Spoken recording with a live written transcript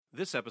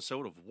This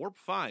episode of Warp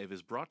 5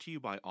 is brought to you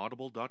by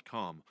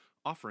Audible.com,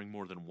 offering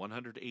more than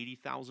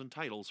 180,000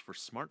 titles for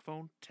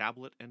smartphone,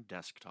 tablet, and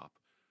desktop.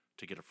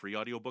 To get a free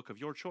audiobook of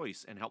your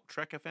choice and help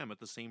Trek FM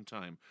at the same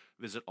time,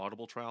 visit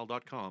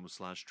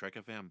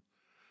audibletrial.com/trekfm.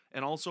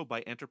 And also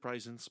by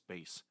Enterprise in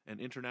Space,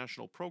 an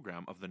international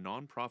program of the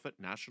non-profit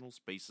National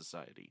Space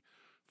Society.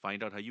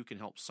 Find out how you can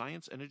help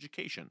science and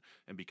education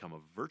and become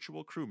a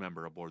virtual crew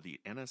member aboard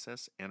the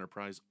NSS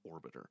Enterprise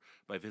Orbiter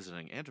by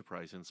visiting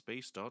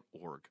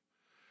enterpriseinspace.org.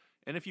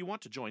 And if you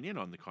want to join in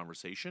on the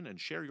conversation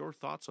and share your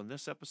thoughts on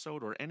this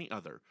episode or any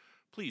other,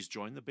 please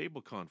join the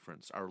Babel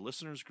Conference, our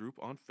listeners group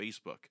on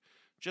Facebook.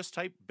 Just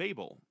type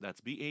Babel,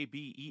 that's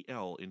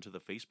B-A-B-E-L, into the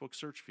Facebook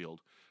search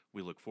field.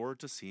 We look forward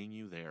to seeing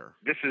you there.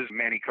 This is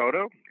Manny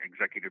Cotto,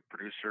 executive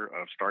producer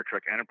of Star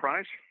Trek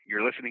Enterprise.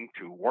 You're listening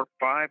to Warp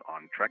 5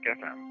 on Trek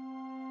FM.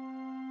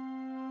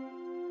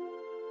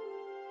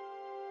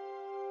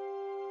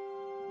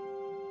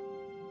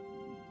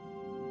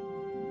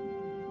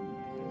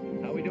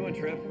 How we doing,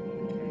 Trip?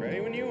 Ready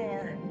when you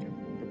are.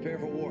 Prepare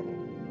for warp.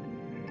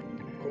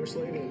 Course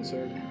laid in,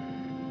 sir.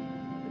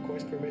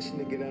 Request permission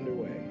to get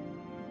underway.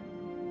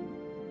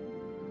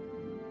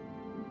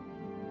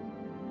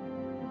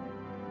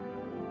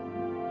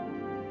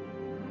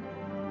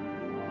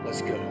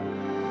 Let's go.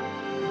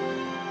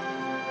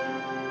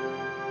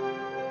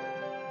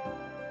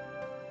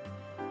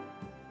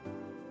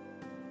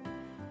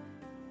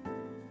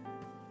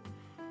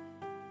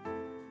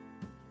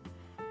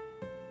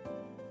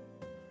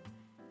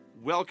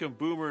 Welcome,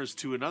 Boomers,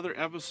 to another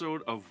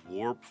episode of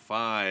Warp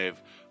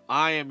 5.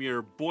 I am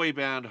your boy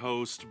band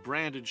host,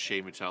 Brandon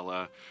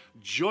Shamatella.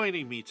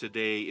 Joining me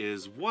today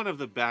is one of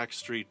the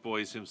Backstreet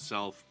Boys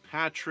himself,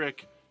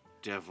 Patrick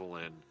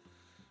Devlin.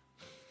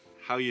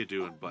 How you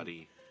doing,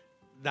 buddy?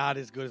 Not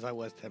as good as I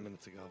was 10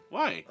 minutes ago.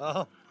 Why?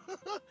 Oh,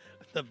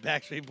 the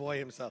Backstreet Boy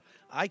himself.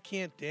 I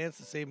can't dance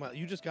to save my...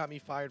 You just got me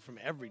fired from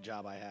every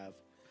job I have.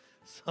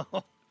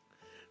 So,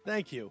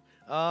 thank you.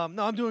 No,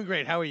 I'm doing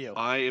great. How are you?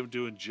 I am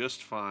doing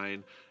just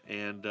fine,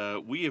 and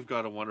we have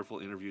got a wonderful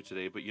interview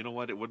today, but you know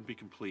what? It wouldn't be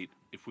complete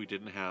if we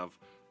didn't have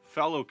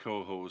fellow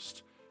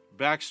co-host,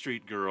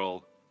 Backstreet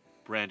Girl,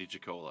 Brandy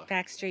Jacola.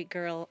 Backstreet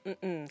Girl,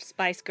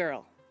 Spice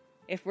Girl.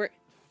 If we're...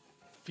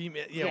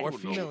 Female, yeah, or no.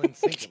 female in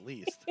sync at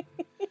least.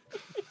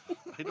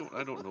 I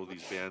don't know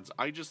these bands.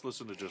 I just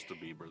listen to Justin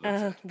Bieber.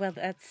 That's it. Well,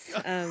 that's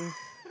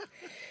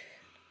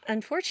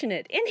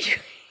unfortunate.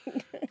 Anyway.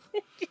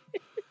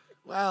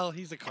 Well,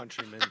 he's a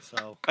countryman,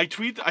 so... I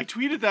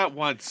tweeted that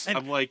once. And,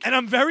 I'm like... And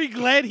I'm very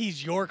glad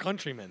he's your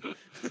countryman.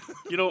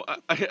 You know,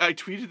 I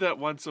tweeted that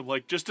once. I'm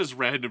like, just as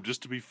random,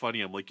 just to be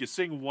funny. I'm like, you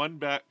sing one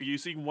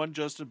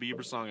Justin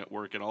Bieber song at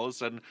work, and all of a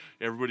sudden,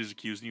 everybody's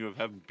accusing you of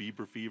having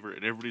Bieber fever,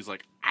 and everybody's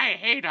like, I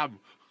hate him.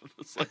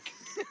 It's like...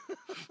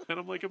 And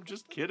I'm like, I'm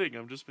just kidding.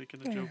 I'm just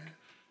making a joke.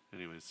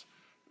 Anyways...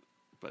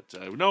 But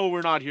no,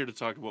 we're not here to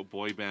talk about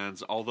boy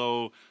bands,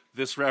 although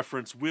this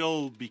reference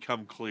will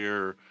become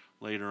clear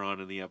later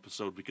on in the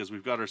episode because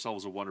we've got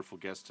ourselves a wonderful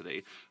guest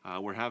today.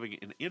 We're having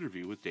an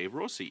interview with Dave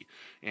Rossi,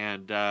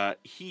 and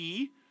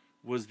he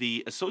was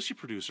the associate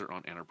producer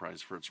on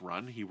Enterprise for its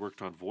run. He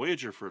worked on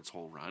Voyager for its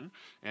whole run,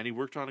 and he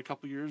worked on a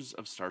couple years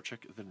of Star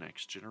Trek The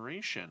Next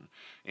Generation.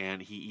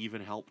 And he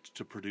even helped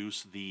to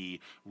produce the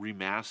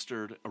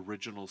remastered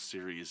original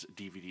series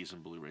DVDs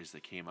and Blu-rays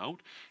that came out.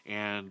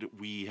 And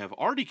we have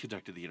already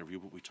conducted the interview,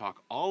 but we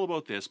talk all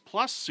about this,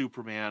 plus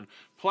Superman,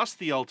 plus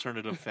the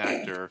alternative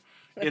factor.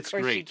 It's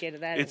great.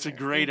 It's a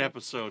great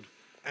episode.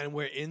 And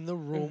we're in the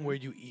room where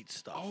you eat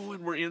stuff. Oh,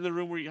 and we're in the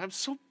room where I'm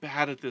so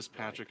bad at this,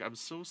 Patrick. I'm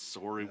so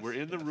sorry. We're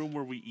in the room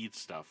where we eat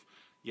stuff.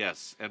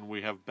 Yes, and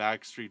we have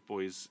Backstreet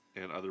Boys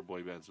and other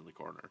boy bands in the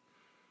corner.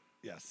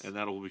 Yes. And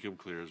that'll become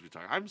clear as we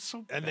talk. I'm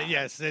so bad. And then,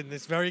 yes, and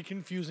this very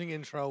confusing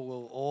intro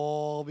will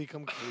all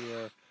become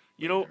clear.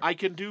 You know, I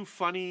can do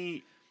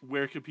funny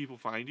where can people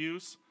find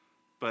yous,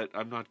 but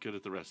I'm not good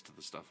at the rest of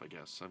the stuff, I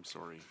guess. I'm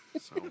sorry.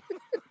 So...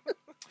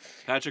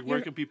 Patrick,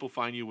 where can people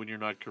find you when you're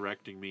not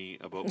correcting me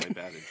about my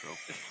bad intro?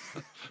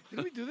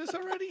 Did we do this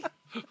already?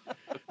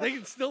 They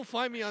can still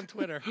find me on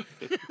Twitter.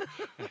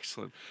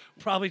 Excellent.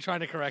 Probably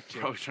trying to correct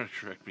you. Probably trying to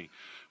correct me.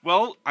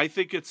 Well, I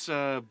think it's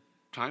time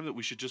that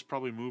we should just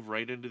probably move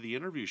right into the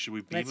interview. Should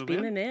we beam him in? Let's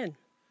beam him in.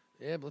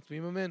 Yeah, let's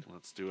beam him in.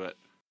 Let's do it.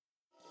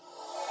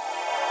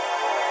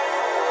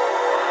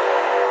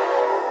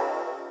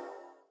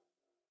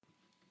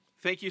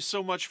 Thank you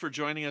so much for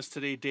joining us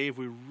today, Dave.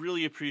 We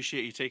really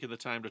appreciate you taking the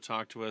time to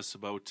talk to us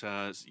about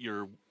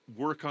your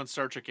work on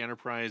Star Trek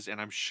Enterprise,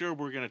 and I'm sure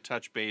we're going to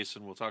touch base,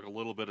 and we'll talk a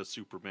little bit of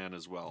Superman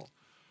as well.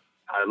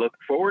 I look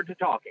forward to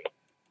talking.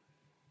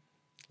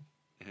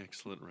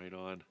 Excellent, right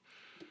on.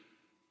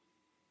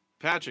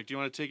 Patrick, do you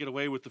want to take it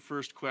away with the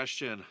first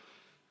question?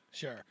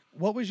 Sure.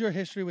 What was your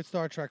history with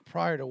Star Trek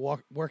prior to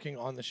working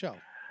on the show?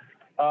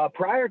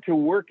 Prior to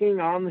working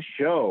on the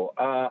show,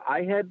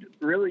 I had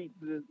really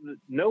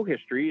no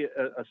history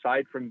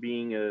aside from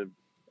being an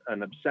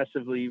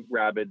obsessively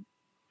rabid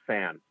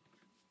fan.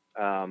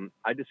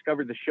 I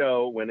discovered the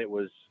show when it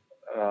was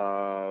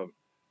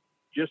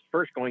just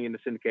first going into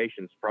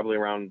syndications, probably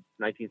around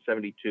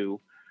 1972,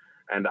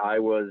 and I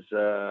was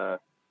 7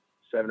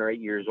 or 8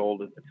 years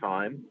old at the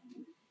time,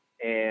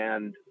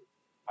 and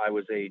I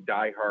was a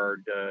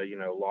diehard,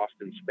 Lost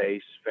in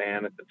Space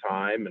fan at the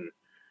time,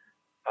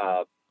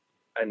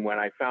 and when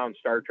I found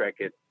Star Trek,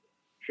 it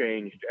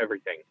changed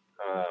everything.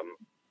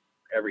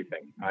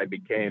 Everything. I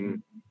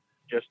became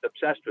just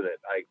obsessed with it.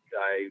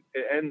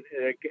 And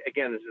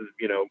again, this is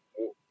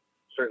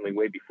certainly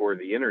way before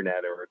the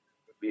internet or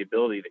the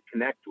ability to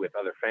connect with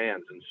other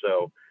fans, and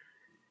so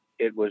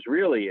it was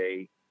really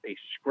a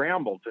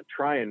scramble to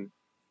try and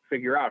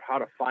figure out how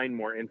to find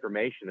more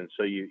information. And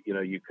so you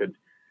could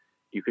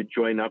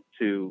join up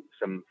to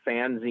some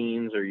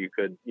fanzines, or you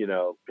could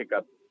pick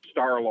up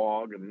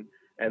Starlog,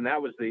 and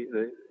that was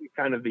the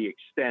kind of the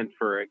extent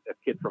for a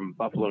kid from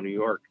Buffalo, New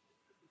York,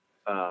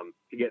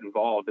 to get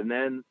involved. And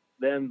then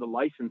the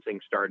licensing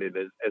started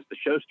as the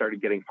show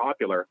started getting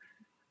popular,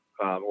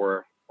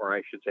 or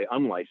I should say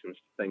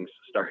unlicensed things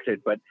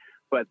started, but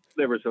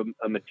there was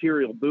a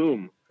material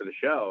boom for the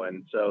show.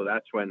 And so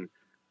that's when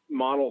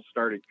models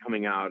started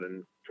coming out,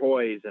 and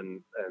toys,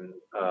 and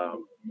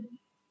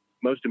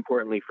most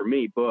importantly for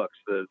me, books.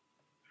 The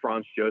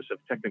Franz Josef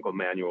Technical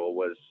Manual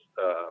was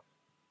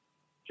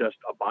just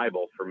a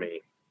Bible for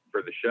me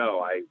for the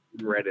show. I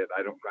read it.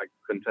 I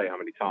couldn't tell you how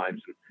many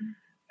times.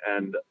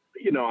 And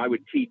I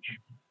would teach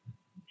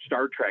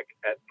Star Trek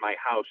at my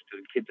house to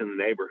the kids in the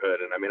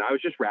neighborhood. And I mean, I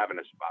was just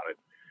ravenous about it.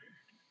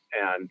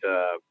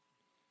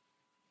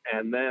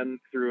 And then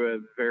through a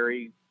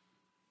very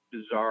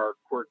bizarre,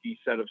 quirky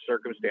set of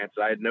circumstances,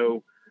 I had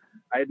no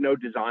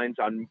designs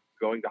on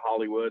going to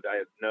Hollywood. I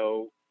had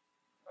no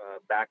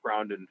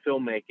background in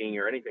filmmaking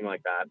or anything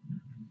like that.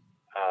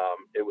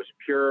 It was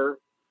pure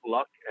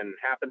luck and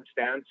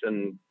happenstance,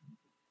 and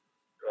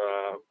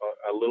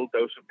a little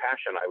dose of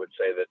passion, I would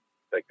say,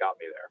 that got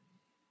me there.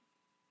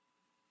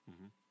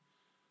 Mm-hmm.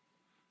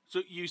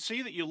 So you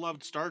say that you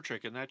loved Star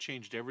Trek and that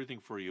changed everything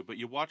for you, but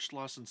you watched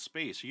Lost in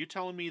Space. Are you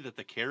telling me that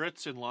the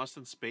carrots in Lost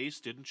in Space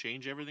didn't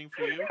change everything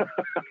for you?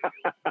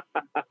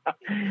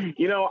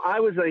 I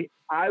was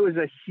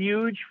a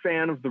huge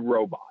fan of the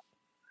robot,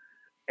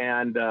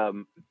 and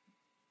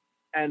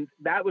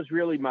that was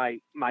really my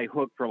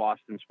hook for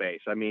Lost in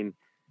Space. I mean,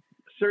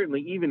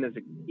 certainly even as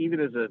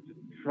a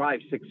 5,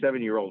 6,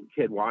 7-year-old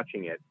kid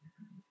watching it,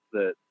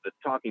 the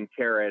talking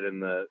carrot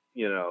and the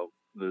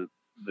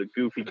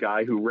goofy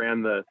guy who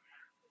ran the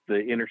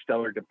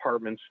interstellar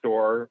department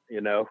store,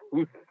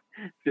 who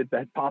did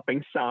that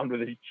popping sound with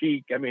his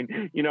cheek. I mean,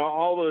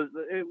 all those,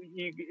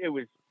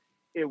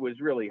 it was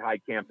really high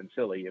camp and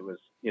silly. It was,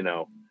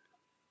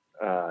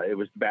 it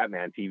was the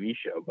Batman TV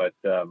show, but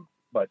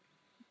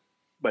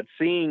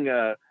seeing,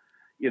 the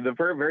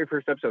very, very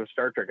first episode of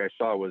Star Trek I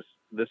saw was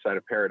This Side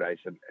of Paradise.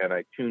 And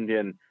I tuned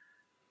in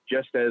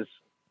just as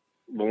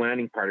the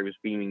landing party was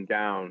beaming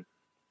down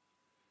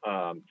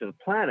to the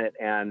planet.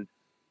 And,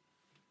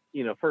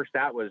 first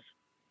that was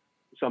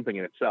something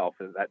in itself.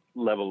 That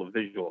level of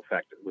visual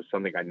effect was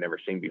something I'd never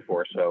seen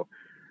before. So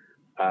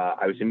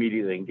I was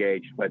immediately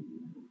engaged. But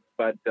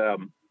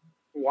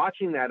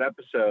watching that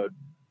episode,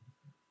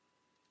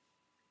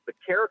 the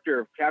character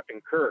of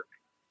Captain Kirk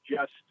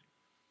just,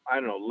 I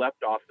don't know,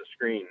 leapt off the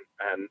screen,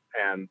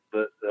 and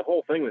the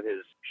whole thing with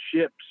his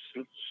ship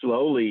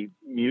slowly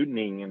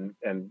mutinying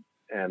and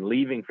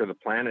leaving for the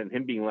planet, and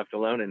him being left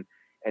alone,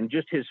 and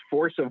just his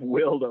force of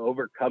will to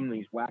overcome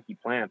these wacky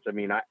plants. I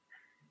mean,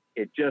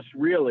 it just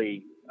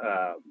really,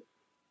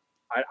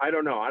 I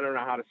don't know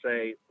how to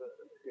say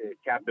it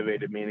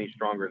captivated me any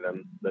stronger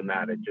than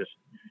that. It just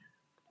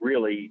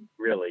really,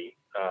 really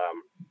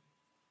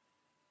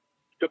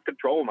took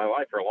control of my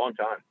life for a long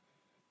time.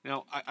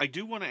 Now, I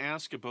do want to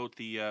ask about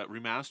the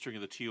remastering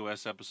of the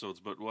TOS episodes,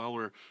 but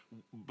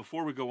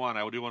before we go on,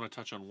 I do want to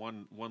touch on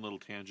one little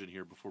tangent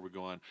here before we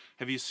go on.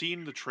 Have you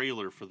seen the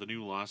trailer for the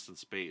new Lost in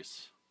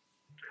Space?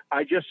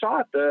 I just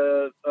saw it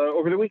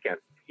over the weekend.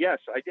 Yes,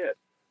 I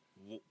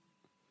did.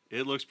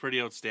 It looks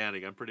pretty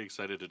outstanding. I'm pretty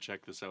excited to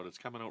check this out. It's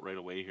coming out right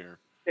away here.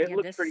 It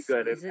looks pretty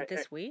good. Is it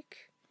this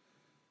week?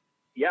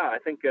 Yeah, I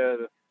think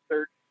the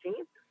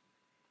 13th.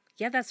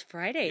 Yeah, that's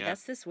Friday. Yeah.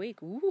 That's this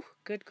week. Ooh,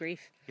 good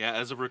grief. Yeah,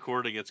 as of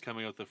recording, it's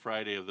coming out the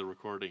Friday of the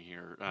recording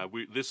here.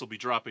 This will be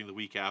dropping the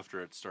week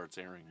after it starts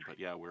airing. But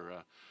yeah,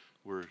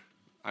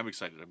 I'm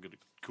excited. I'm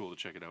cool to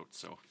check it out.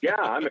 So yeah,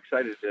 I'm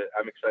excited to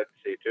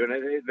see it too. And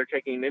they're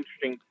taking an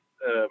interesting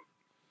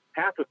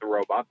path with the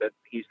robot, that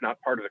he's not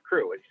part of the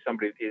crew. It's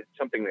something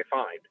they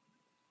find.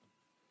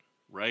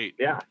 Right.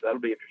 Yeah, that'll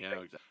be interesting.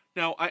 Yeah, exactly.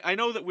 Now, I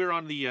know that we're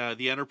on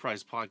the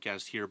Enterprise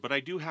podcast here, but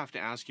I do have to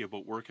ask you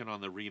about working on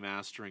the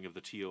remastering of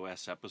the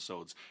TOS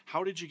episodes.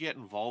 How did you get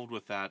involved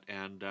with that?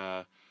 And,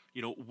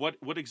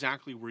 what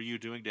exactly were you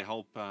doing to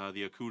help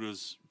the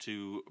Okudas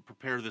to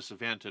prepare this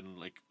event? And,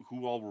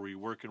 who all were you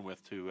working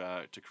with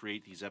to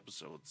create these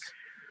episodes?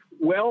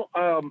 Well,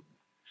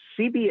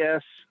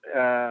 CBS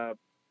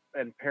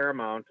and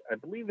Paramount, I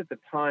believe at the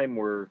time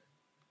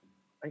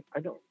I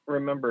don't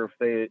remember if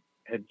they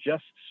had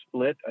just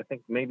split. I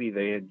think maybe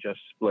they had just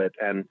split,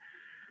 and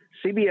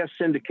CBS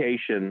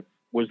syndication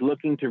was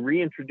looking to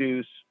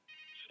reintroduce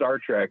Star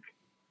Trek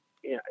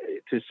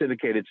to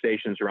syndicated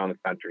stations around the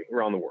country,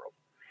 around the world.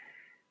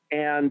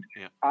 And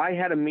I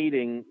had a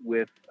meeting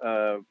with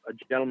a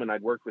gentleman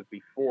I'd worked with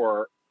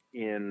before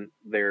in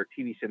their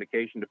TV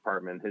syndication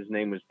department. His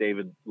name was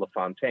David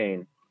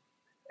LaFontaine,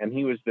 and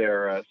he was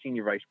their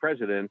senior vice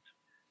president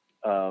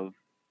of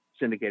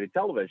syndicated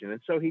television.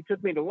 And so he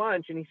took me to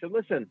lunch and he said,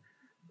 listen,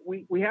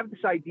 we have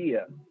this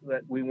idea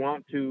that we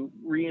want to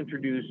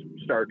reintroduce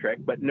Star Trek,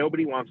 but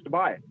nobody wants to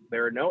buy it.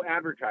 There are no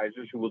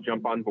advertisers who will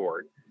jump on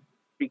board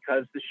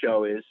because the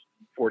show is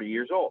 40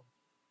 years old.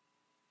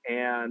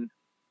 And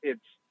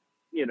it's,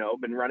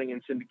 been running in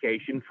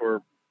syndication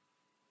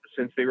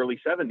since the early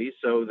 70s.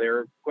 So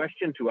their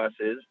question to us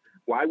is,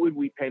 why would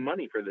we pay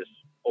money for this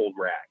old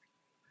rag?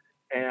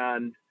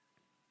 And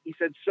he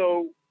said,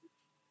 so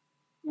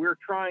we're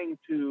trying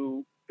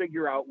to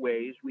figure out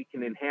ways we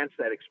can enhance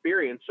that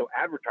experience so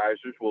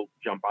advertisers will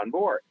jump on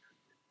board.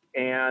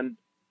 And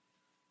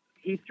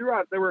he threw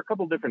out, there were a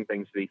couple different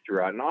things that he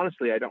threw out. And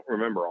honestly, I don't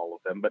remember all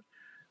of them,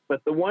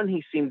 but the one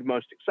he seemed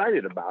most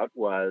excited about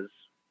was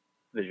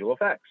visual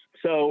effects.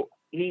 So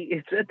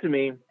he said to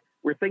me,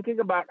 we're thinking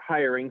about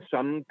hiring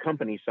some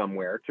company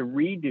somewhere to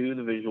redo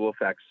the visual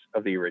effects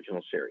of the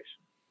original series.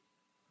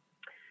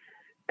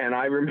 And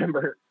I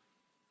remember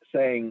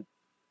saying,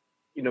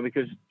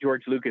 because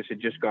George Lucas had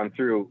just gone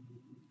through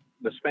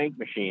the spank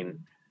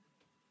machine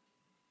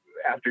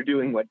after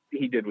doing what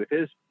he did with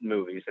his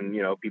movies, and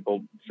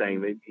people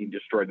saying that he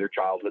destroyed their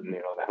childhood and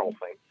that whole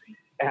thing.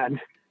 And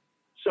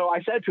so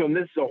I said to him,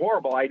 this is a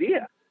horrible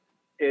idea.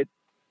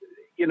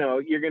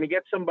 You're going to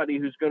get somebody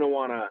who's going to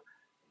want to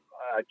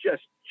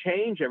just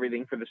change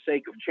everything for the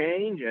sake of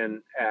change.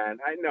 And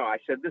I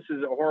said, this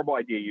is a horrible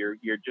idea.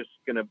 You're just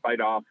going to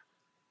bite off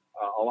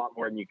a lot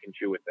more than you can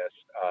chew with this,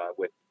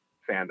 with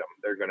fandom.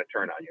 They're going to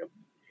turn on you.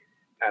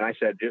 And I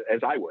said,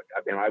 as I would.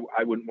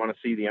 I wouldn't want to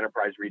see the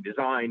Enterprise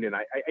redesigned, and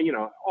I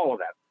all of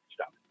that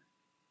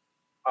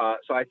stuff.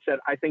 So I said,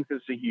 I think this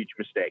is a huge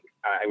mistake.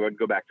 I would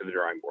go back to the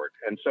drawing board.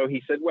 And so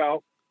he said, why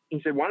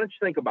don't you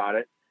think about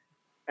it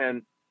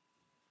and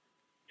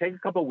take a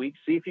couple of weeks,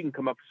 see if you can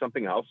come up with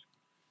something else,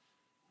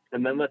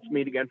 and then let's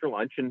meet again for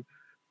lunch and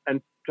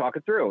talk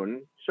it through.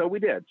 And so we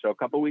did. So a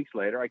couple of weeks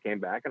later, I came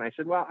back and I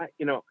said, well,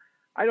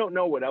 I don't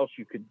know what else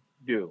you could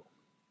do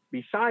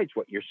besides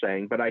what you're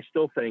saying, but I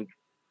still think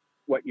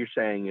what you're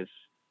saying is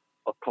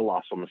a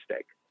colossal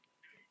mistake.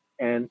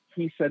 And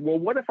he said, well,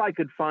 what if I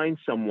could find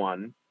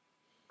someone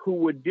who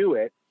would do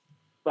it,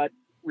 but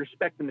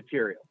respect the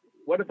material?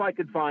 What if I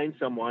could find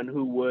someone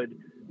who would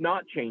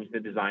not change the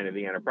design of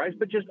the Enterprise,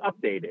 but just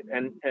update it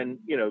and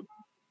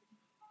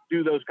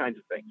do those kinds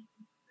of things?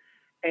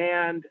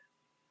 And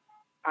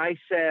I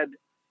said,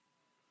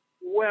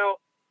 well,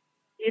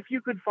 if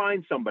you could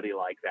find somebody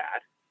like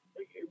that,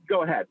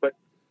 go ahead, but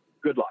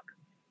good luck.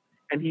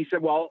 And he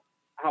said, well,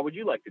 how would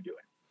you like to do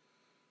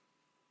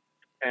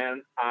it?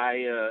 And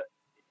I,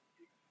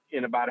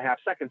 in about a half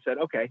second, said,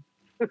 okay.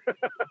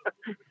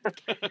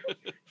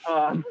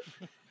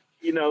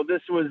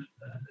 This was,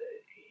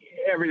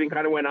 everything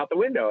kind of went out the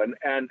window.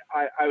 And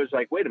I was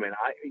like, wait a minute,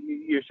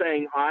 you're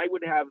saying I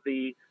would have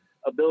the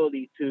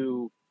ability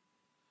to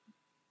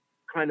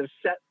kind of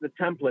set the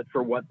template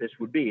for what this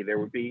would be.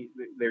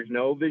 There's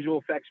no visual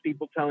effects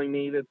people telling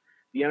me that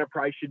the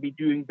Enterprise should be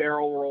doing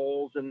barrel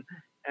rolls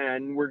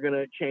and we're going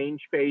to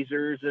change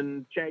phasers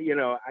and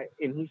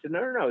he said,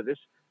 no,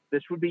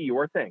 this would be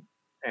your thing.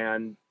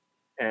 And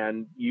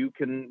you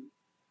can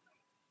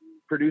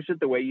produce it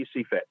the way you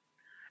see fit,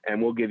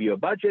 and we'll give you a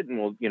budget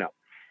and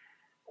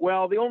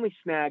well, the only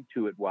snag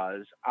to it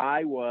was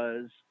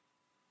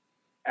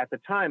at the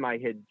time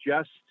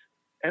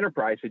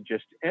Enterprise had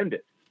just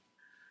ended,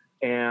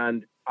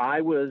 and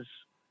I was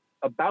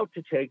about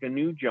to take a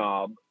new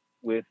job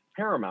with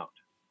Paramount,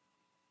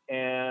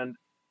 and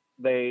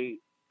they,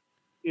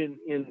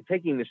 in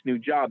taking this new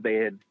job, they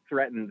had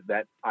threatened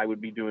that I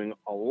would be doing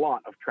a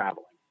lot of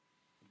traveling.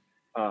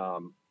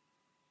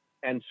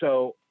 And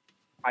so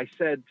I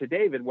said to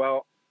David,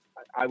 well,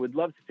 I would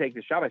love to take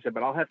this job. I said,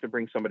 but I'll have to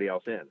bring somebody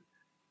else in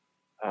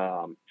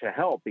to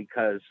help,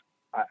 because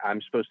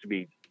I'm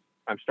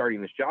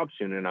starting this job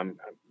soon, and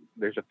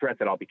there's a threat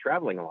that I'll be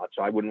traveling a lot.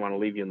 So I wouldn't want to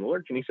leave you in the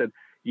lurch. And he said,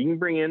 you can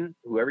bring in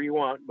whoever you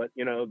want, but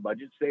the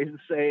budget stays the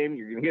same.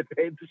 You're going to get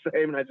paid the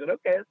same. And I said,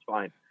 okay, that's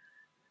fine.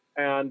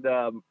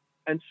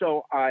 And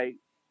so I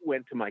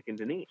went to Mike and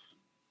Denise,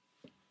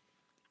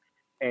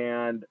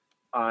 and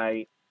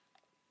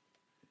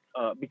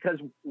because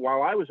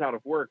while I was out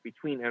of work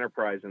between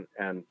Enterprise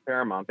and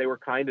Paramount, they were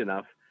kind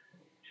enough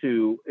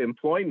to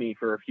employ me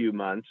for a few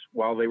months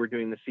while they were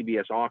doing the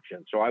CBS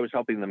auction. So I was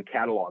helping them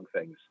catalog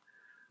things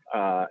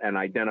and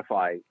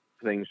identify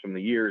things from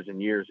the years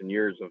and years and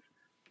years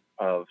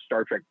of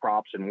Star Trek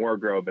props and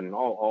wardrobe and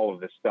all of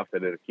this stuff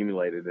that had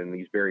accumulated in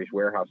these various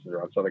warehouses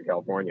around Southern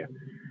California.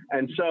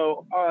 And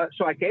so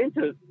I came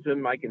to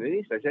Mike and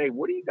Denise. I said, hey,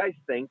 what do you guys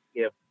think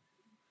if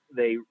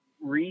they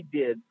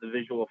redid the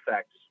visual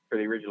effects for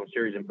the original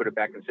series and put it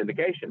back in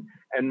syndication?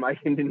 And Mike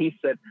and Denise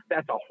said,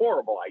 that's a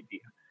horrible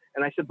idea.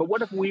 And I said, but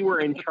what if we were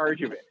in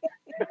charge of it?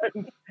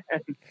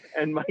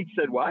 and Mike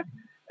said, what?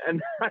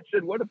 And I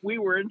said, what if we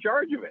were in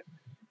charge of it?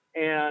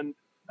 And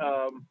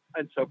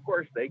so of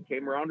course they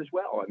came around as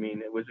well. I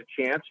mean, it was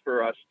a chance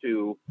for us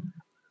to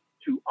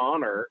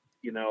honor,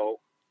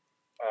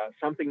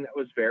 something that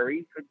was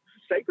very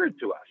sacred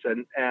to us.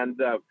 And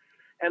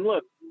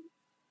look,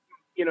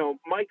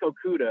 Mike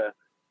Okuda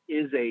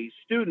is a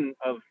student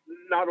of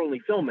not only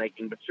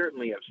filmmaking, but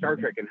certainly of Star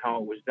Trek and how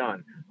it was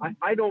done.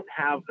 I don't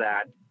have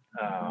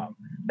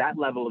that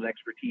level of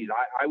expertise.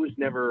 I was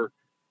never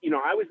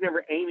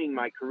aiming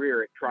my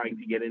career at trying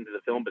to get into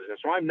the film business.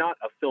 So I'm not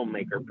a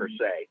filmmaker per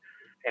se.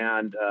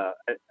 And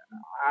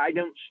I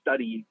don't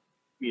study,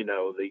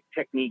 the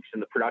techniques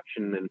and the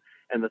production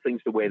and the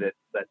things the way that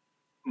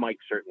Mike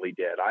certainly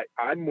did.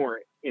 I'm more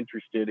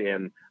interested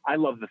in, I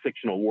love the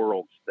fictional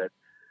worlds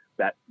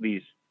that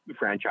these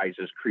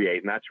franchises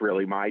create. And that's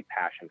really my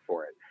passion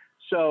for it.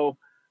 So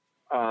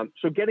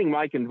getting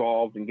Mike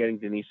involved and getting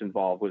Denise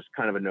involved was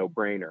kind of a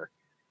no-brainer.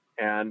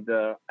 And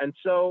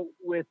so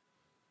with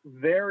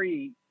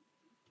very,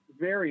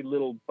 very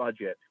little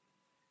budget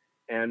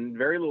and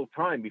very little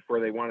time before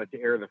they wanted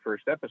to air the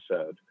first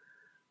episode,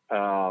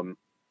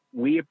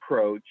 we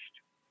approached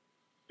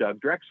Doug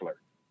Drexler.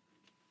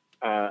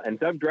 And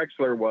Doug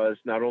Drexler was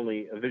not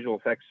only a visual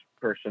effects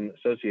person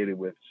associated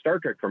with Star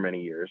Trek for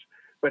many years,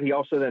 but he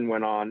also then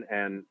went on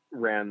and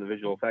ran the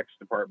visual effects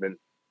department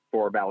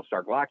for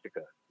Battlestar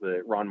Galactica,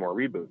 the Ron Moore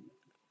reboot.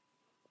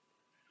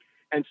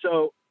 And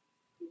so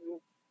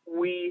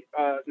we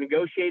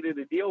negotiated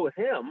a deal with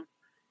him,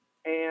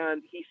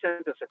 and he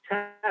sent us a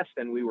test,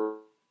 and we were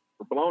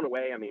blown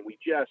away. I mean, we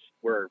just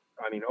were,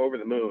 over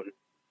the moon.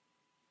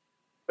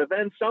 But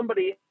then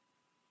somebody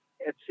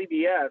at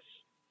CBS,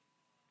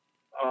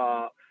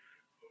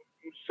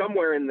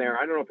 somewhere in there,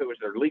 I don't know if it was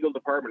their legal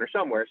department or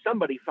somewhere,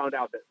 somebody found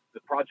out that the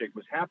project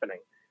was happening.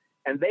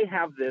 And they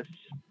have this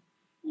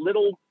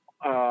little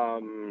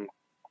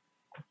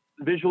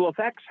visual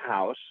effects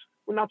house,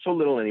 well, not so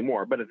little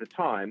anymore, but at the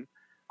time,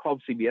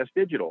 called CBS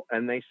Digital.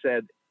 And they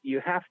said,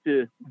 you have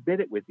to bid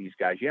it with these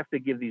guys. You have to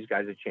give these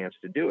guys a chance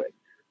to do it.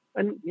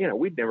 And,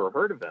 we'd never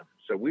heard of them.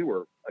 So we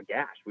were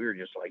aghast. We were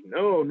just like,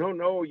 no,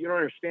 you don't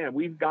understand.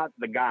 We've got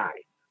the guy.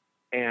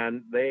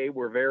 And they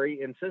were very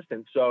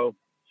insistent. So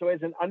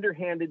as an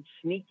underhanded,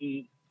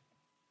 sneaky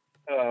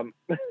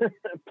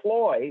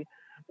ploy,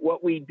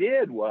 what we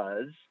did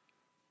was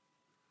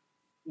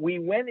we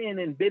went in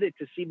and bid it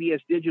to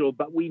CBS Digital,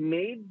 but we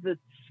made the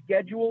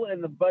schedule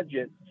and the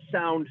budget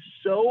sound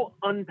so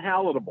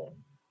unpalatable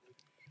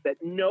that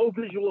no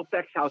visual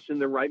effects house in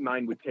their right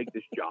mind would take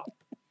this job.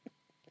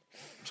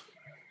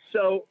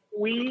 So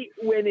we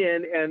went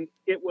in, and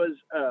it was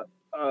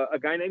a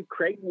guy named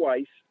Craig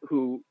Weiss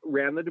who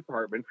ran the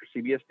department for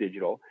CBS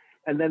Digital,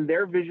 and then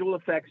their visual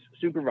effects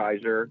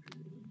supervisor,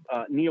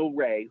 Neil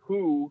Ray,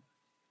 who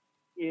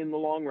in the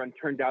long run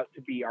turned out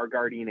to be our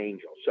guardian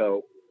angel.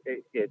 So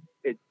it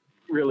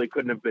really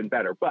couldn't have been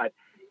better. But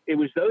it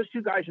was those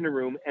two guys in a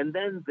room, and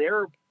then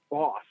their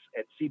boss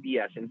at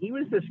CBS. And he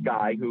was this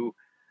guy who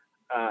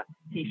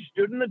he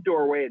stood in the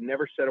doorway and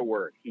never said a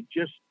word. He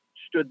just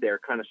stood there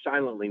kind of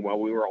silently while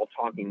we were all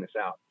talking this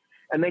out.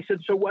 And they said,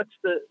 so what's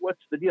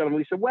the deal? And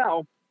we said,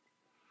 well,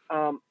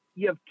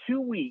 you have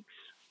 2 weeks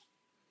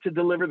to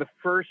deliver the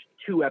first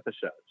 2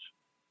 episodes.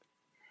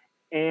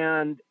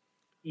 And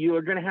you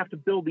are going to have to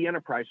build the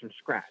Enterprise from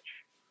scratch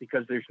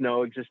because there's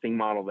no existing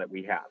model that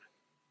we have.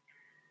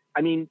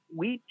 I mean,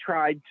 we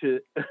tried to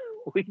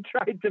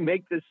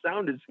make this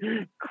sound as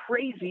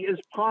crazy as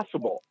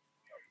possible.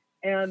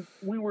 And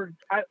we were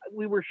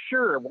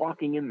sure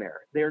walking in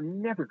there, they're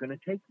never going to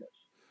take this.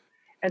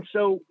 And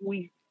so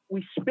we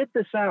spit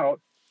this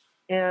out,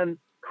 and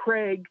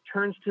Craig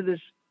turns to this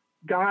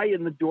guy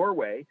in the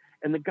doorway,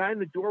 and the guy in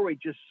the doorway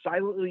just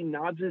silently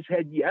nods his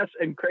head yes,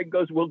 and Craig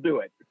goes, we'll do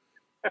it.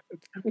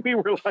 We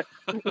were like,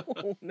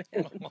 Oh,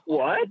 man.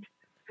 what?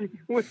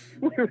 We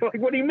were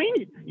like, what do you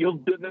mean? You'll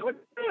do it? No, let's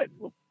do it.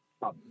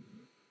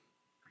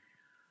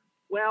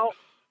 Well,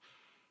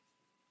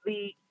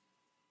 the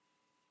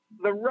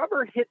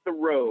rubber hit the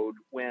road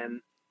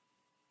when,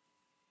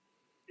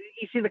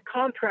 you see, the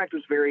contract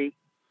was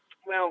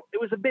it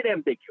was a bit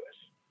ambiguous.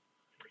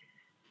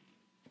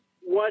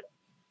 What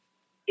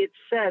it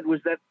said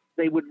was that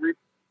they would,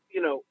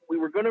 we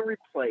were going to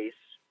replace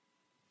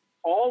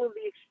all of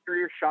the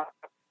exterior shots.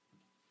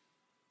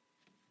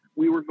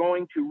 We were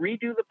going to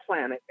redo the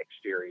planet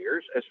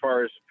exteriors as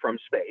far as from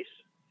space,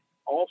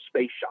 all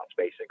space shots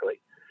basically,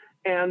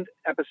 and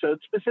episode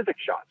specific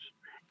shots.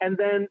 And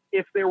then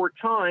if there were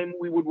time,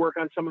 we would work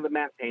on some of the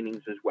matte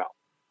paintings as well,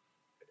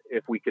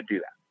 if we could do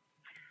that.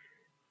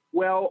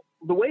 Well,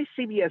 the way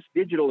CBS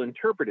Digital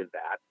interpreted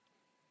that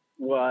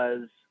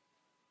was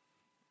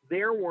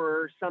there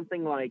were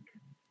something like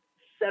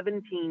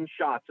 17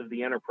 shots of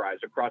the Enterprise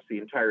across the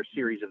entire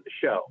series of the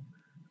show,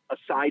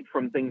 aside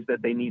from things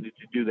that they needed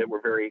to do that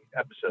were very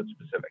episode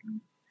specific.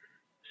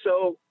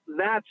 So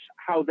that's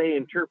how they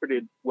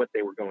interpreted what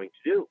they were going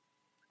to do.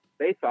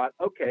 They thought,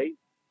 okay,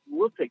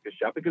 we'll take this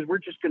shot because we're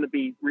just going to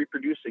be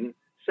reproducing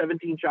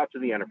 17 shots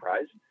of the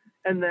Enterprise.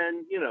 and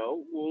then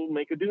we'll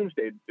make a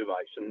doomsday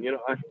device. And I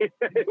mean,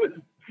 it was,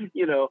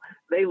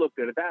 they looked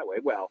at it that way.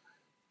 Well,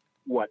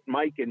 what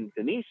Mike and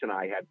Denise and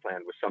I had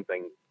planned was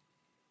something.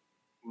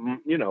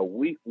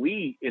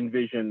 We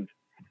envisioned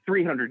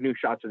 300 new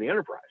shots of the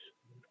Enterprise.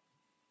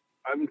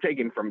 I'm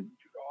taking from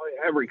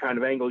every kind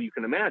of angle you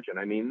can imagine.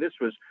 I mean, this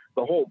was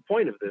the whole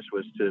point of this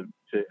was to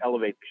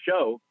elevate the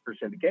show for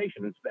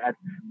syndication.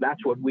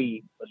 That's what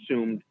we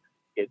assumed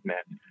it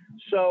meant.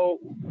 So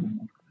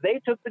they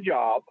took the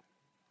job,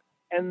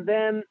 and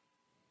then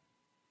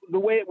the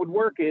way it would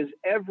work is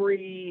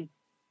every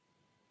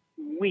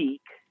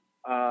week,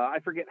 I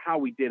forget how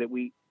we did it.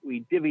 We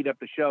divvied up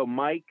the show.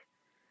 Mike,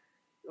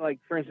 like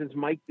for instance,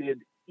 Mike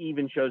did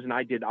even shows and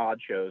I did odd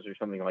shows or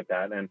something like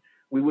that. And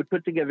we would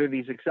put together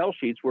these Excel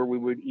sheets where we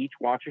would each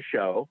watch a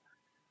show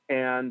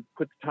and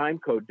put the time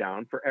code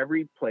down for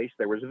every place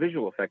there was a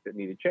visual effect that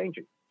needed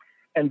changing.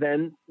 And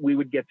then we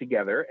would get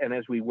together, and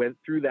as we went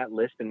through that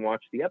list and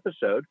watched the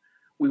episode,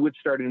 we would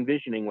start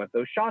envisioning what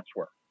those shots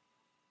were.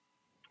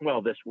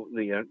 Well, this would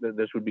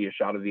be a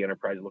shot of the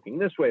Enterprise looking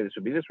this way. This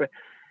would be this way.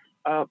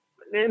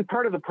 And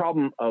part of the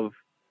problem of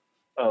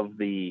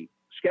the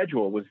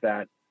schedule was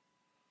that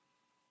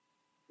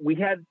we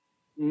had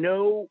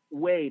no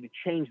way to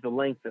change the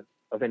length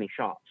of any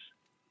shots.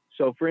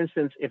 So, for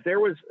instance, if there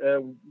was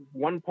a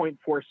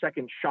 1.4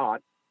 second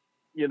shot,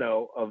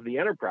 of the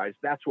Enterprise,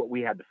 that's what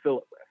we had to fill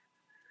it with.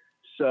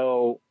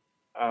 So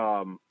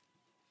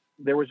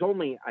there was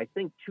only, I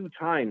think, 2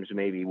 times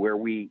maybe where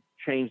we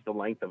changed the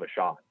length of a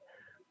shot,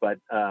 but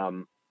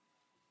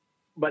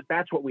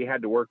that's what we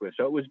had to work with.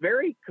 So it was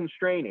very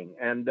constraining,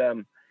 and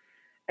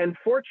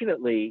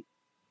fortunately,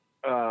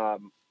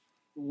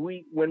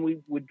 when we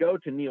would go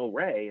to Neil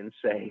Ray and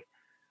say,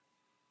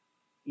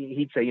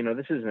 he'd say,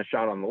 this isn't a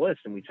shot on the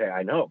list. And we'd say,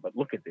 I know, but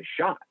look at this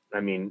shot.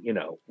 I mean,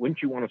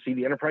 wouldn't you want to see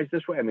the Enterprise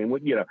this way? I mean,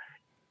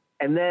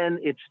 and then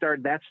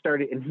that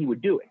started, and he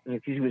would do it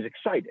because he was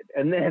excited.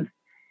 And then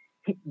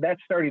that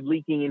started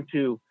leaking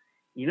into,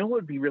 what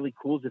would be really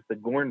cool is if the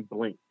Gorn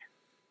blinked.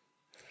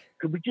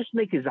 Could we just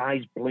make his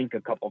eyes blink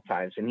a couple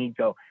times? And he'd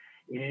go,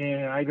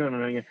 yeah, I don't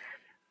know.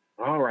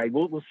 All right,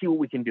 we'll see what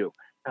we can do.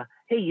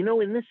 Hey,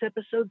 in this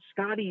episode,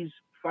 Scotty's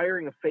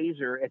firing a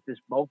phaser at this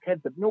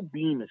bulkhead, but no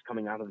beam is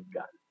coming out of the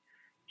gun.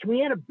 Can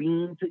we add a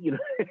beam to,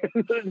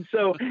 And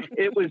so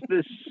it was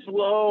this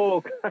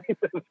slow kind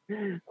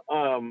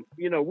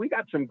of, we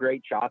got some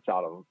great shots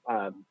out of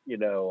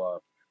him.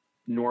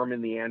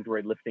 Norman the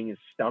android lifting his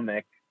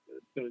stomach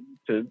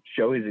to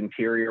show his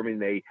interior. I mean,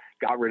 they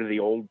got rid of the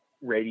old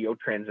radio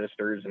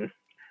transistors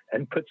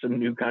and put some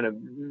new kind of,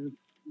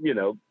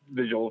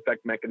 visual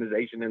effect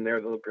mechanization in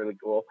there that looked really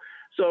cool.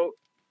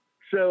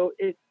 So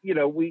it,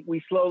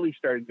 we slowly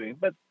started doing,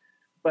 but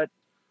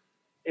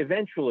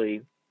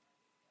eventually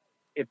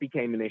it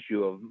became an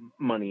issue of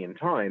money and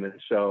time. And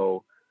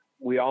so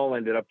we all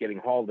ended up getting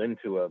hauled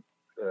into a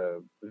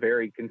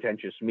very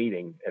contentious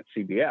meeting at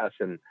CBS,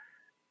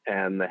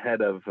 and the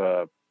head of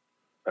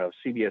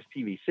CBS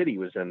TV City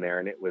was in there,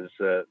 and it was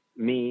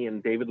me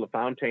and David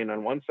LaFontaine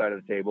on one side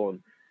of the table and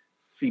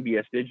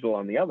CBS Digital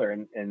on the other.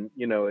 And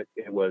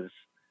it was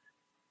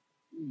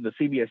the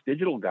CBS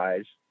Digital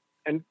guys,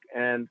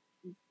 and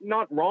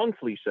not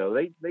wrongfully so.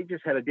 They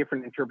just had a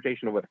different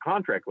interpretation of what the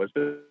contract was.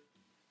 But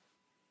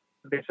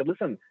they said,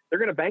 listen, they're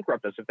going to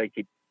bankrupt us if they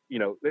keep,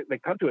 they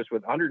come to us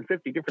with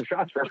 150 different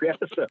shots for every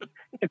episode.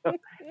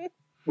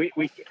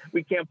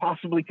 We can't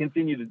possibly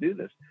continue to do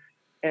this.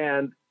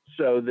 And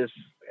so this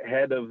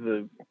head of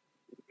the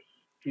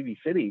TV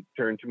City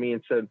turned to me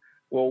and said,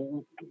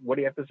 well, what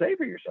do you have to say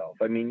for yourself?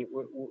 I mean,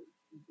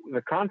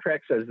 the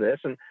contract says this.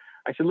 And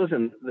I said,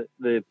 listen,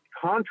 the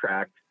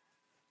contract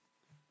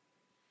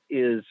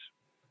is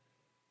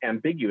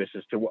ambiguous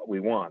as to what we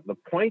want. The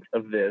point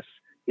of this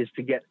is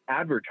to get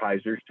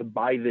advertisers to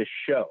buy this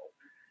show.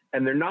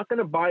 And they're not going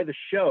to buy the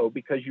show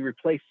because you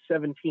replace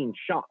 17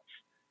 shots.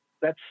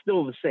 That's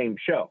still the same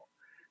show.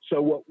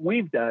 So what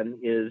we've done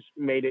is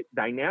made it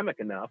dynamic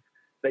enough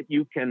that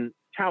you can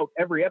tout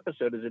every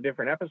episode as a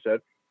different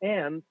episode,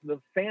 and the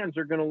fans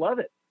are going to love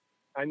it.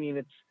 I mean,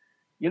 it's,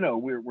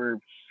 we're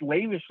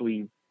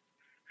slavishly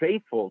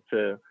faithful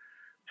to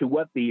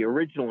what the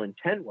original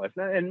intent was,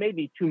 and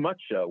maybe too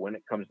much so when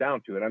it comes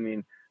down to it. I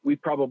mean, we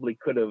probably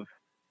could have,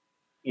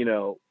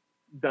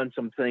 done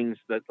some things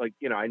that, like,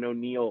 I know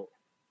Neil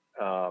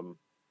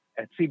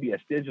at CBS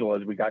Digital,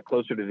 as we got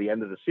closer to the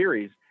end of the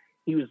series,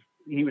 he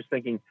was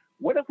thinking,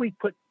 what if we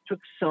took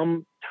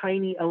some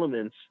tiny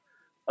elements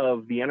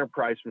of the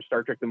Enterprise from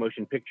Star Trek: The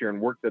Motion Picture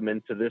and worked them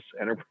into this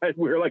Enterprise?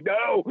 We were like,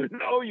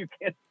 no, you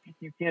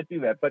can't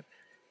do that. But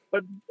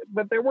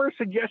there were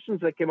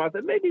suggestions that came out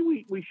that maybe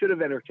we should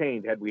have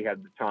entertained had we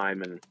had the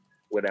time and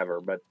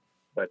whatever. But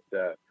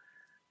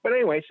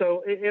anyway,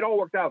 so it all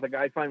worked out. The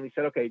guy finally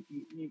said, okay,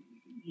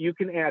 you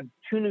can add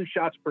 2 new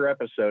shots per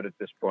episode at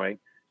this point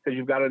because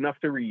you've got enough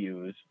to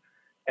reuse,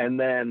 and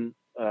then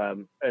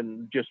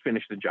and just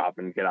finish the job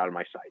and get out of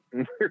my sight.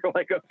 And we were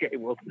like, okay,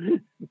 well,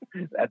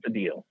 that's a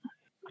deal.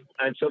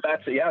 And so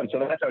that's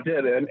how it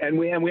did. And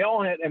we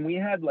all had, and we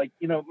had, like,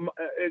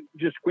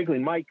 just quickly,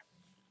 Mike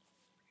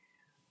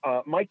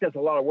Mike does a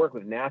lot of work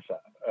with NASA,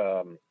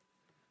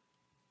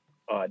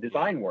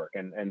 design work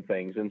and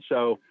things. And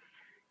so,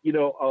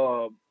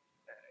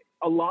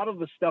 a lot of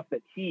the stuff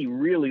that he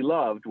really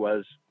loved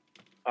was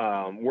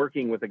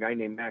working with a guy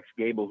named Max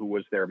Gable, who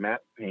was their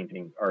matte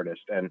painting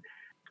artist.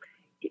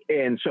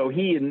 And so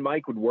he and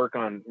Mike would work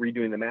on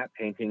redoing the matte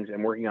paintings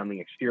and working on the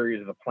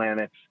exteriors of the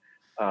planets,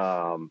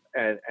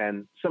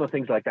 and some of the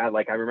things like that.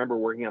 Like I remember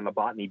working on the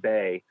Botany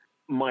Bay.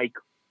 Mike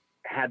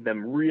had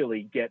them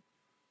really get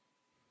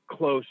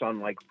close on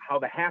like how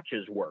the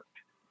hatches worked,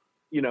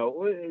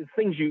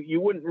 things you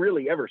wouldn't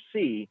really ever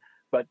see,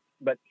 but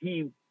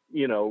he,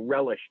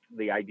 relished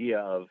the idea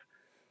of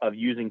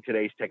using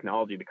today's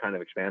technology to kind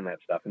of expand that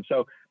stuff. And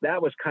so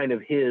that was kind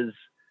of his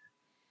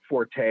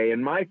forte.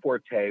 And my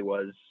forte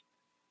was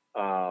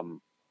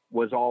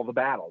all the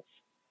battles.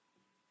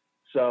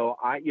 So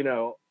I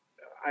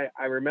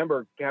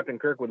remember Captain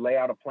Kirk would lay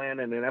out a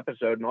plan in an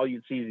episode, and all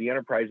you'd see is the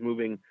Enterprise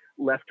moving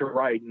left to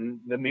right, and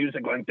the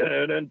music going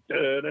dun, dun,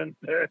 dun, dun,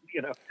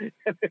 dun,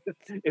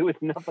 it was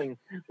nothing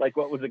like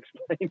what was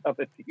explained on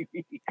the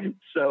TV.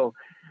 So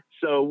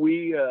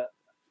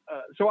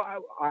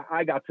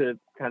I got to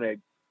kind of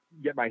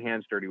get my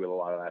hands dirty with a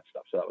lot of that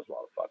stuff. So that was a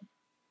lot of fun.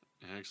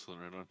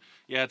 Excellent, right on.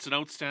 Yeah, it's an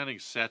outstanding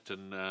set,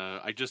 and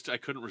I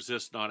couldn't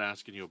resist not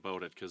asking you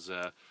about it because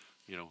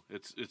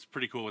it's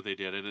pretty cool what they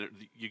did,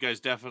 and you guys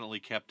definitely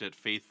kept it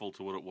faithful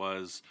to what it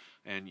was,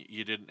 and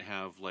you didn't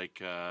have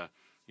like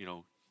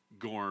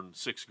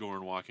six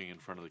Gorn walking in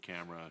front of the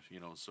camera,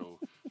 So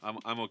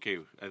I'm okay.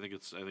 I think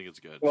it's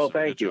good. Well, so,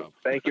 thank good you, job.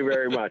 thank you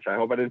very much. I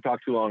hope I didn't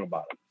talk too long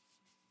about it.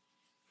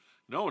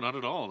 No, not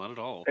at all, not at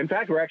all. In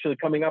fact, we're actually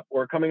coming up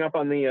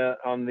on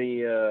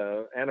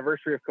the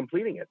anniversary of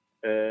completing it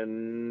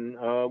in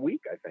a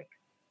week. I think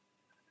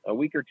a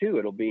week or two.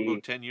 It'll be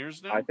about 10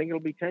 years now. I think it'll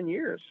be 10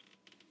 years.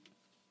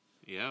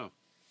 Yeah.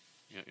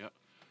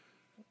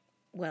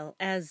 Well,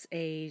 as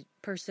a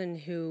person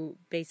who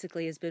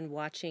basically has been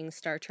watching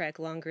Star Trek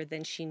longer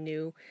than she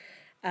knew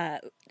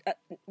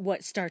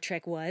what Star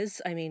Trek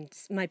was, I mean,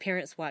 my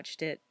parents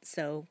watched it,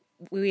 so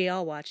we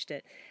all watched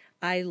it.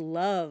 I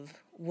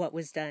love what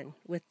was done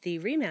with the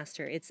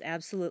remaster. It's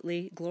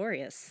absolutely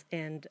glorious,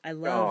 and I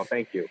love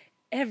thank you.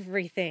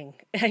 everything.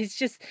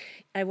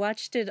 I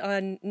watched it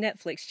on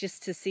Netflix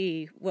just to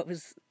see what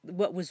was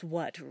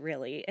what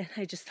really, and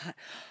I just thought,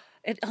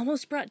 it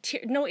almost brought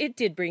tears. No, it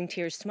did bring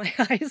tears to my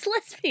eyes.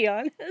 Let's be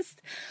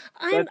honest.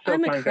 I'm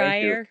a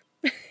crier.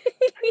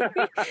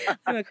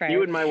 I'm a crier.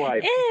 You and my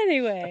wife.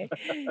 Anyway,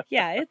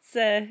 yeah, it's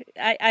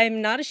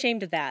I'm not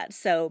ashamed of that.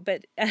 So,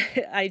 but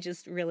I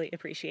just really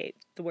appreciate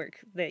the work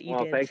that you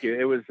did. Well, thank you.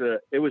 It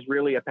was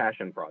really a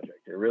passion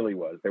project. It really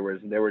was. There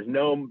was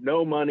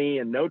no money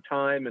and no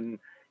time, and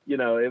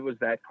it was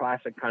that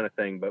classic kind of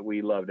thing. But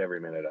we loved every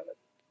minute of it.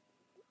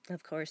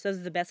 Of course, those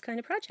are the best kind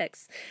of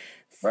projects.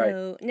 Right.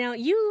 So now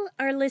you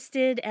are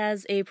listed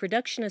as a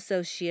production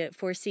associate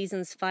for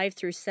seasons 5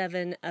 through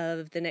 7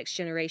 of The Next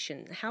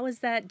Generation. How is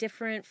that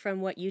different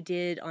from what you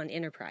did on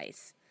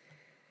Enterprise?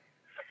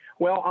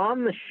 Well,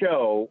 on the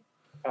show,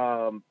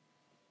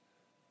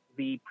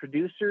 the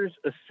producer's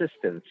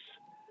assistants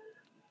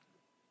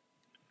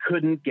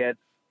couldn't get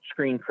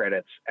screen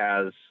credits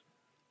as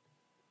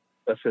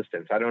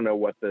assistants. I don't know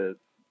what the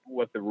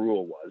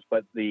rule was,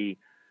 but the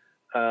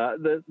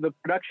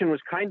production was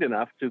kind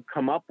enough to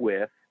come up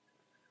with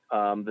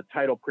the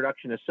title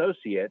production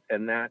associate,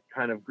 and that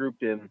kind of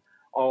grouped in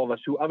all of us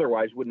who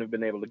otherwise wouldn't have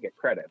been able to get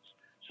credits.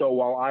 So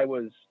while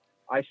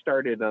I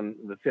started on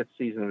the 5th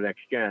season of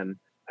Next Gen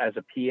as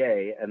a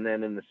PA, and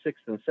then in the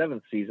 6th and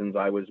 7th seasons,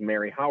 I was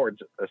Mary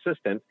Howard's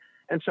assistant.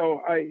 And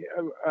so I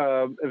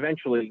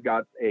eventually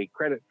got a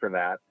credit for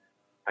that.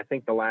 I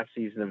think the last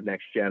season of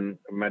Next Gen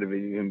might have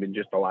even been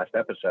just the last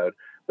episode.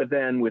 But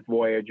then with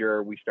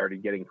Voyager, we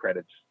started getting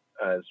credits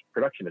as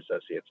production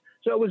associates.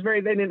 So it was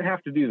they didn't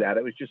have to do that.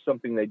 It was just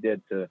something they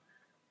did to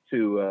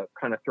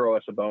kind of throw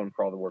us a bone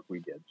for all the work we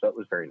did. So it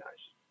was very nice.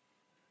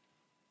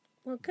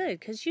 Well, good,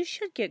 because you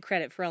should get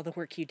credit for all the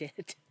work you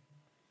did.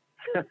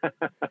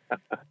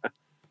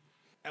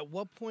 At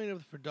what point of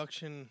the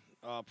production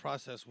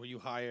process were you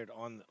hired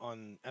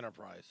on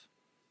Enterprise?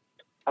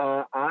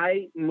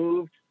 I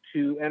moved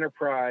to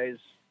Enterprise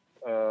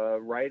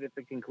right at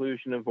the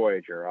conclusion of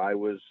Voyager. I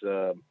was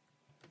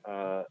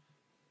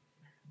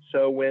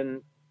so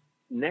when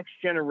Next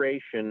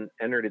Generation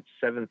entered its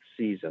 7th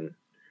season,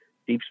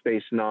 Deep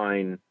Space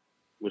Nine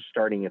was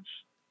starting its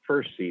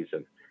 1st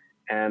season,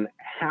 and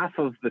half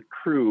of the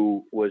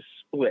crew was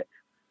split,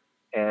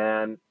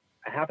 and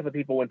half of the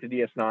people went to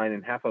DS9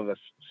 and half of us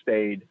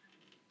stayed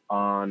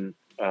on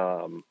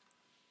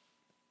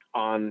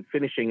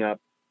finishing up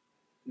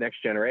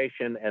Next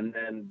Generation, and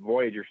then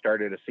Voyager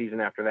started a season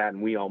after that,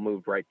 and we all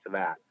moved right to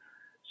that.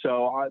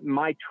 So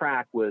my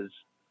track was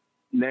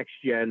Next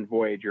Gen,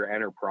 Voyager,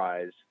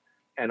 Enterprise,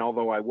 and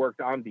although I worked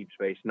on Deep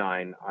Space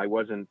Nine, I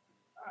wasn't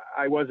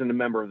a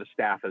member of the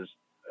staff as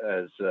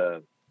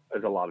a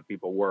lot of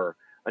people were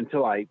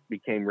until I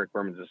became Rick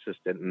Berman's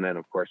assistant, and then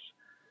of course,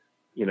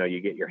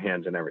 you get your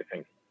hands in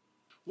everything.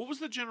 What was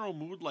the general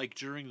mood like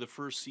during the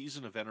first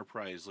season of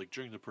Enterprise, like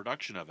during the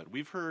production of it?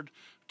 We've heard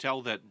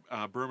tell that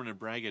Berman and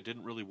Braga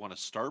didn't really want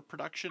to start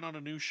production on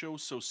a new show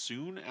so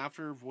soon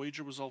after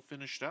Voyager was all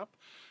finished up.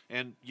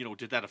 And,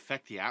 did that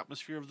affect the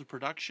atmosphere of the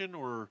production,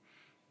 or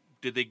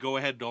did they go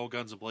ahead all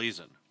guns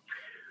a-blazing?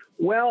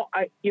 Well,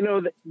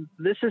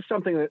 this is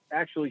something that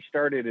actually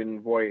started in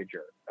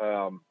Voyager.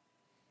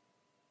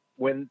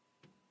 When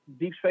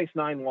Deep Space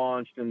Nine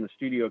launched and the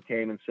studio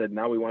came and said,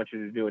 now we want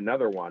you to do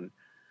another one,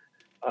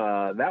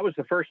 that was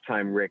the first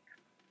time Rick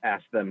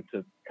asked them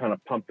to kind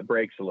of pump the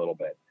brakes a little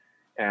bit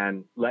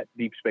and let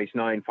Deep Space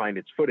Nine find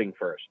its footing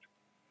first.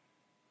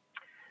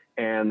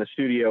 And the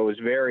studio was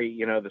very,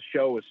 the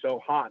show was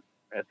so hot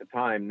at the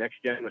time. Next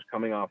Gen was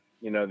coming off,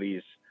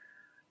 these,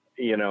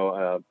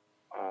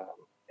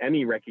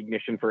 Emmy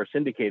recognition for a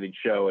syndicated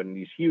show and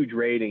these huge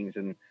ratings.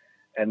 And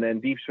then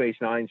Deep Space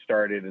Nine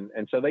started.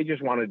 And so they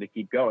just wanted to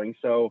keep going.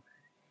 So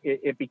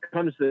it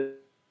becomes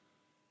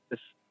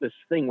this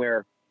thing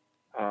where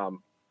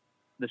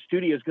the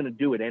studio is going to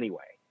do it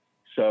anyway.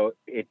 So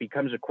it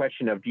becomes a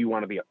question of, do you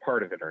want to be a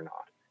part of it or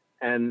not?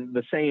 And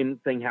the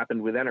same thing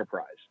happened with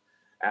Enterprise.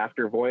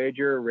 After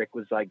Voyager, Rick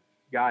was like,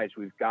 guys,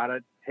 we've got to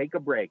take a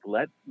break.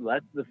 Let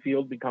the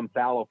field become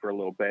fallow for a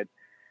little bit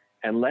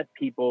and let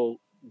people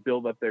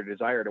build up their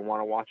desire to want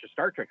to watch a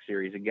Star Trek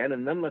series again.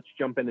 And then let's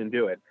jump in and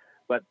do it.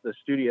 But the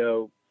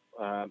studio,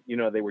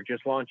 they were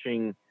just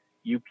launching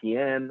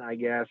UPN, I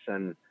guess.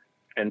 And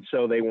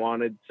so they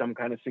wanted some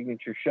kind of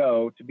signature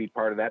show to be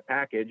part of that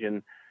package.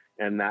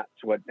 And that's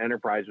what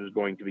Enterprise was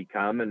going to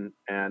become.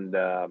 And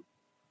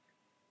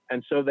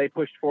so they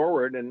pushed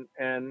forward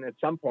and at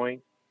some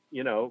point,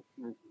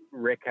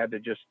 Rick had to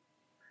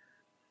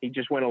he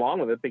just went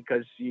along with it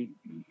because he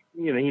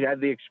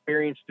had the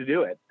experience to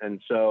do it. And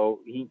so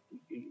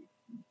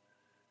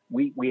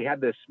we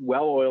had this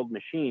well-oiled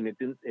machine.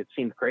 It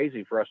seemed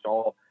crazy for us to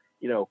all,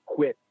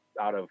 quit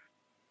out of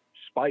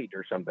spite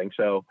or something.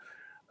 So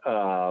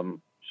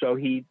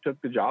he took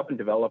the job and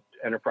developed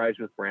Enterprise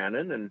with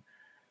Brannon.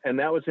 And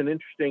that was an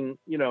interesting,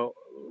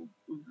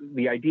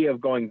 the idea of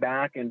going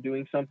back and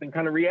doing something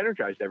kind of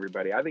re-energized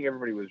everybody. I think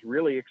everybody was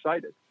really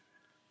excited.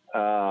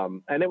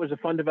 And it was a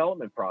fun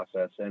development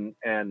process. And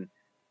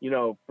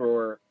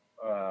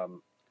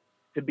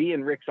to be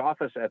in Rick's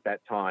office at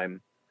that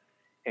time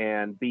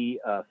and be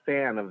a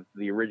fan of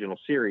the original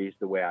series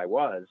the way I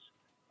was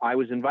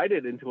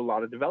invited into a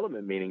lot of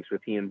development meetings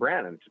with he and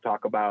Brannon to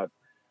talk about,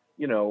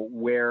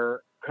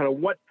 where kind of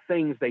what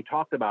things they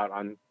talked about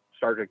on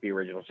Star Trek, the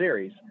original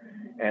series,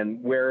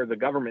 and where the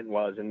government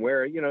was and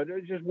where,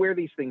 just where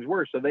these things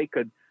were, so they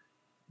could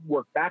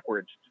work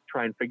backwards to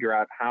try and figure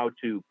out how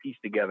to piece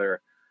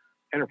together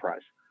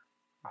Enterprise.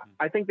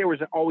 I think there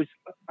was always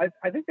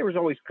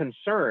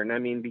concern. I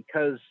mean,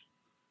 because,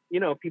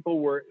 people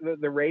were,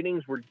 the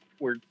ratings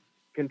were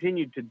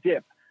continued to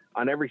dip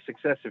on every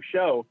successive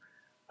show.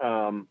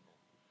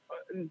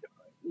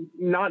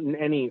 Not in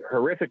any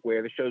horrific way.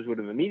 The shows would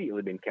have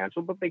immediately been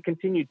canceled, but they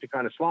continued to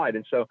kind of slide.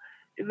 And so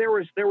there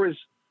was,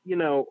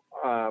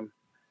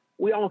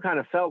 we all kind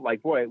of felt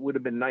like, boy, it would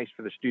have been nice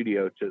for the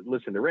studio to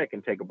listen to Rick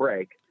and take a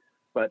break,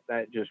 but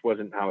that just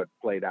wasn't how it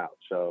played out.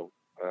 So,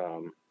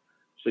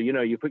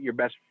 you put your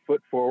best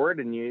foot forward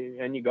and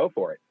you go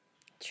for it.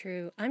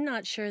 True. I'm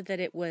not sure that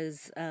it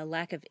was a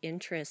lack of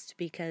interest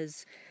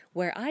because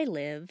where I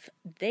live,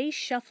 they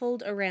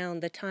shuffled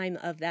around the time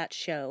of that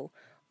show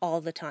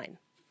all the time.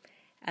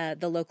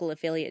 The local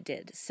affiliate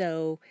did.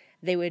 So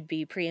they would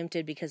be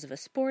preempted because of a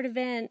sport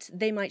event.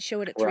 They might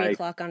show it at 3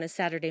 o'clock on a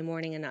Saturday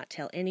morning and not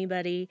tell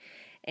anybody.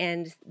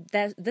 And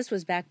this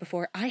was back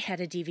before I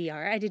had a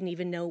DVR. I didn't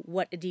even know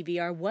what a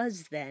DVR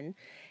was then.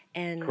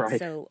 And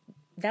so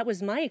that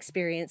was my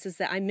experience, is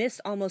that I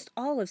missed almost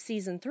all of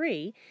season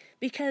 3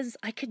 because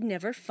I could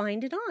never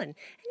find it on. And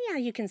yeah,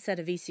 you can set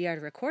a VCR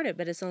to record it,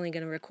 but it's only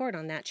going to record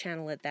on that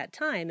channel at that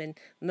time. And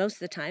most of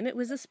the time it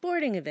was a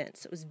sporting event.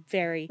 So it was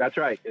very That's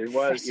right. It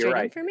was, frustrating you're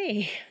right. for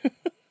me.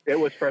 It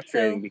was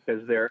frustrating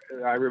because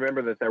I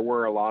remember that there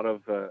were a lot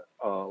of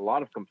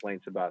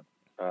complaints about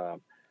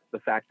the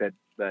fact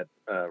that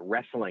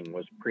wrestling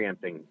was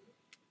preempting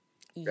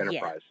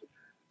Enterprise.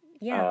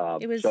 Yeah,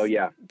 it was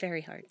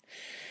very hard.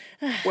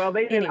 Well,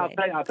 they didn't.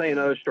 Anyway. I'll tell you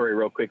another story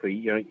real quickly.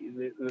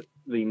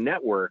 The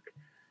network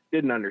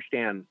didn't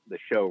understand the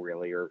show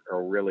really, or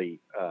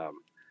really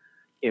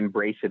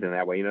embrace it in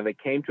that way. They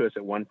came to us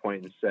at one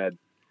point and said,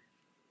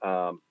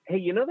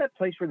 "Hey, that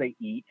place where they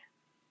eat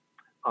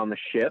on the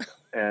ship?"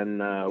 And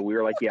we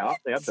were like, "Yeah,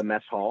 the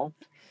mess hall."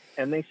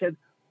 And they said,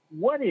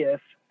 "What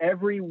if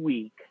every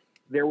week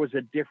there was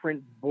a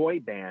different boy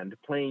band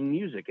playing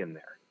music in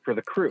there for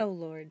the crew?" Oh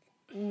Lord.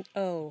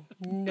 Oh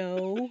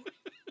no.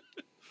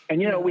 And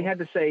we had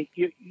to say,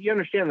 you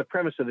understand the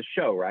premise of the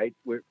show, right?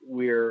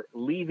 We're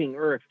leaving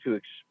Earth to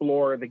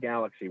explore the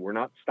galaxy. We're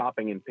not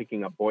stopping and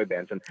picking up boy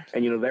bands. And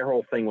their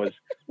whole thing was,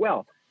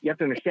 well, you have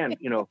to understand,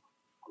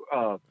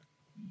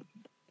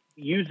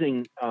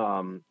 using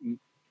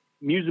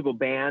musical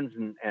bands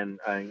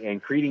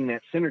and creating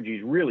that synergy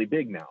is really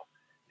big now.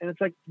 And it's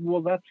like,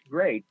 well, that's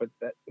great, but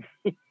that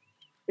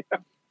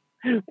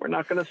we're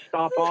not going to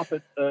stop off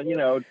at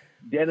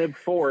Deneb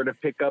 4 to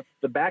pick up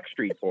the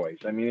Backstreet Boys.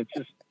 I mean, it's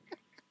just.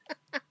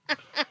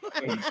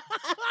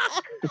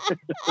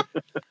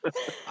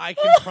 I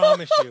can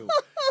promise you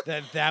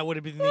that would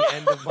have been the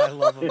end of my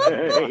love of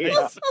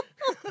Enterprise.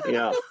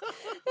 Yeah.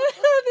 This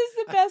is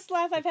the best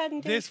laugh I've had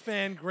in days. This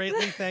fan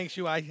greatly thanks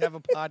you. I have a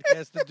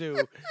podcast to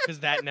do because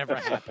that never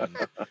happened.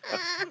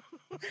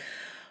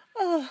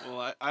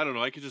 Well, I don't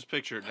know. I could just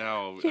picture it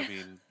now. I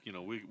mean,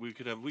 we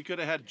could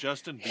have had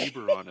Justin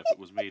Bieber on if it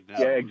was made now.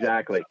 Yeah,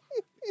 exactly.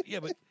 Yeah,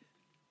 but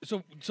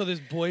so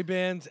there's boy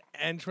bands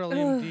and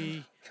Trillium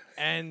D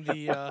and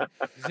the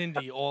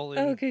Zindi all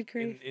in, good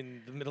grief.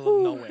 in the middle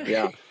of nowhere.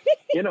 Yeah.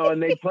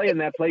 And they play in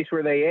that place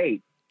where they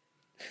ate.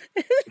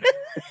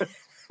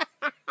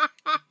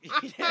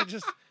 Yeah,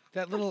 just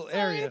that little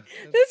area.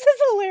 This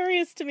is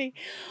hilarious to me.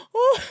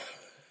 Oh.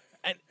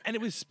 And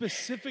it was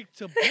specific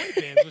to boy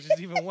bands, which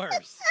is even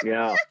worse.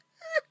 Yeah.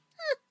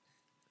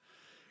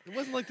 It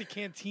wasn't like the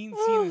canteen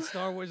scene in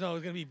Star Wars. Oh, it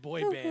was gonna be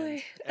boy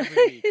bands boy.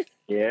 every week.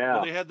 Yeah.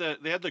 Well,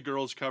 they had the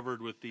girls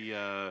covered with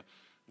the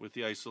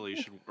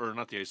isolation, or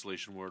not the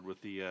isolation ward,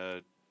 with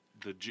the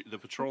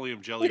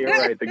petroleum jelly. You're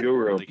right, the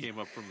guru. They came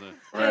up from the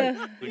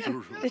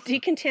guru. The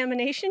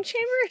decontamination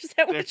chamber? Is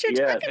that what you're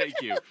Yes. talking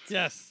Thank you.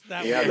 Yes,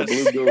 that Yeah, was.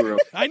 the blue guru.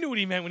 I knew what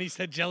he meant when he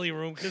said jelly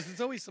room because there's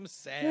always some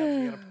salve.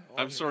 you gotta put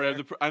I'm on sorry.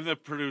 there. I'm the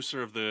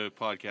producer of the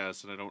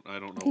podcast, and I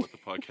don't know what the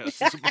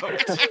podcast is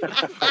about.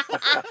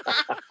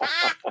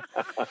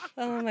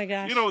 Oh my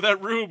gosh.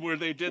 That room where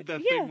they did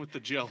that thing with the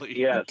jelly.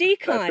 Yes.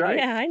 Decon, That's right.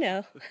 yeah, I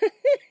know.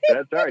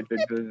 That's right.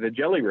 The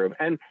jelly room.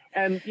 And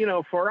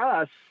for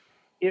us,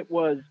 it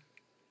was,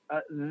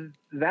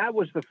 that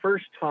was the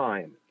first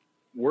time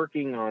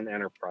working on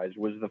Enterprise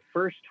was the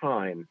first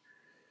time,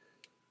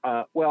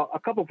 a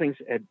couple things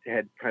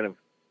had kind of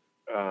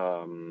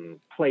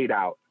played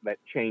out that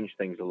changed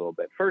things a little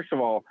bit. First of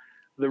all,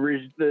 the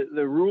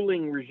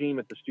ruling regime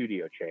at the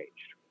studio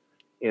changed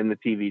in the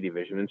TV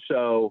division. And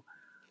so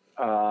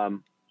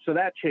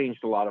that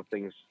changed a lot of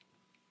things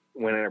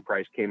when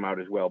Enterprise came out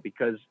as well,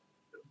 because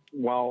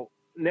while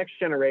Next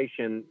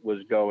Generation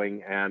was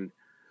going and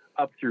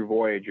up through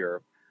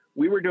Voyager,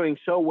 we were doing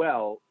so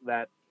well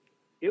that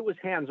it was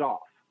hands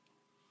off.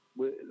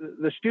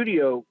 The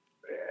studio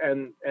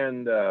and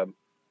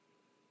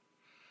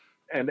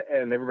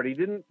everybody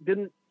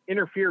didn't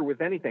interfere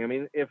with anything. I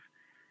mean, if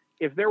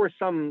there was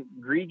some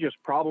egregious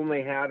problem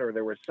they had, or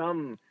there was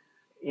some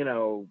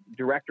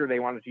director they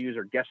wanted to use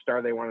or guest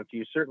star they wanted to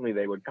use, certainly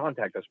they would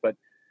contact us. But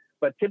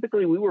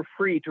typically we were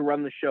free to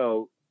run the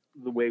show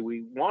the way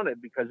we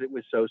wanted because it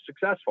was so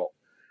successful.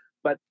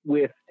 But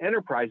with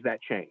Enterprise,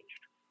 that changed.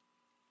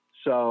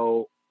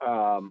 So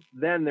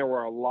then there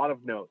were a lot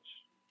of notes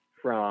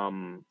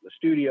from the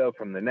studio,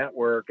 from the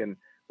network, and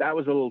that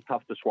was a little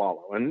tough to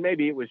swallow. And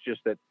maybe it was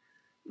just that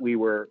we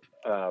were,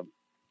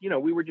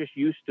 we were just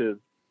used to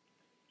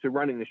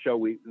running the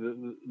show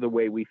the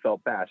way we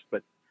felt best.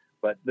 But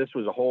this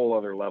was a whole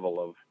other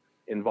level of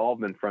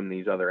involvement from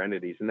these other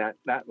entities, and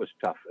that was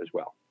tough as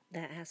well.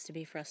 That has to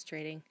be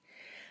frustrating.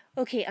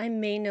 Okay, I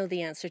may know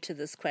the answer to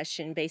this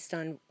question based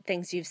on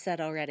things you've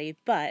said already,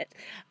 but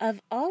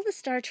of all the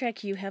Star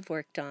Trek you have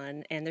worked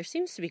on, and there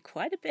seems to be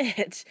quite a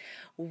bit,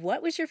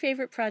 what was your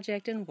favorite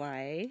project and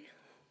why?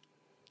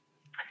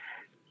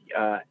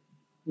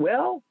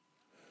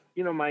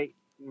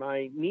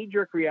 My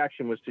knee-jerk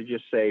reaction was to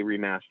just say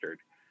remastered.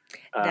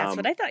 That's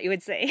what I thought you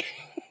would say.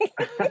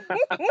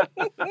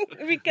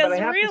 Because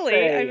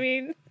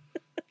really,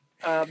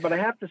 but I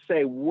have to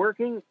say,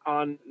 working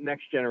on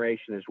Next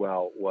Generation as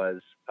well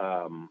was,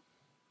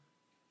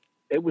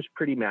 it was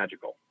pretty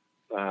magical.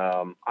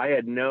 I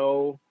had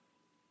no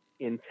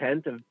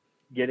intent of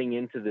getting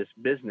into this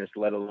business,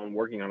 let alone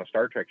working on a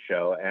Star Trek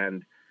show,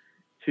 and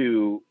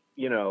to,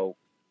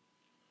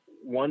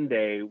 one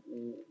day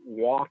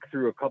walk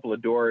through a couple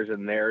of doors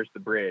and there's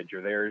the bridge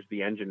or there's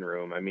the engine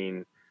room. I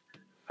mean,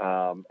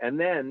 and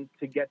then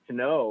to get to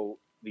know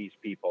these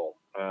people,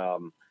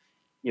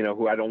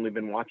 who I'd only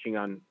been watching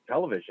on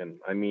television.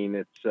 I mean,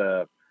 it's,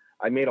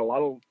 I made a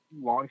lot of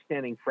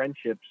longstanding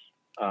friendships,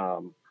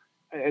 and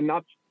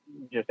not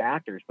just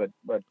actors, but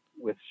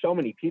with so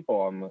many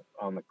people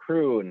on the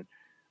crew and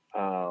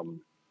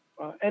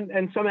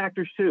some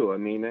actors too. I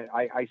mean,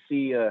 I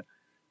see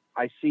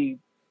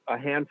a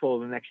handful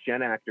of the Next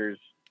Gen actors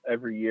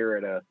every year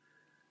at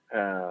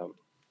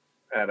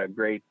a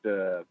great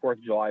 4th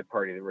of July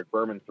party that Rick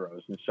Berman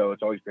throws, and so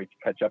it's always great to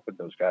catch up with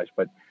those guys.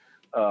 But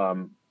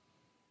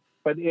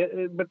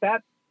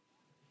that,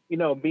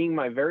 being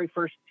my very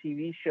first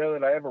TV show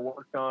that I ever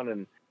worked on,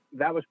 and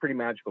that was pretty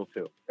magical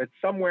too. It's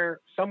somewhere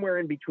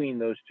in between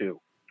those two,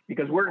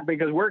 because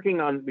working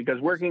on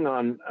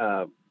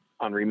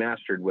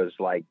Remastered was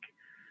like,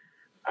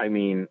 I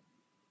mean,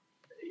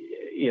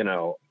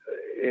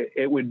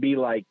 it would be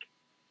like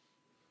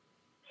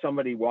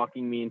somebody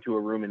walking me into a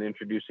room and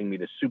introducing me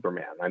to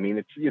Superman. I mean,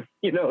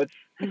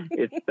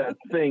 it's that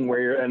thing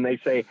where and they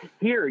say,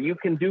 here, you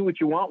can do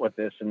what you want with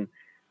this. And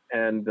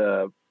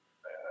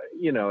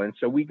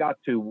so we got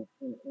to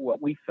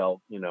what we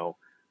felt,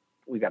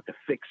 to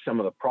fix some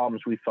of the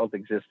problems we felt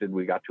existed.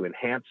 We got to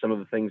enhance some of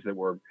the things that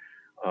were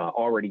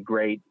already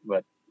great,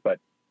 but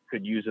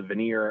could use a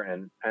veneer.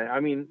 And I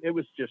mean, it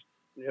was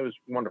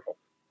wonderful.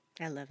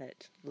 I love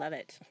it. Love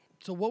it.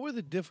 So, what were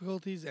the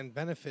difficulties and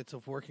benefits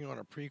of working on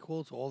a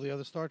prequel to all the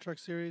other Star Trek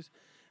series?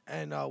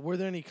 And were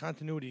there any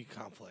continuity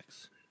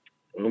conflicts?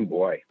 Oh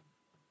boy.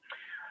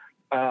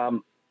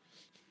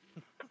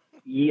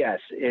 Yes,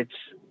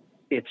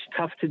 it's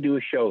tough to do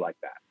a show like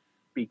that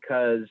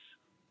because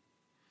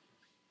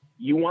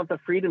you want the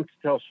freedom to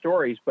tell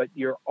stories, but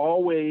you're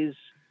always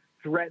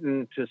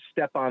threatened to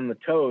step on the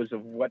toes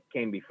of what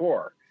came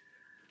before.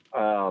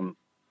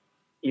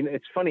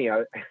 It's funny.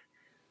 I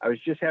was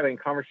just having a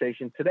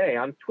conversation today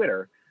on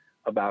Twitter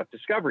about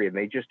Discovery, and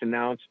they just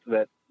announced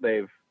that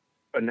they've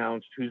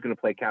announced who's going to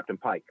play Captain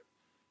Pike.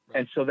 Right.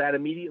 And so that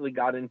immediately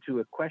got into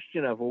a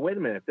question of, well, wait a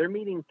minute, if they're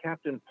meeting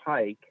Captain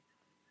Pike,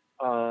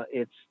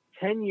 it's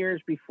 10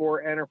 years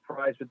before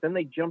Enterprise, but then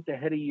they jumped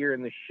ahead a year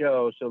in the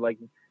show, so like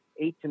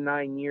 8 to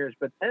 9 years.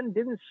 But then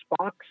didn't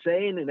Spock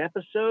say in an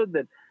episode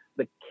that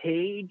the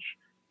cage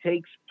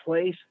takes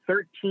place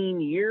 13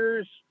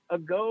 years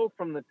ago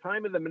from the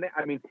time of the...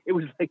 I mean, it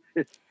was like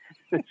this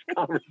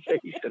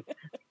conversation,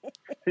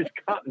 this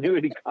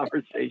continuity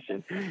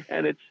conversation,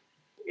 and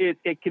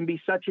it can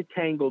be such a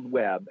tangled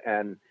web,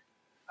 and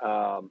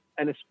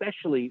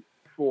especially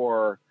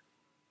for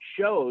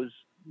shows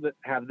that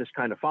have this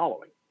kind of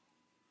following,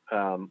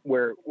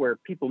 where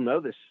people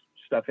know this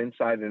stuff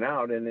inside and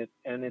out, and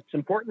it's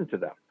important to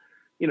them.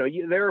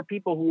 There are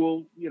people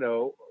who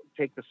will,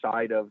 take the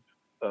side of,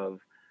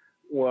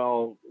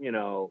 well,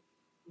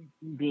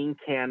 being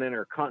canon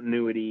or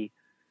continuity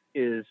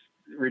is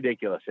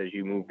ridiculous as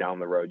you move down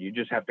the road. You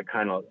just have to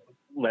kind of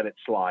let it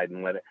slide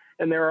and let it.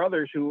 And there are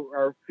others who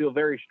feel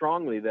very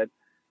strongly that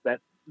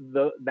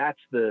that's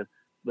the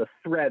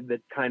thread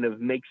that kind of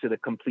makes it a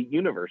complete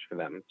universe for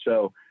them.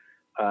 So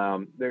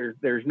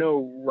there's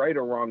no right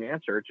or wrong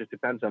answer. It just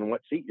depends on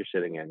what seat you're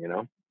sitting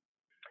in,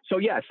 So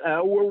yes,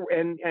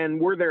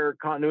 were there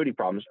continuity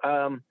problems?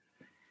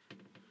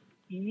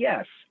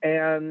 Yes,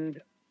 and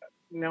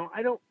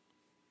I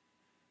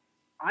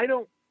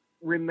don't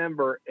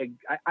remember.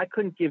 I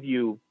couldn't give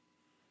you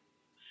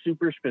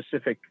super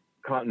specific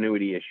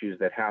continuity issues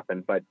that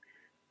happened, but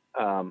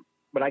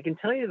I can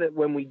tell you that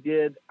when we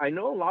did, I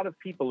know a lot of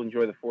people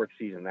enjoy the fourth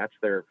season. That's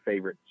their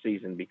favorite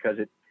season because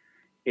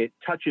it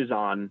touches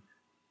on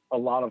a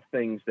lot of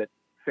things that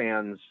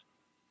fans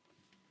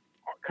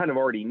kind of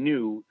already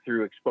knew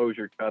through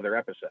exposure to other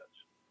episodes.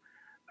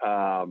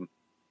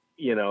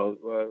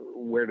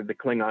 Where did the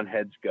Klingon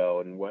heads go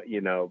and what,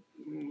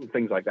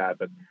 things like that.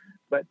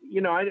 But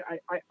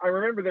I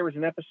remember there was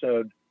an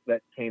episode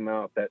that came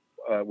out that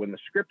when the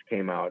script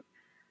came out,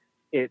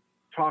 it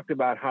talked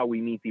about how we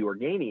meet the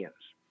Organians.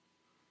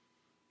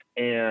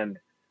 And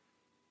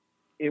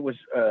it was,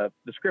 the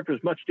script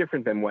was much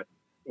different than what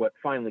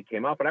finally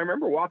came out. But I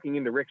remember walking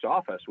into Rick's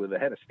office with a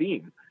head of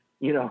steam,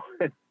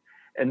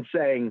 and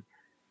saying,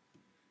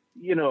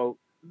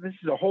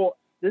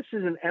 this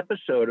is an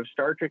episode of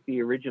Star Trek,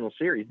 the original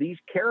series. These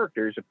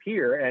characters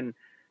appear and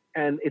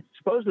it's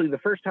supposedly the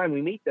first time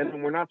we meet them,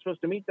 and we're not supposed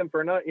to meet them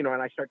for another, and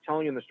I start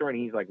telling him the story,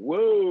 and he's like,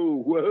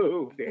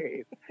 whoa,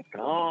 Dave,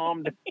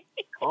 calm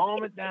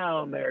it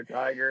down there,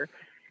 Tiger.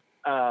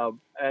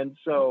 And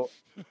so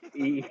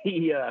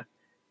he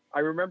I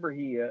remember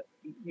he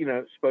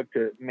spoke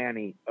to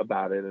Manny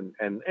about it,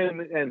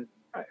 and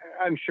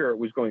I'm sure it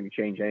was going to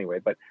change anyway,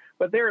 but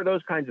there are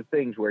those kinds of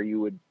things where you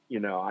would,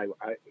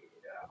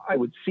 I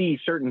would see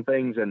certain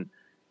things and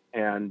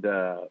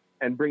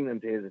bring them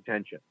to his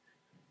attention.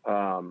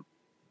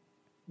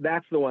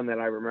 That's the one that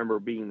I remember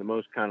being the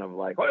most kind of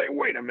like, hey,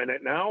 wait a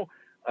minute now.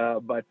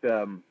 But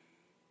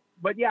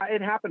yeah,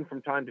 it happened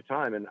from time to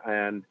time.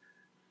 And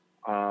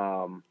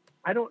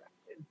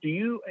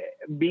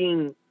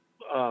being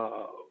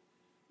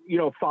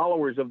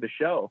followers of the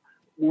show,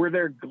 were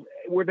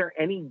there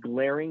any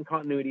glaring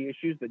continuity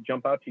issues that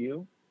jump out to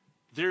you?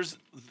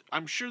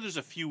 I'm sure there's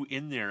a few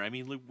in there. I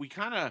mean, we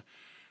kind of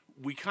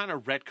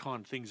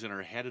retcon things in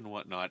our head and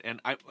whatnot. And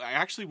I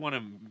actually want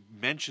to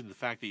mention the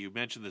fact that you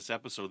mentioned this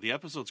episode. The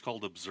episode's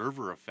called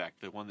Observer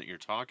Effect, the one that you're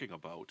talking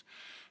about.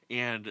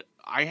 And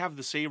I have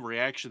the same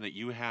reaction that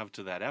you have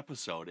to that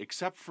episode,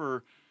 except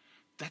for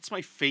that's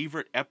my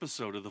favorite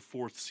episode of the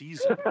fourth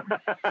season.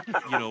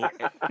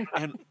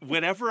 And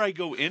whenever I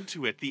go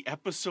into it, the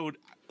episode,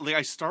 like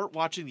I start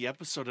watching the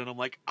episode and I'm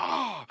like,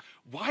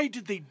 why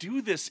did they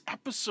do this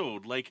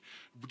episode? Like,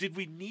 did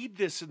we need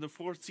this in the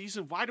fourth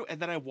season? And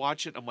then I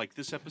watch it, I'm like,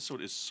 this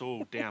episode is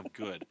so damn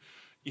good.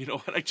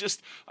 And I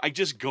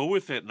just go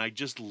with it, and I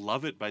just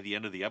love it by the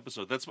end of the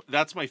episode.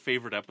 That's my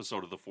favorite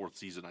episode of the fourth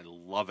season. I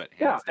love it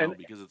hands down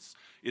because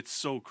it's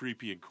so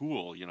creepy and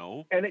cool,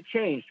 And it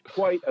changed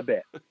quite a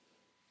bit.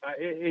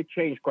 It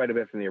changed quite a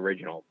bit from the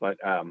original, but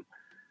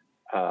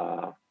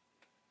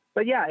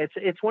yeah,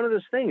 it's one of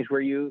those things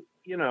where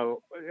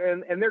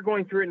and they're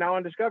going through it now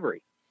on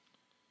Discovery,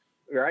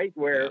 right?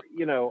 Where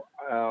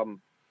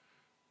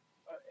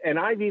and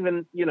I've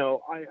even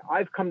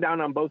I've come down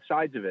on both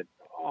sides of it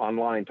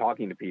online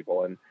talking to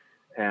people,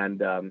 and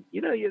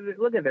you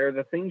look at there are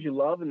the things you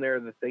love and there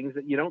are the things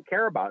that you don't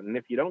care about, and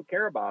if you don't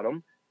care about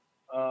them,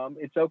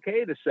 it's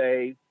okay to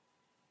say,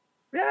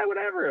 yeah,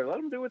 whatever, let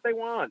them do what they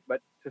want.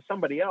 But to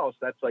somebody else,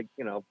 that's like,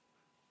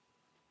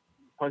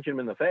 punching them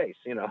in the face.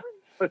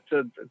 It's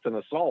an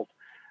assault.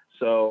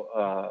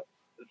 So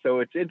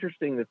it's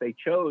interesting that they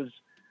chose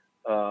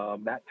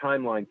that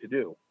timeline to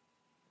do,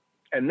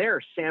 and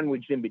they're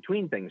sandwiched in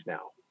between things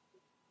now.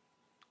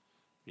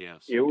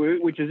 Yes.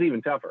 Which is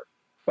even tougher.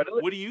 But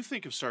what do you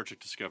think of Star Trek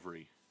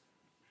Discovery?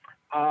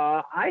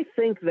 I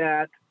think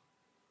the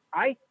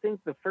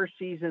first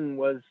season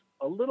was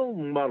a little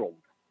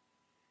muddled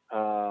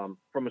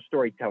from a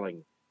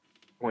storytelling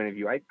point of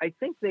view. I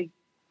think they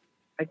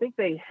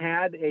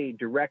had a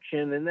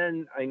direction, and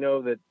then I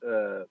know that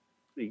the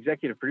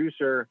executive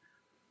producer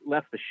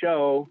left the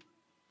show,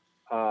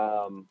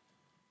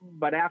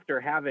 but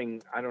after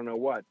having, I don't know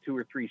what, 2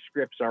 or 3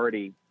 scripts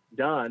already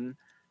done,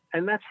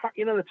 and that's hard,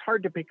 that's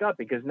hard to pick up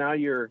because now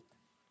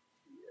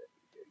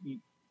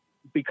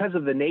because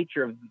of the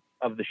nature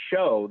of the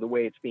show, the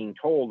way it's being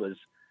told as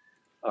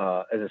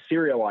a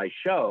serialized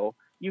show,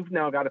 you've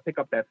now got to pick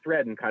up that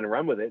thread and kind of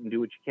run with it and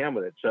do what you can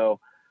with it. So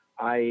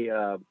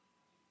there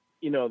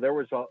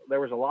was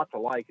a lot to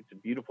like. It's a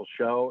beautiful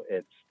show.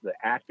 The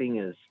acting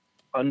is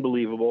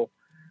unbelievable.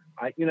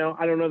 I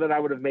don't know that I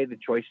would have made the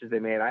choices they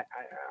made.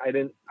 I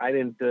didn't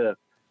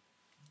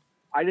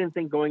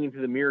think going into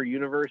the mirror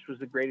universe was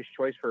the greatest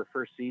choice for a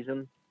first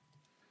season.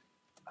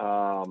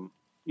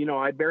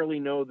 I barely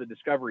know the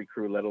Discovery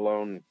crew, let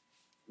alone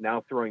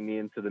now throwing me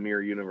into the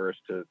mirror universe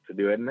to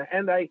do it.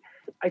 And I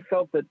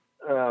felt that,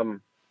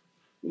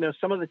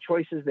 some of the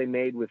choices they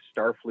made with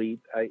Starfleet,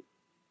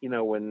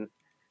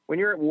 when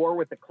you're at war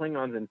with the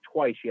Klingons and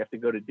twice you have to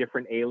go to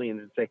different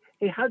aliens and say,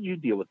 hey, how'd you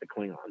deal with the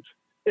Klingons?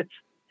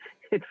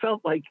 It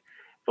felt like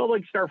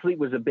Starfleet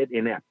was a bit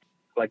inept.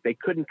 Like they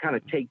couldn't kind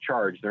of take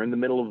charge. They're in the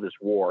middle of this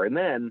war. And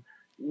then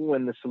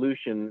when the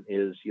solution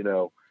is,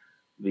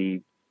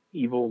 the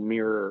evil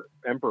mirror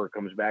emperor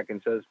comes back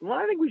and says, well,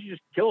 I think we should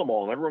just kill them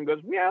all. And everyone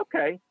goes, yeah,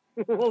 okay,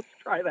 let's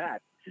try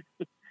that.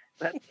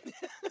 That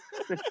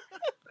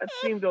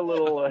seemed a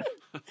little...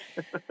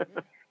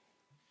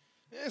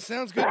 Yeah,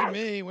 sounds good to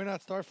me. We're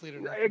not Starfleet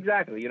or nothing.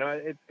 Exactly.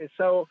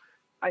 So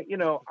I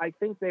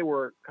think they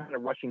were kind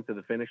of rushing to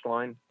the finish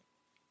line,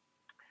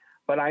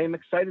 but I am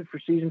excited for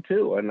season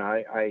 2. And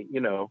I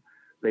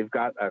they've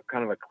got a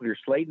kind of a clear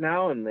slate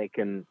now, and they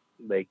can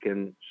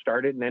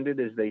start it and end it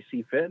as they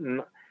see fit.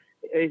 And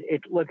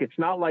it's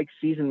not like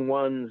season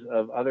 1s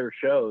of other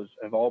shows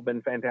have all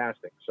been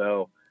fantastic.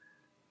 So,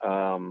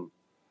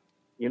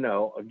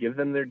 give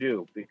them their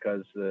due,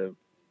 because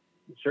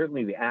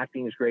certainly the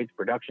acting is great. The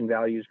production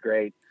value is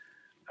great.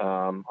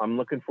 I'm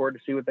looking forward to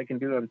see what they can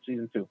do on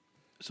season 2.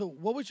 So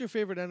what was your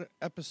favorite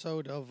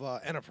episode of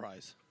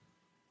Enterprise?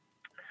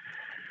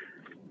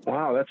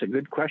 Wow, that's a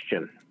good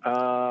question.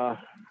 I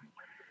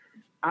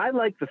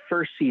like the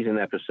first season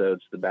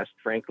episodes the best,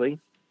 frankly.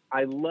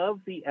 I love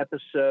the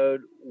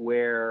episode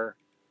where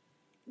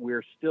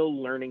we're still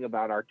learning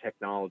about our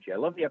technology. I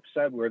love the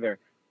episode where they're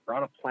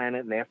on a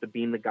planet and they have to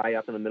beam the guy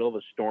up in the middle of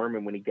a storm,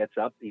 and when he gets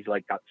up, he's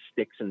like got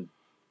sticks and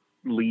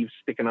leaves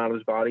sticking out of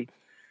his body.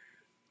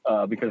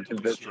 Because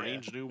of the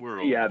strange new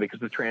world. Yeah, because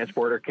the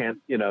transporter can't,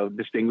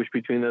 distinguish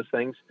between those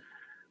things.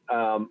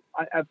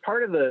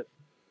 Part of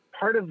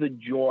the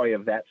joy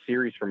of that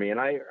series for me, and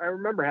I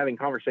remember having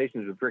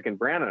conversations with Rick and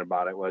Brannon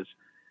about it, was,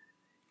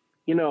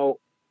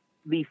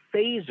 the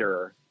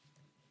phaser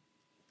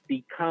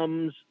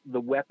becomes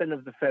the weapon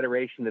of the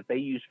Federation that they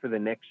use for the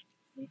next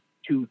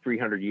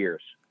 200-300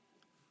 years.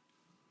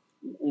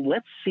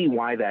 Let's see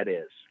why that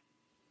is.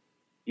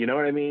 You know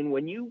what I mean?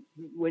 When you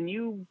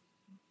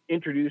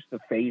introduce the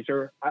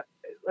phaser,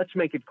 let's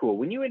make it cool.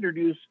 When you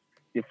introduce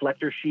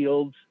deflector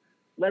shields,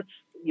 let's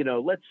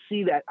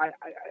see that. I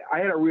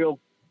had a real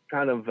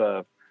kind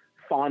of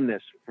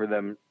fondness for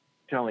them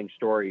telling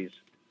stories,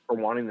 or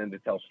wanting them to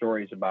tell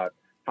stories about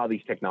how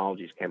these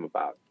technologies came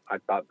about. I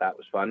thought that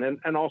was fun,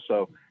 and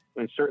also,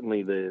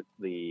 certainly the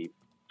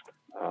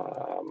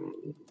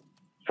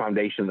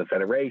foundation of the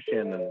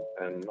Federation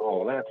and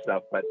all of that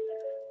stuff. But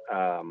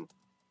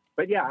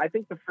yeah, I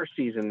think the first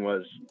season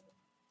was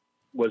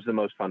the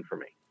most fun for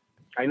me.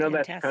 I know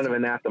Fantastic. That's kind of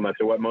anathema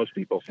to what most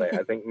people say.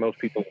 I think most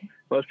people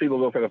go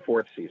for the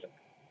 4th season.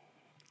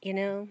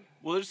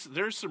 Well,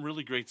 there's some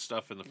really great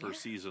stuff in the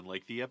first season,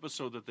 like the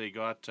episode that they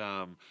got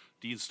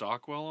Dean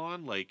Stockwell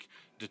on, like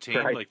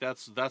Detained. Right. Like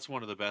that's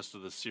one of the best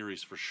of the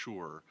series for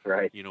sure.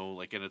 Right.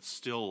 And it's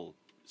still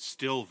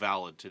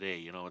valid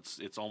today.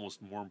 It's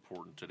almost more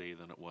important today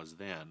than it was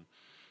then.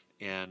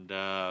 And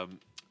the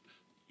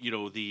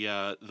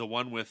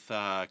one with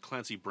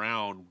Clancy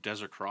Brown,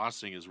 Desert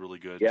Crossing, is really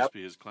good. Yep. Just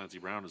because Clancy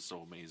Brown is so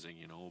amazing,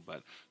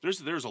 But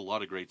there's a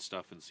lot of great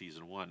stuff in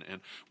season 1.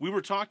 And we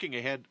were talking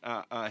ahead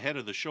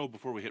of the show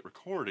before we hit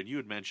record, and you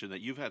had mentioned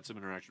that you've had some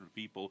interaction with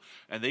people,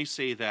 and they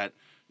say that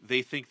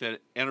they think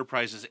that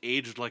Enterprise has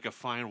aged like a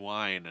fine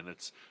wine, and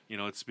it's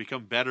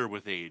become better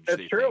with age.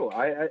 That's true.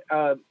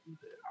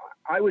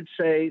 I would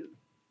say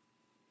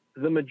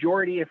the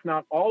majority, if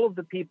not all of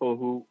the people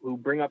who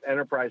bring up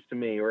Enterprise to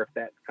me, or if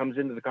that comes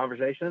into the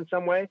conversation in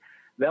some way,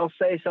 they'll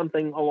say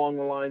something along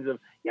the lines of,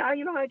 yeah,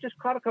 I just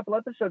caught a couple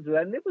episodes of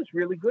that and it was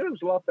really good. It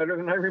was a lot better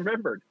than I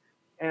remembered.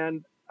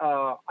 And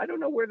I don't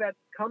know where that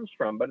comes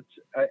from, but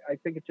I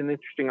think it's an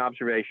interesting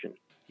observation.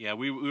 Yeah,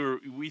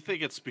 we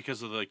think it's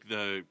because of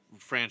the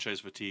franchise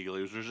fatigue.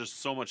 There's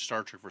just so much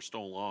Star Trek for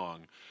so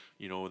long,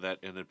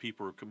 that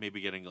people were maybe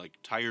getting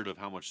tired of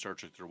how much Star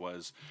Trek there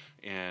was,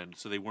 and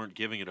so they weren't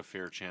giving it a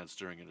fair chance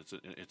during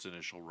its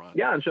initial run.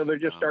 Yeah, and so they're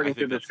just starting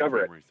to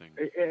discover it.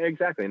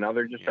 Exactly. Now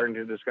they're just starting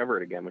to discover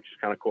it again, which is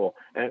kind of cool,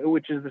 and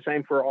which is the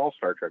same for all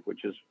Star Trek,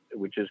 which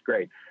is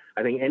great.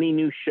 I think any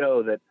new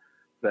show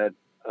that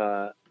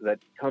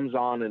comes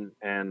on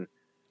and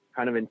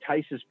kind of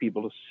entices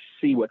people to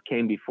see what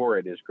came before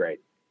it is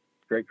great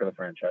for the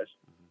franchise.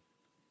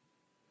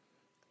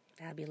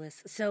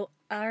 Fabulous. So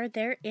are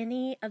there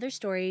any other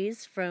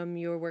stories from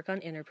your work on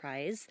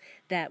Enterprise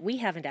that we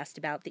haven't asked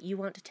about that you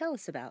want to tell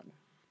us about?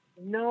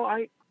 No,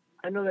 I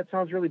know that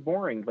sounds really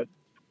boring, but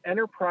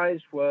Enterprise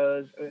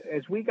was,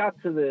 as we got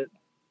to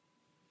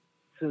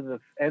the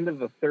end of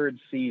the third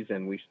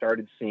season, we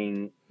started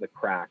seeing the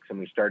cracks, and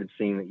we started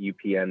seeing that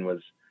UPN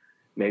was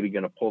maybe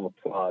going to pull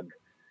the plug.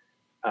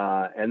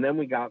 And then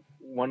we got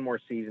one more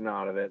season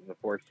out of it, the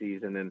fourth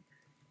season,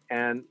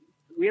 and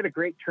we had a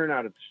great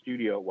turnout at the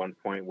studio at one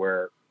point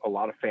where a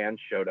lot of fans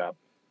showed up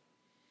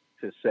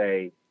to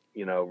say,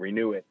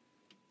 renew it,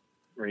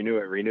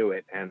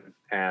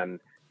 and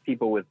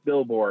people with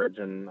billboards,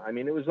 and I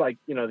mean, it was like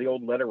the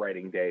old letter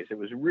writing days. It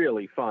was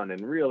really fun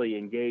and really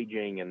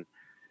engaging,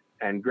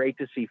 and great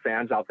to see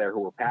fans out there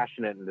who were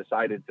passionate and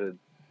decided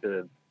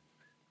to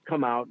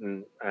come out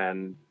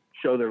and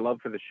show their love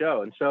for the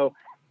show. And so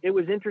it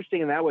was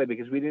interesting in that way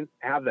because we didn't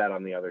have that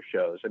on the other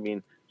shows. I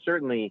mean,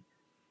 certainly,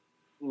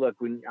 look,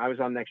 when I was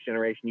on Next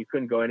Generation, you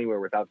couldn't go anywhere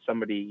without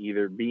somebody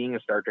either being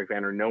a Star Trek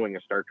fan or knowing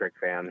a Star Trek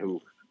fan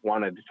who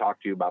wanted to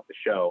talk to you about the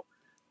show.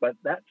 But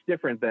that's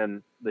different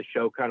than the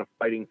show kind of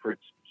fighting for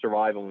its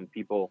survival and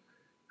people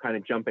kind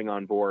of jumping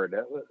on board.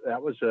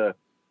 That was a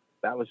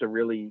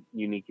really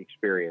unique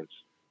experience,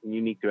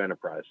 unique to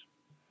Enterprise.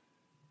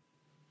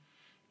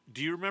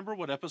 Do you remember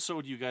what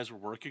episode you guys were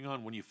working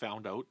on when you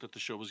found out that the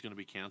show was going to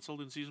be canceled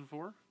in season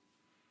 4?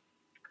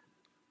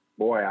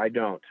 Boy, I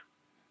don't.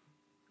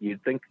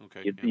 You'd think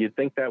you'd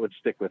think that would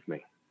stick with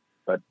me,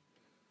 but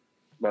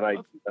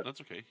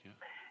that's okay.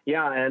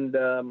 Yeah, and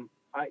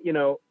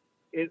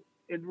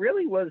it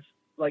really was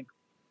like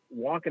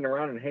walking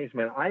around in haze,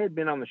 man. I had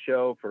been on the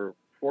show for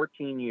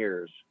 14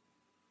 years,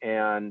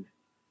 and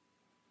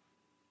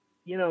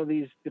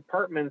these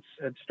departments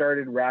had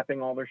started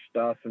wrapping all their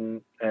stuff,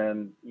 and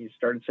you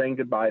started saying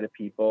goodbye to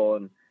people,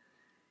 and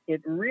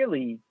it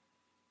really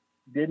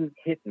didn't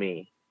hit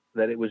me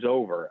that it was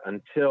over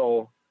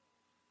until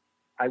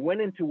I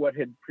went into what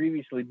had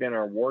previously been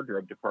our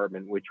wardrobe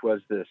department, which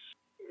was this,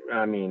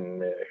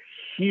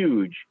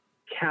 huge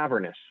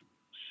cavernous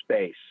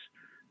space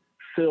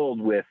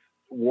filled with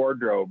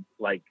wardrobe,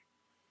 like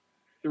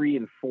 3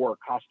 and 4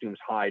 costumes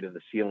high to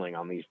the ceiling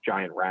on these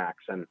giant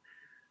racks. And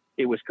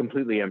it was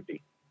completely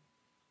empty.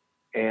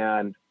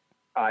 And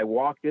I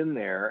walked in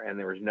there and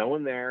there was no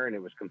one there and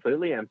it was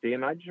completely empty.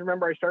 And I just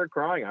remember I started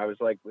crying. I was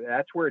like,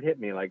 that's where it hit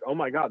me. Like, oh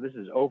my God, this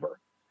is over.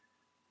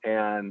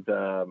 And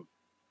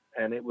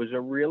it was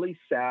a really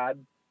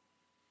sad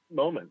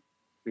moment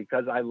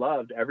because I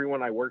loved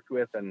everyone I worked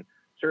with, and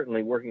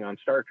certainly working on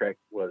Star Trek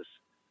was,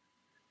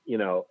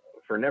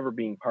 for never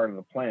being part of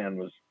the plan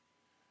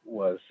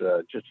was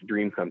just a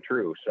dream come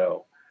true.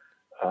 So,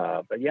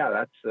 but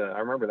yeah, I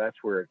remember that's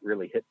where it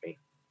really hit me,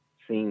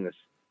 seeing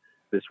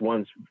this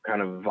one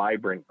kind of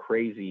vibrant,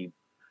 crazy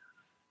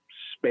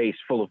space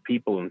full of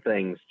people and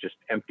things just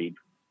emptied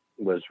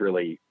was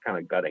really kind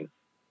of gutting.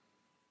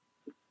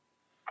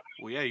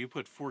 Well, yeah, you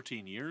put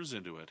 14 years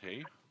into it,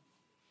 hey?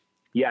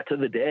 Yeah, to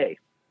the day.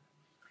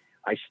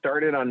 I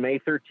started on May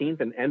 13th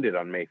and ended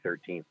on May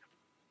 13th.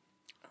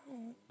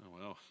 Oh,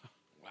 wow.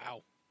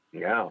 Wow.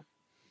 Yeah.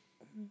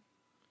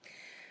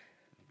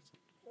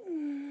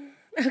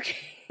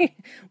 Okay.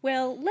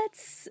 Well,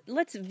 let's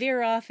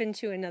veer off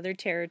into another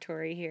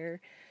territory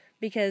here,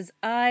 because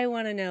I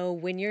want to know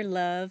when your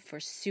love for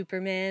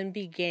Superman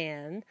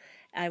began.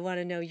 I want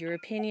to know your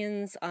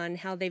opinions on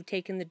how they've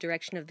taken the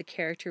direction of the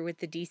character with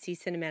the DC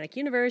Cinematic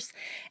Universe.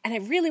 And I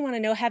really want to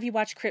know, have you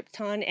watched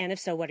Krypton? And if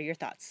so, what are your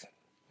thoughts?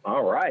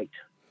 All right.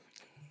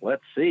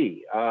 Let's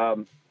see.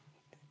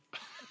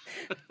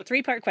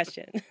 3-part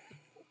question.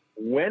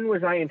 When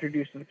was I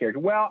introduced to the character?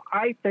 Well,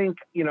 I think,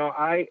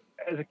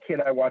 as a kid,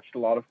 I watched a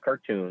lot of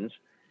cartoons.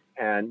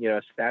 And,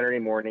 Saturday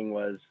morning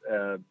was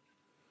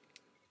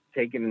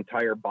take an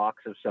entire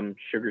box of some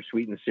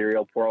sugar-sweetened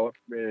cereal, pour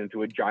it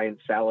into a giant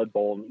salad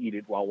bowl, and eat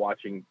it while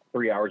watching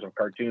 3 hours of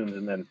cartoons,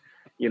 and then,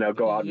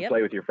 go out and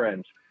play with your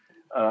friends.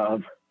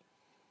 So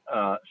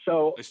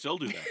I still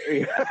do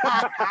that.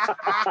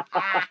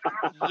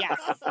 Yes.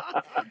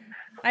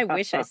 I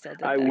wish I still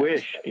did that. I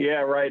wish. Yeah,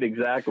 right.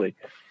 Exactly.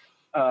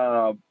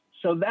 So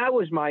that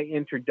was my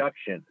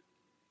introduction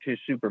to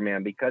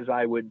Superman because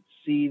I would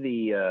see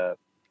the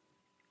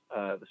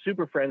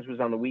Super Friends was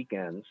on the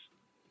weekends,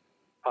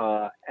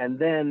 and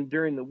then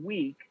during the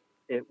week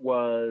it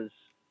was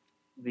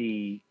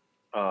the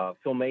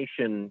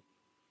Filmation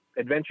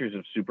Adventures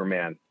of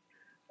Superman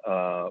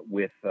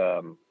with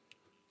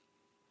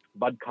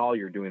Bud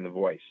Collyer doing the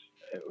voice,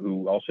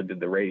 who also did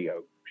the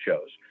radio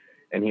shows,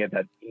 and he had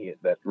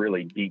that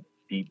really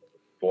deep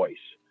voice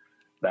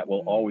that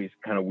will always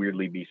kind of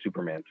weirdly be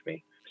Superman to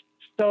me.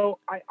 So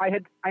I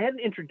had an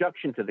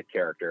introduction to the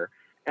character,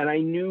 and I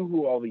knew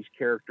who all these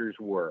characters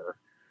were.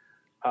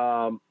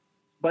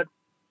 But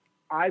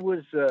I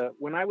was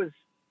when I was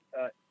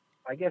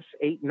I guess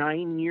 8,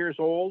 9 years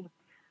old,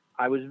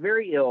 I was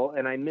very ill,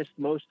 and I missed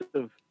most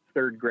of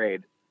 3rd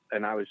grade,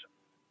 and I was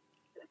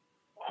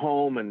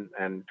home and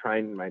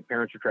my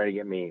parents were trying to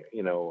get me,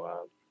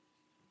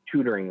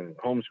 tutoring and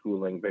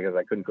homeschooling because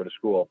I couldn't go to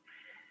school.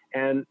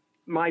 And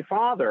my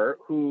father,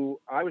 who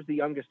I was the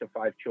youngest of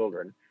 5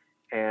 children,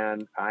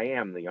 and I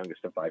am the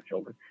youngest of 5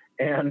 children,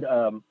 and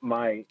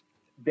my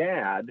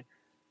dad,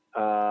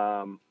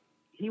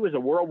 he was a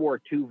World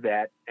War II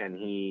vet, and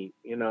he,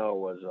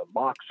 was a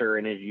boxer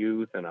in his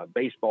youth and a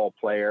baseball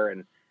player.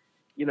 And,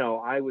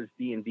 I was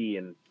D&D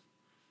and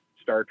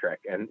Star Trek.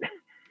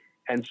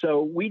 And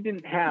so we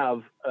didn't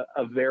have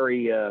a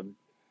very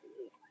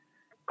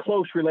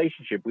close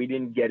relationship. We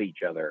didn't get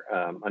each other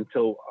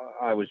until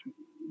I was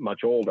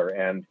much older.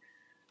 And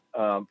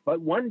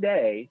but one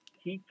day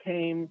he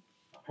came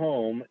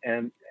home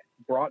and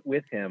brought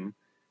with him,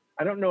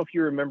 I don't know if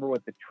you remember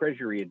what the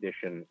Treasury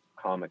Edition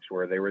comics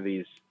were. They were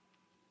these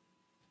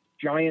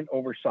giant,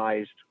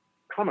 oversized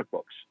comic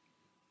books.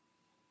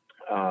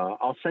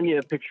 I'll send you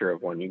a picture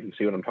of one. You can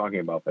see what I'm talking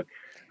about. But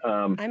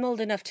I'm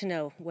old enough to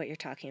know what you're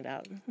talking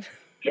about.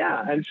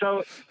 Yeah, and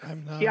so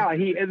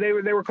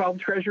they were called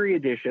Treasury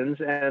Editions,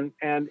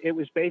 and it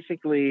was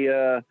basically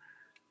the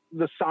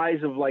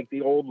size of like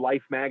the old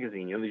Life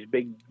magazine, these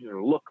big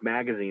Look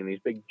magazine, these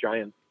big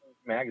giant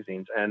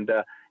magazines. And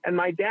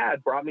my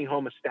dad brought me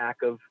home a stack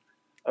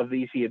of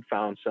these he had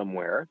found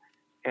somewhere,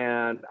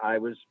 and I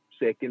was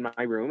sick in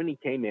my room, and he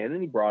came in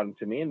and he brought them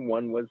to me, and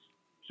one was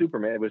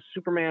Superman. It was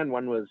Superman,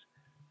 one was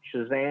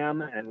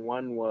Shazam, and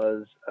one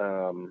was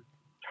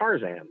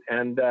Tarzan.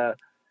 And that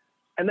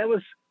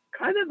was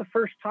kind of the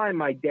first time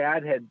my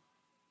dad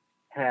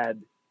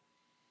had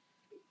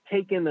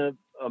taken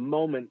a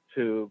moment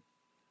to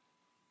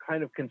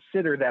kind of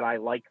consider that I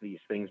like these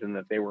things and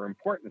that they were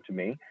important to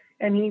me.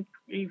 And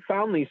he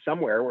found these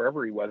somewhere,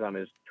 wherever he was on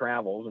his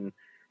travels, and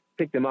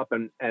picked them up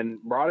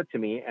and brought it to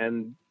me.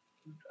 And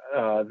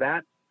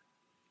that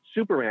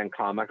Superman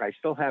comic I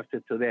still have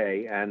to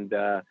today. And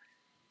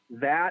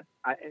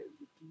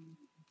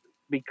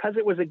because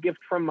it was a gift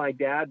from my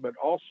dad, but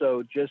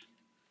also just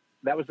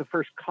that was the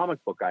first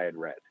comic book I had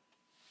read.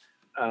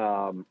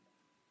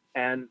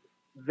 And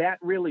that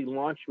really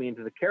launched me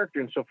into the character.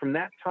 And so from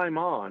that time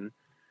on,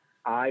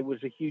 I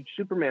was a huge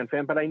Superman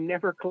fan, but I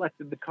never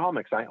collected the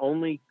comics. I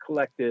only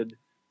collected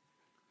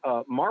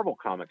Marvel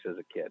comics as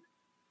a kid,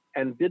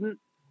 and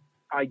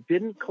I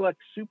didn't collect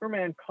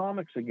Superman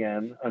comics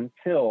again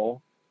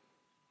until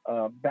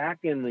back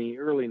in the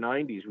early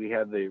 90s. We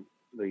had the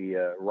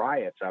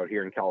riots out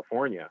here in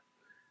California,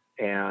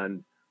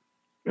 and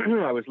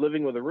I was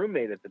living with a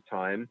roommate at the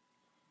time,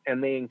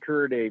 and they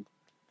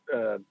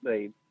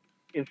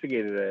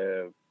instigated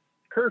a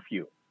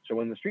curfew. So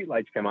when the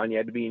streetlights come on, you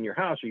had to be in your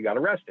house or you got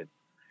arrested.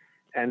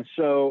 And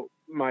so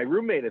my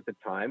roommate at the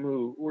time,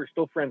 who we're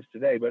still friends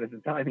today, but at the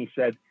time he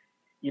said,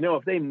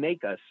 if they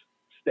make us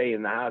stay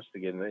in the house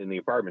together, in the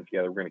apartment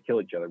together, we're going to kill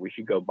each other. We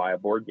should go buy a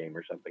board game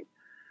or something.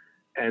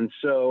 And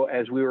so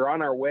as we were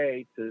on our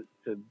way to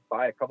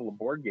buy a couple of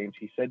board games,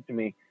 he said to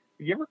me,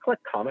 "Did you ever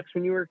collect comics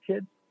when you were a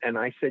kid?" And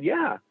I said,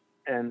 "Yeah."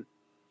 And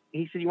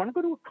he said, "You want to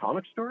go to a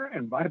comic store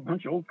and buy a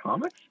bunch of old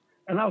comics?"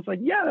 And I was like,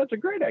 "Yeah, that's a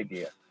great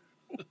idea."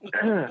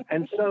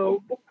 And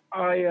so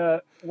I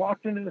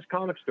walked into this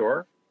comic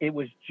store. They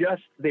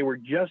were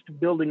just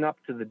building up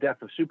to the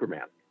death of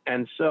Superman.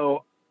 And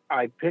so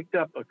I picked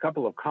up a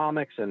couple of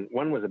comics, and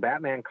one was a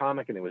Batman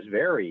comic, and it was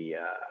very,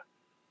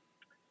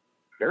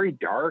 very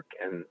dark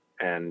and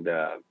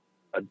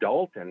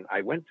adult. And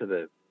I went to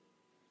the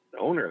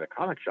owner of the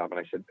comic shop and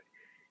I said,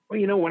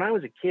 "Well, when I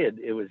was a kid,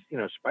 it was,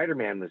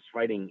 Spider-Man was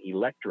fighting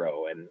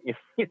Electro and,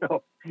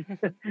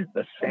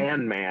 the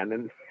Sandman.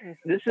 And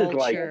this is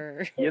Vulture.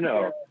 like,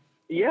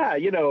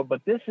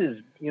 but this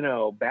is,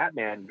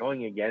 Batman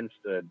going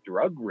against a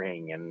drug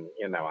ring." And,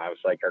 I was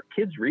like, "Are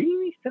kids reading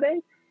these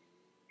today?"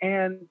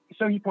 And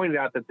so he pointed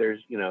out that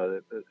there's,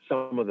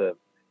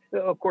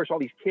 of course, all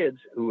these kids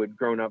who had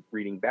grown up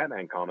reading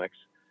Batman comics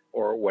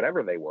or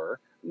whatever they were,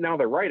 now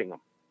they're writing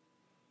them.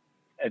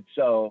 And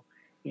so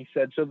he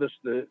said, so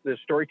the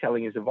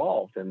storytelling has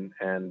evolved, and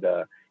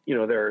there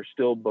are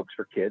still books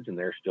for kids, and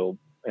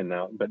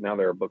but now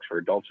there are books for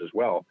adults as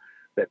well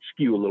that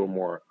skew a little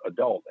more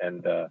adult.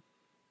 And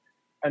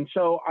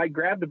so I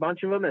grabbed a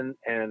bunch of them,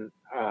 and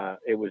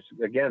it was,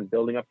 again,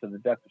 building up to the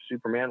death of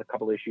Superman, a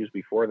couple issues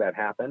before that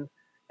happened.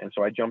 And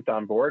so I jumped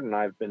on board, and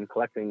I've been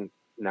collecting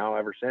now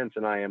ever since.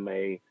 And I am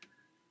I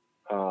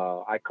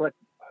collect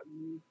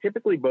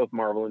typically both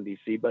Marvel and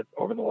DC, but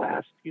over the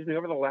last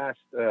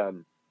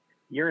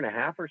year and a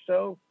half or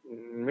so,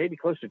 maybe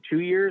close to 2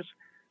 years,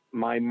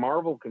 my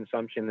Marvel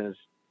consumption has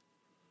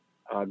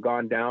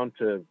gone down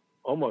to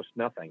almost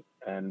nothing.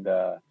 And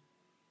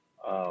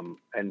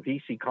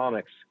DC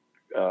Comics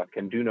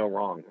can do no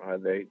wrong.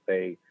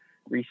 They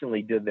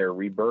recently did their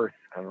rebirth.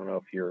 I don't know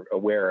if you're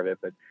aware of it,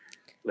 but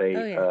they,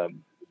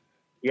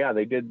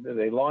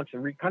 they launched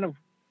and kind of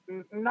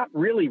not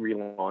really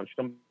relaunched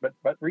them,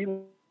 but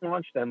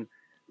relaunched them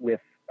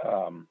with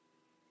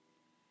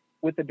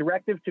the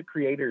directive to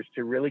creators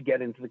to really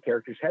get into the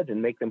characters' heads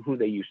and make them who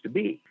they used to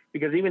be.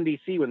 Because even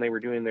DC, when they were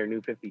doing their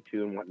New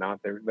 52 and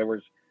whatnot, there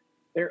was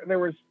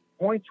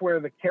points where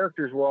the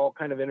characters were all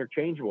kind of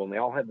interchangeable and they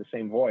all had the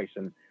same voice,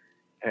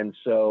 and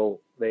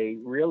so they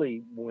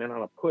really went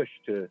on a push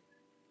to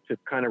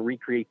kind of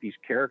recreate these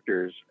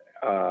characters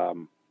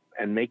and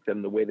make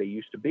them the way they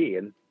used to be,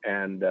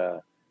 and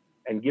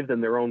give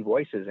them their own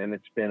voices. And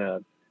it's been a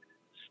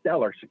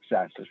stellar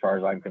success as far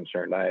as I'm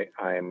concerned. I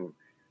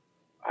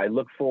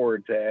look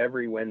forward to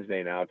every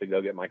Wednesday now to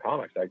go get my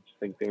comics. I just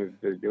think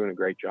they're doing a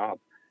great job.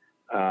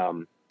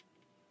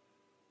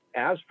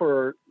 As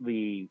for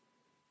the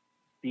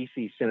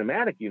DC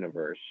cinematic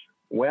universe,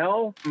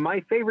 well,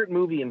 my favorite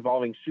movie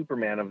involving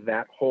Superman of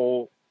that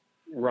whole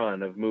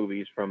run of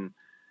movies from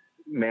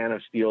Man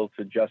of Steel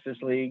to Justice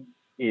League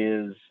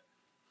is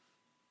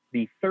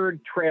the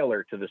third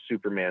trailer to the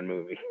Superman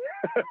movie.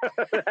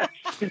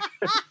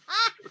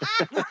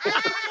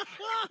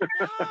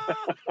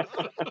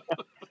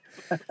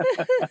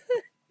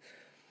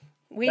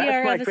 We That's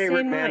are my of the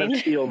favorite same Man mind. of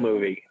Steel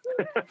movie.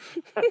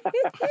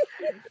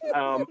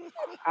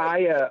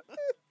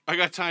 I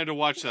got time to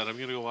watch that. I'm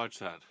gonna go watch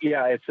that.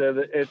 Yeah,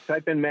 it's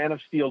type in Man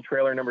of Steel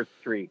trailer number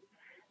 3,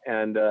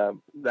 and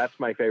that's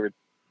my favorite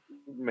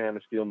Man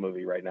of Steel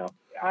movie right now.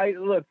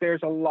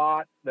 There's a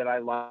lot that I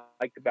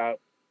liked about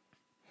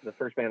the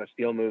first Man of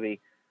Steel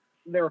movie.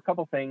 There were a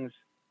couple things,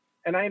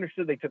 and I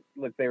understood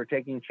they were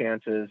taking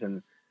chances,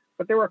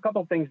 but there were a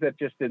couple things that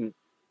just didn't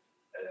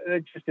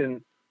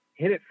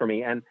hit it for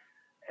me. And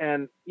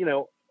I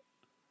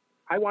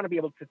want to be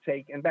able to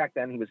take, and back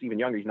then he was even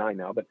younger, he's 9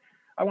 now, but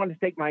I wanted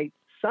to take my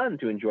son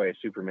to enjoy a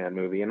Superman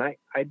movie, and I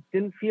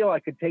didn't feel I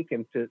could take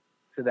him to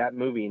that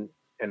movie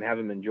and have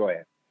him enjoy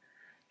it.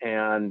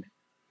 And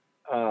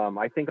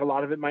I think a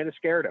lot of it might have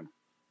scared him.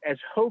 As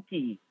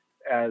hokey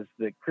as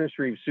the Chris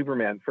Reeve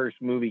Superman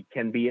first movie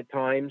can be at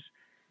times,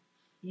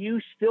 you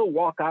still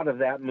walk out of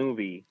that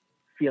movie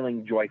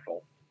feeling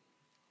joyful.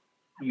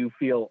 You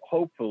feel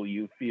hopeful.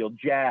 You feel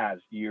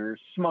jazzed. You're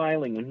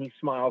smiling when he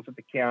smiles at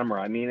the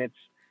camera. I mean,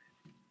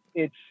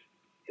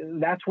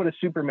 that's what a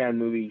Superman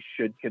movie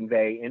should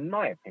convey, in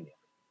my opinion.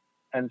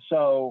 And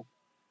so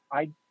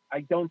I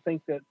don't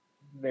think that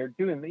they're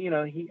doing,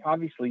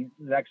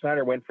 Zack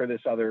Snyder went for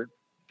this other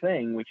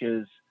thing, which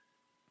is,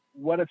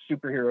 what if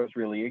superheroes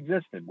really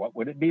existed? What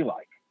would it be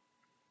like?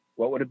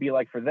 What would it be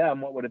like for them?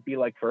 What would it be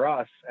like for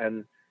us?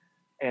 And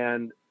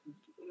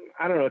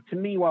I don't know, to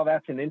me, while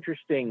that's an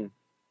interesting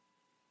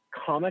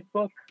comic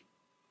book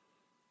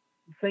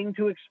thing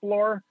to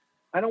explore,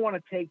 I don't want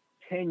to take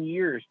 10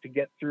 years to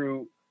get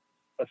through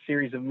a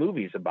series of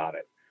movies about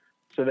it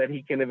so that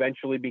he can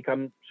eventually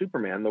become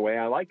Superman the way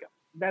I like him.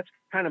 That's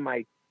kind of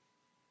my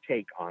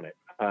take on it.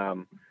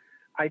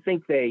 I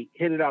think they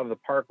hit it out of the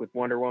park with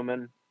Wonder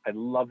Woman. I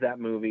love that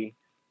movie.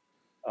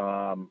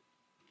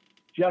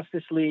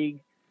 Justice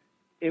League,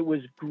 it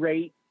was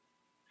great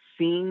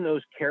seeing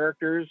those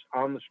characters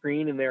on the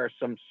screen, and there are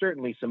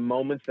certainly some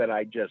moments that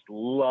I just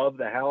love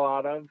the hell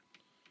out of,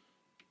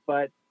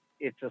 but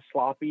it's a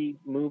sloppy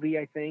movie.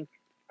 I think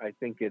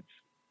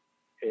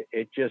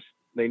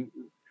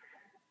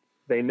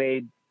they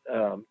made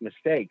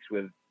mistakes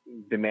with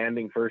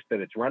demanding first that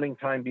its running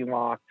time be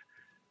locked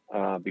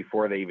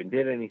before they even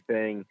did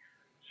anything.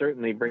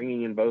 Certainly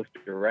bringing in both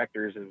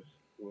directors is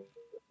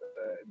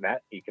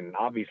that you can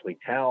obviously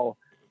tell.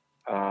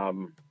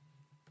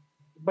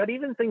 But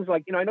even things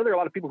like, I know there are a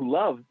lot of people who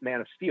love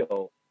Man of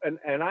Steel, and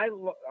I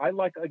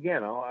like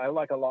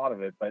a lot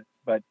of it, but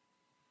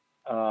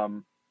I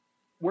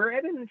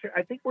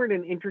think we're at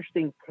an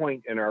interesting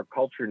point in our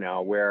culture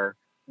now where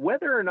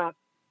whether or not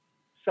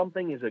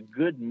something is a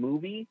good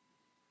movie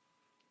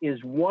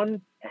is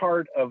one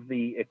part of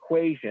the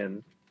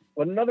equation.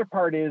 But another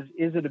part is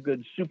it a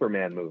good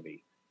Superman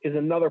movie is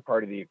another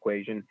part of the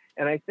equation.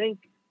 And I think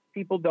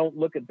people don't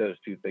look at those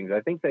two things.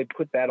 I think they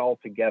put that all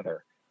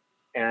together.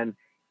 And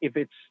if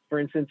it's, for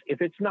instance,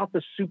 if it's not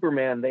the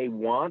Superman they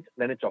want,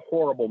 then it's a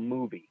horrible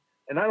movie.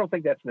 And I don't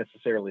think that's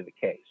necessarily the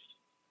case.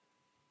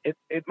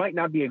 It might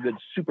not be a good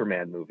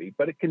Superman movie,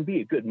 but it can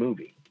be a good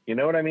movie. You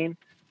know what I mean?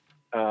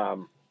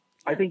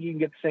 I think you can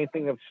get the same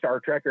thing of Star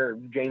Trek or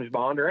James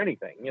Bond or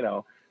anything.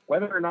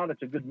 Whether or not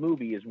it's a good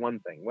movie is one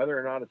thing. Whether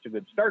or not it's a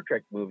good Star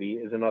Trek movie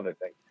is another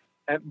thing.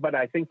 But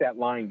I think that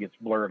line gets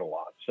blurred a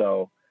lot.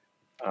 So,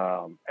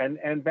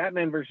 and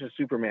Batman versus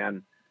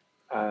Superman,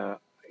 I've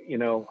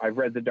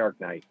read The Dark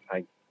Knight.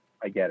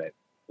 I get it.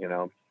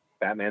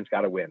 Batman's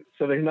got to win.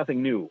 So there's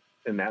nothing new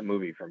in that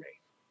movie for me.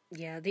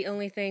 Yeah, the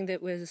only thing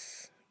that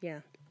was,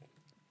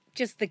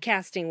 just the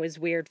casting was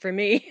weird for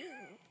me.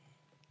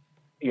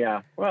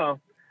 Yeah,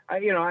 well,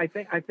 I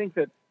think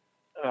that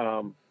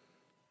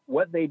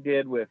what they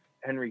did with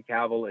Henry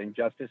Cavill in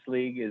Justice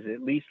League is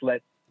at least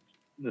let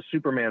the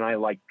Superman I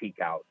like peek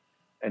out,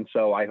 and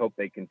so I hope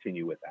they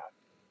continue with that.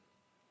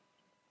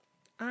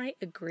 I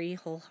agree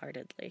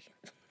wholeheartedly.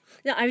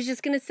 No, I was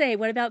just going to say,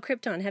 what about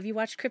Krypton? Have you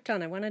watched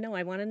Krypton? I want to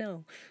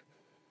know.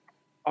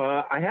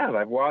 I have.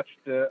 I've watched.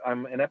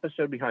 I'm an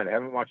episode behind. I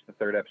haven't watched the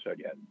third episode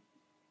yet.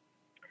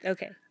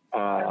 Okay.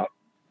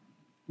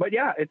 But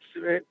yeah,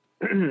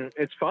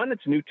 it's fun.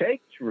 It's a new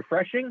take. It's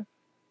refreshing.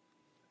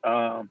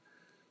 I'm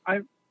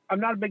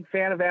not a big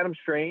fan of Adam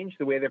Strange,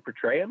 the way they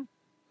portray him,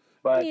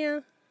 but yeah,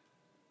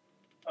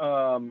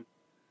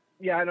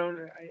 I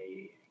don't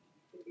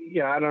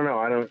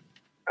know.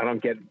 I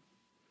don't get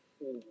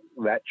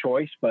that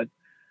choice, but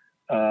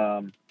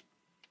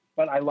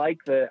I like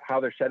how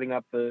they're setting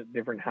up the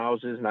different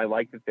houses, and I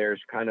like that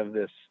there's kind of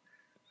this,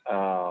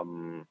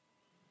 kind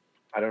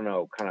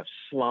of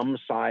slum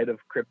side of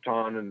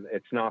Krypton, and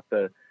it's not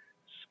the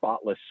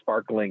spotless,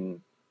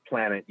 sparkling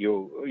planet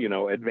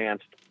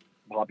advanced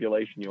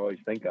population you always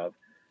think of.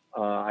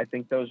 I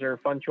think those are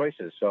fun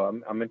choices, so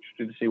I'm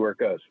interested to see where it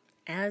goes.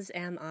 As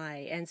am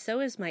I, and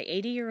so is my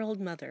 80-year-old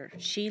mother.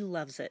 She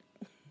loves it.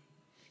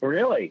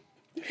 Really?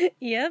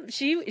 Yep,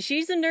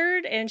 she's a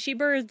nerd, and she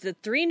birthed the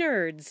 3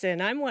 nerds,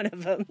 and I'm one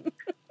of them.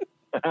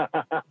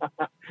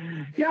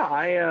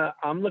 Yeah,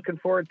 I'm looking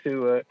forward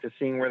to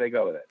seeing where they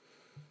go with it.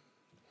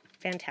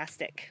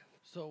 Fantastic.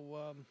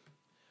 So,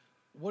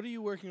 what are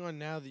you working on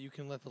now that you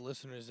can let the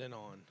listeners in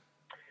on?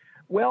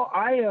 Well,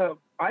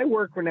 I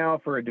work now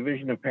for a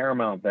division of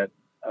Paramount that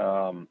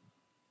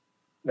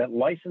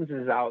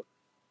licenses out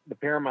the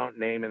Paramount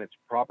name and its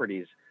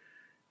properties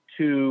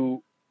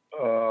to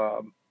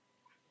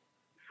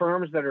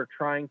firms that are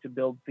trying to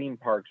build theme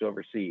parks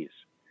overseas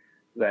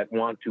that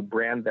want to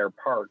brand their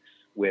parks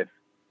with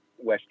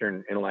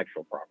Western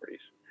intellectual properties.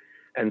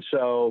 And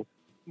so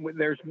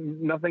there's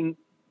nothing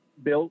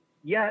built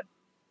yet,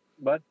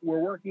 but we're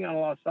working on a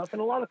lot of stuff.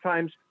 And a lot of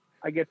times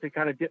I get to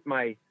kind of dip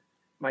my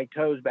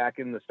toes back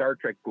in the Star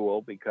Trek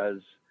pool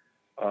because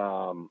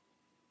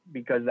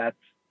that's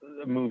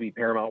a movie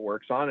Paramount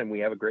works on, and we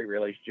have a great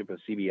relationship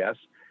with CBS,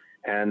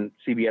 and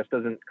CBS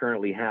doesn't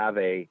currently have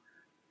a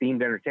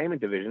themed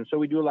entertainment division, so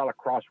we do a lot of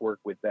cross work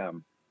with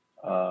them,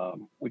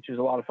 which is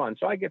a lot of fun.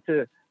 So I get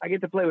to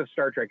play with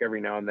Star Trek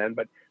every now and then,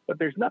 but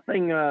there's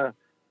nothing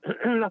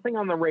nothing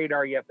on the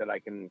radar yet that I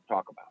can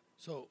talk about.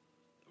 So,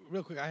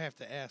 real quick, I have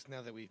to ask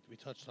now that we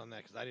touched on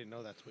that, because I didn't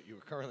know that's what you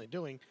were currently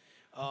doing.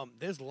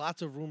 There's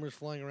lots of rumors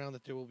flying around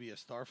that there will be a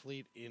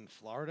Starfleet in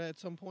Florida at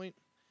some point.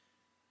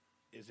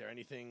 Is there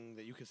anything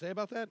that you can say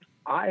about that?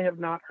 I have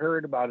not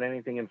heard about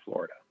anything in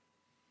Florida.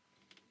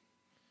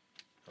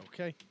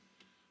 Okay.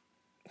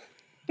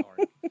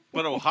 Sorry.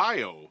 But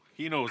Ohio,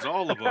 he knows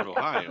all about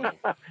Ohio.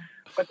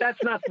 But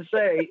that's not to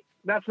say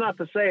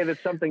that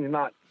something's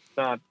not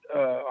on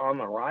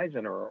the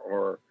horizon,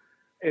 or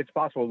it's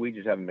possible we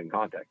just haven't been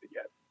contacted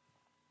yet.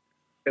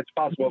 It's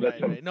possible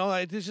that right. No,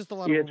 it's just a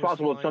lot of it's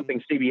possible it's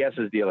something CBS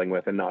is dealing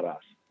with and not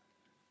us.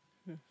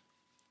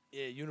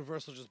 Yeah,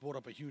 Universal just bought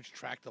up a huge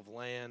tract of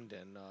land,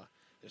 and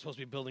they're supposed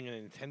to be building a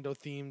Nintendo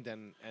themed,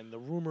 and the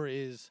rumor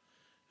is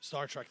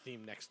Star Trek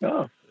themed next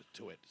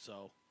to it.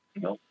 So, I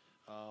don't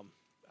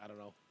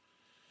know.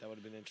 That would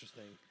have been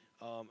interesting.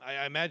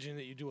 I imagine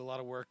that you do a lot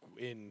of work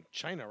in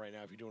China right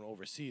now if you're doing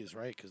overseas,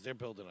 right? Because they're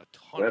building a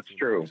ton. That's of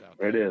true. parks out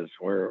there. It is.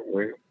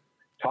 We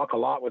talk a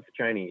lot with the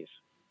Chinese.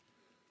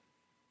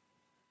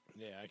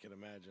 Yeah, I can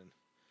imagine.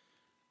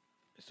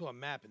 I saw a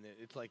map, and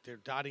it's like they're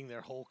dotting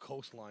their whole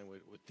coastline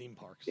with theme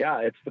parks. Yeah,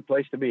 it's the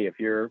place to be. If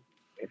you're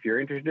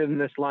interested in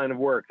this line of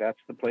work, that's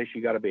the place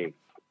you got to be.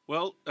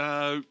 Well,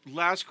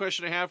 last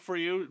question I have for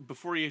you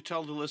before you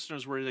tell the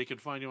listeners where they can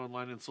find you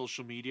online and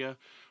social media.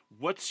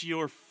 What's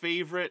your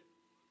favorite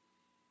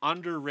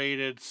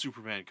underrated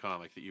Superman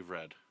comic that you've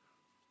read?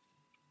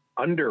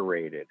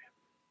 Underrated.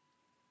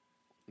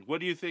 What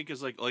do you think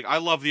is like I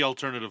love the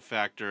Alternative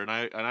Factor, and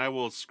I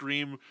will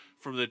scream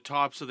from the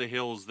tops of the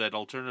hills that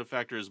Alternative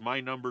Factor is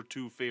my number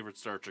 2 favorite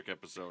Star Trek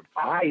episode.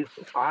 I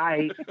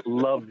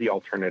love the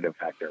Alternative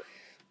Factor.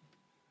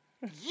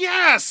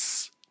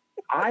 Yes.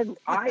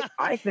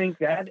 I think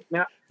that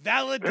now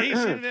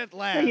validation at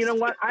last. You know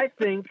what? I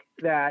think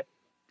that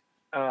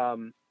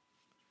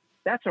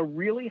that's a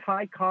really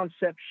high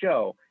concept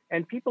show,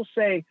 and people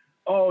say,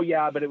 "Oh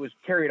yeah, but it was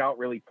carried out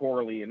really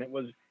poorly," and it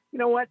was. You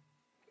know what?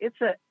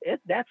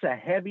 That's a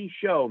heavy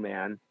show,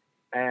 man,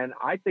 and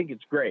I think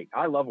it's great.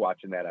 I love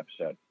watching that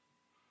episode.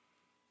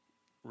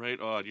 Right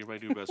on, you're my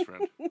new best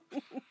friend.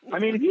 I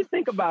mean, if you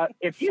think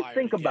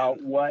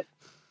about what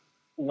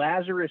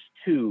Lazarus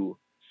 2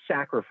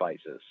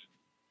 sacrifices.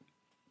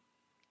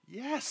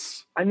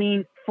 Yes. I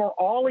mean, for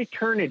all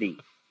eternity,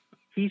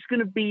 he's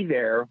going to be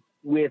there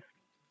with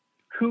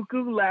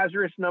Cuckoo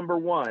Lazarus number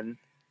 1,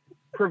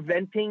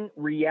 preventing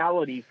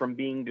reality from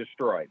being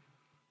destroyed.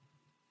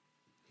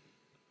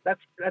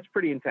 that's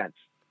pretty intense.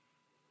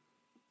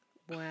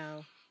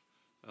 Wow.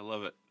 I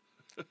love it.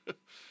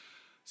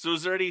 So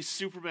is there any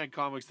Superman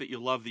comics that you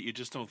love that you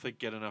just don't think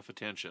get enough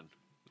attention?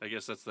 I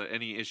guess that's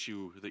any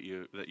issue that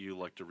you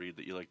like to read,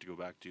 that you like to go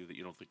back to, that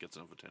you don't think gets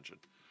enough attention.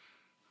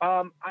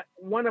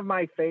 One of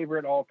my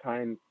favorite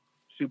all-time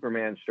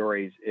Superman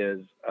stories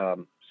is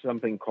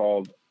something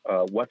called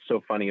 "What's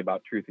So Funny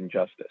About Truth and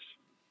Justice,"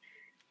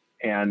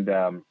 and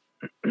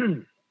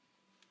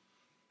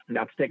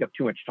not to take up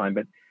too much time,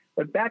 but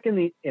back in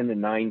the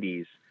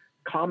 90s,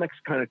 comics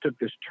kind of took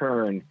this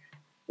turn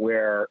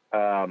where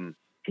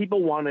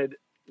people wanted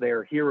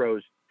their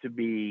heroes to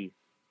be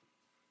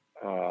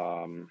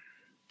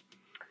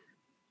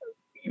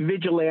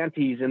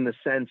vigilantes in the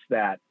sense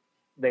that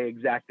they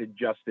exacted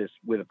justice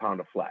with a pound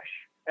of flesh.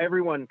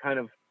 Everyone kind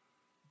of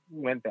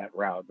went that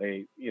route.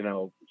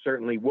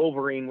 Certainly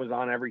Wolverine was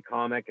on every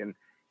comic and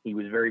he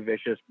was very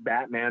vicious.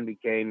 Batman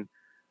became,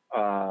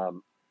 they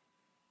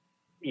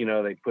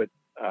put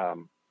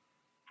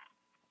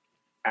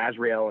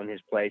Azrael in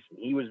his place and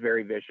he was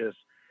very vicious.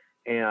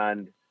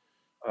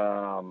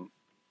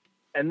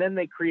 And then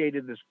they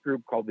created this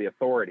group called the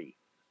Authority,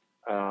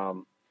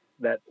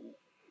 that,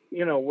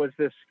 was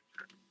this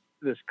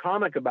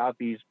comic about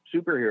these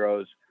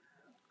superheroes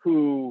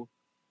who,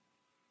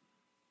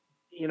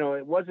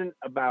 it wasn't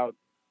about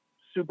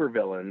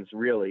supervillains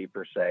really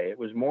per se. It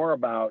was more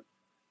about,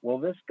 well,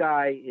 this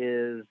guy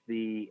is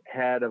the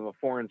head of a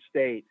foreign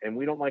state and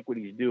we don't like what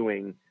he's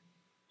doing,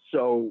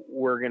 so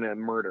we're going to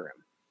murder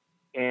him.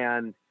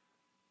 And,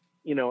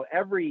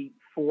 every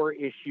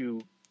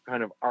 4-issue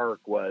kind of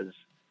arc was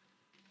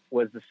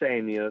the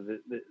same.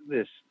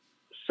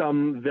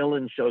 Some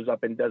villain shows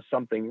up and does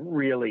something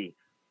really,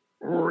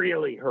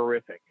 really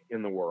horrific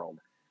in the world.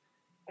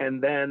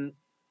 And then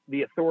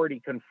the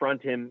Authority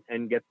confront him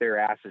and get their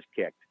asses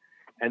kicked.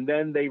 And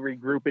then they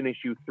regroup in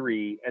issue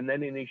 3. And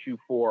then in issue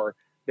 4,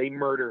 they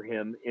murder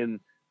him in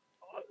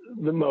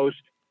the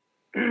most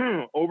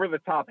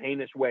over-the-top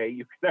heinous way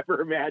you could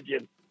ever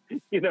imagine,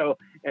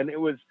 and it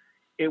was,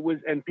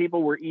 and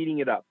people were eating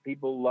it up.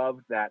 People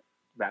loved that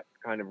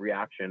kind of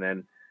reaction.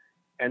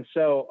 And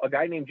so a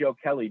guy named Joe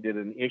Kelly did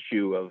an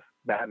issue of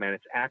Batman.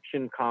 It's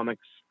Action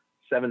Comics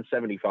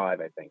 775,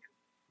 I think.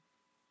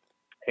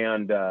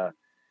 And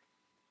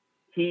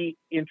he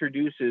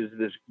introduces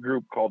this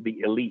group called the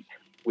Elite,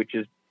 which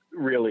is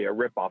really a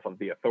ripoff of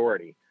the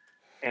Authority.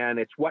 And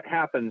it's what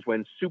happens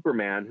when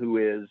Superman, who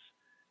is,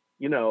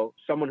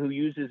 someone who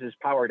uses his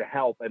power to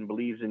help and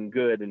believes in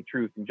good and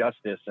truth and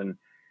justice,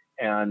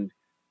 and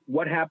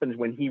what happens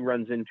when he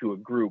runs into a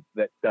group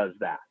that does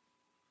that.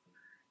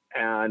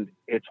 And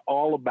it's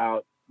all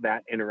about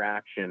that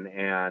interaction,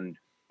 and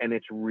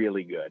it's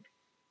really good.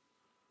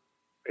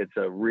 It's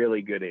a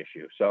really good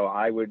issue. So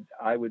I would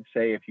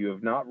say, if you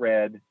have not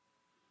read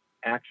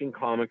Action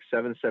Comics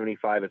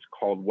 775, it's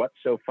called What's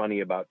So Funny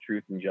About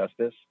Truth and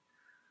Justice.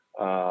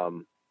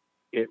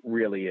 It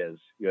really is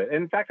good.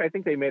 In fact, I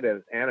think they made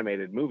an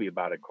animated movie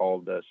about it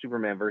called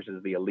Superman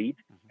versus the Elite,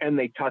 and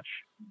they touch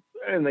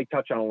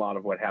on a lot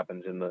of what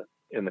happens in the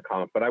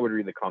comic. But I would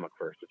read the comic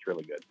first. It's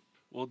really good.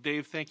 Well,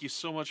 Dave, thank you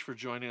so much for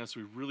joining us.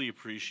 We really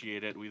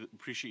appreciate it. We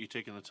appreciate you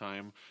taking the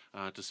time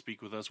to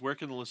speak with us. Where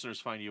can the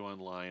listeners find you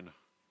online?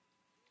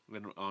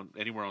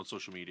 Anywhere on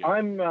social media?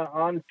 I'm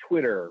on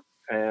Twitter,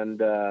 and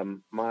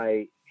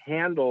my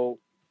handle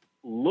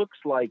looks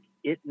like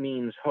It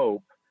Means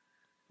Hope,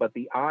 but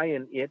the I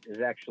in it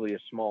is actually a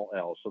small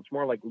L, so it's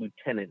more like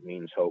Lieutenant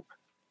Means Hope.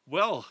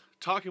 Well,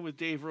 talking with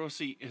Dave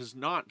Rossi is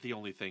not the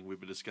only thing we've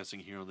been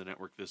discussing here on the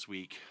network this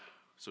week.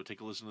 So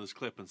take a listen to this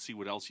clip and see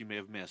what else you may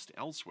have missed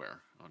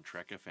elsewhere on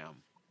Trek FM.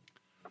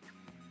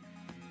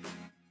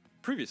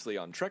 Previously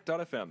on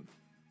Trek.fm.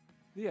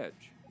 The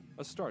Edge,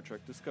 a Star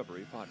Trek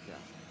Discovery podcast.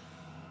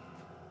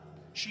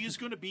 She is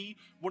going to be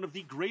one of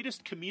the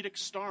greatest comedic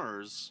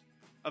stars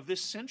of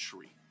this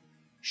century.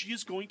 She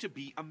is going to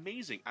be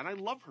amazing, and I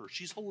love her.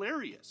 She's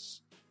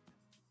hilarious.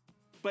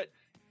 But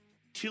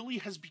Tilly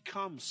has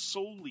become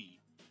solely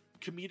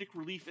comedic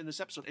relief in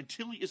this episode, and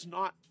Tilly is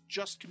not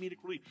just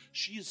comedic relief.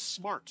 She is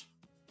smart.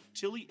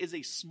 Tilly is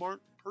a smart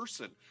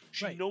person.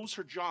 She knows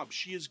her job.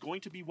 She is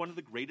going to be one of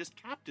the greatest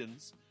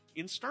captains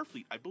in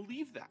Starfleet. I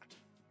believe that.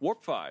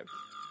 Warp 5.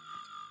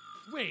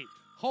 Wait,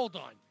 hold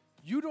on.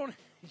 You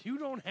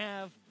don't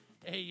have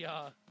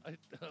a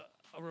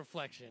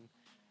reflection.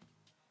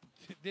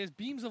 There's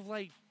beams of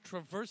light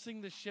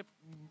traversing the ship,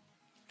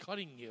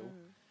 cutting you.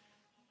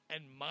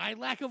 And my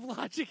lack of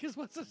logic is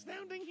what's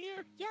astounding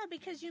here? Yeah,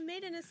 because you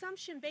made an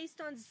assumption based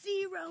on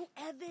zero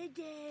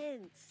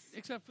evidence.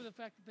 Except for the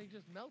fact that they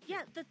just melted.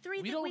 Yeah, the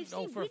three that we've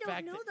seen, we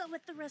don't know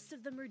what the rest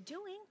of them are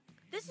doing.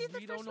 This is the first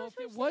one. We don't know if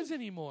it was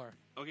anymore.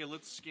 Okay,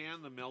 let's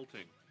scan the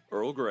melting.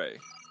 Earl Grey.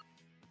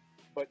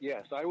 But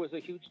yes, I was a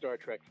huge Star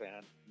Trek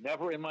fan.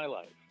 Never in my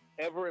life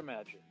ever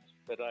imagined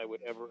that I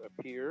would ever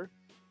appear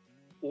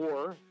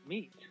or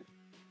meet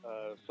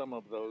some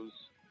of those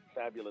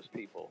fabulous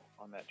people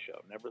on that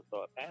show. Never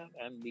thought,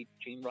 and meet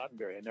Gene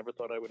Roddenberry. I never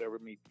thought I would ever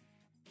meet.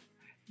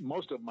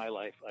 Most of my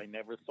life, I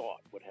never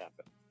thought would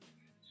happen.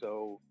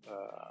 So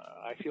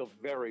I feel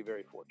very,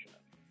 very fortunate.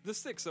 The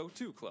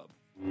 602 Club.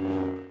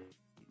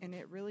 And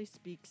it really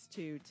speaks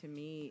to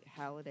me,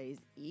 Halliday's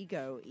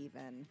ego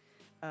even,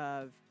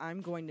 of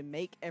I'm going to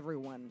make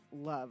everyone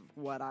love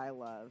what I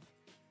love,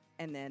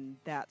 and then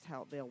that's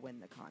how they'll win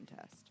the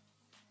contest.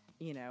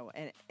 You know,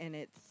 and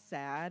it's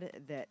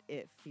sad that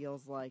it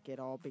feels like it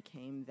all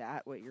became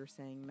that, what you're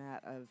saying,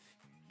 Matt, of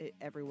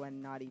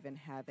everyone not even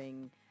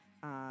having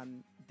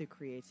the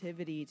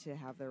creativity to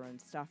have their own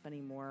stuff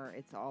anymore.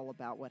 It's all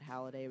about what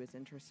Halliday was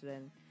interested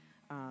in.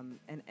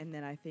 And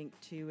then I think,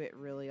 too, it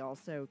really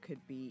also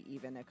could be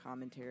even a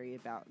commentary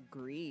about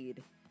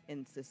greed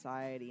in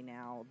society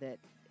now, that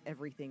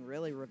everything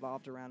really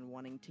revolved around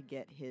wanting to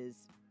get his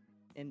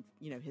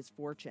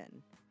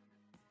fortune.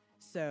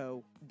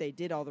 So they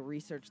did all the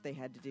research they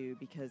had to do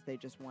because they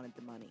just wanted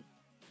the money.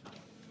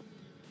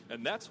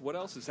 And that's what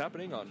else is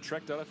happening on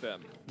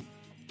Trek.fm.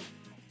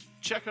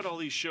 Check out all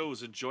these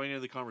shows and join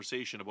in the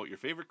conversation about your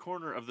favorite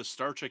corner of the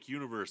Star Trek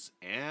universe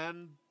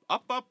and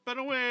up, and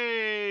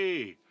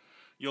away!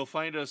 You'll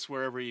find us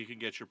wherever you can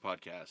get your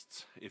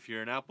podcasts. If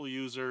you're an Apple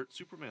user,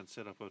 Superman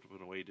said up,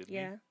 and away, didn't he?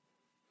 Yeah.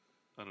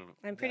 I don't know.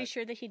 I'm pretty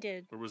sure that he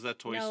did. Or was that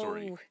Toy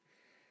Story? No,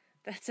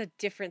 that's a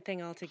different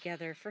thing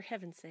altogether, for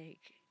heaven's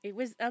sake. It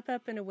was up,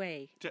 and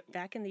away,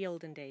 back in the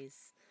olden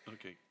days.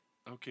 Okay,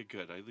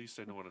 good. At least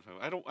I know what I'm talking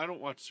about. I don't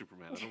watch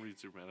Superman. I don't read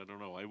Superman. I don't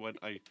know.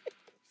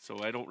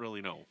 So I don't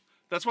really know.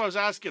 That's why I was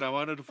asking. I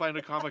wanted to find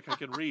a comic I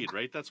can read,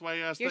 right? That's why I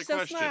asked that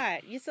question.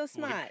 You're so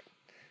smart.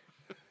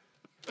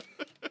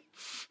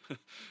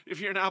 If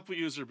you're an Apple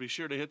user, be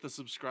sure to hit the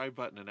subscribe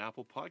button in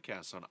Apple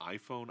Podcasts on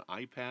iPhone,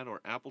 iPad,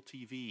 or Apple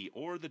TV,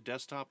 or the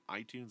desktop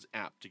iTunes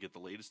app to get the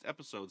latest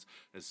episodes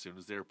as soon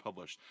as they're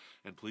published.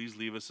 And please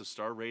leave us a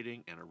star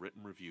rating and a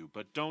written review,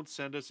 but don't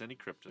send us any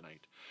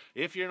kryptonite.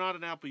 If you're not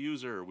an Apple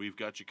user, we've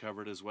got you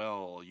covered as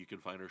well. You can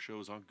find our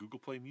shows on Google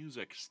Play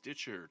Music,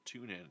 Stitcher,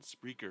 TuneIn,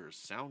 Spreaker,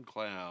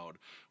 SoundCloud,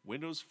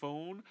 Windows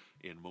Phone,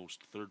 in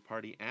most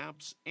third-party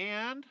apps,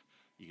 and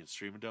you can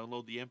stream and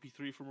download the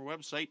MP3 from our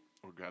website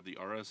or grab the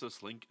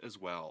RSS link as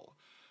well.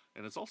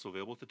 And it's also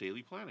available at the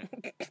Daily Planet.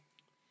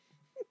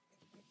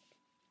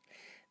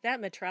 That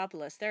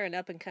Metropolis, they're an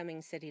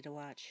up-and-coming city to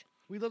watch.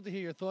 We'd love to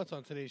hear your thoughts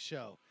on today's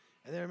show,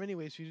 and there are many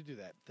ways for you to do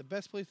that. The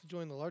best place to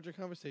join the larger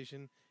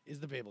conversation is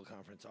the Babel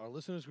Conference, our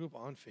listeners group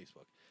on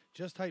Facebook.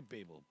 Just type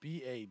Babel,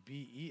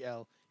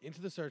 B-A-B-E-L,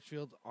 into the search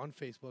field on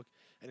Facebook,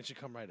 and it should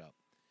come right up.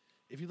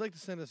 If you'd like to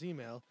send us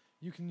email,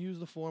 you can use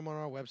the form on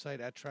our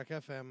website at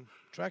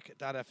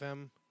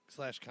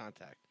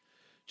trek.fm/contact.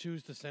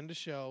 Choose to send a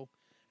show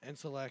and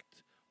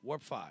select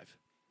Warp 5.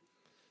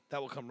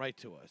 That will come right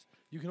to us.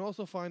 You can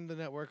also find the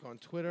network on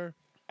Twitter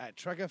at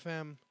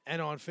TrekFM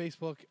and on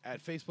Facebook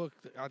at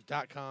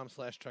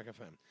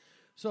facebook.com/TrekFM.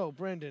 So,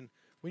 Brandon,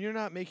 when you're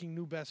not making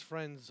new best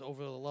friends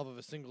over the love of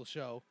a single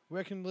show,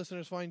 where can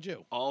listeners find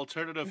you?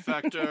 Alternative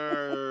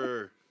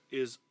Factor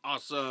is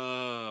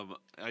awesome.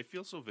 I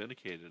feel so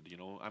vindicated,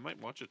 I might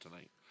watch it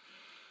tonight.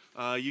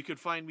 You can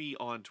find me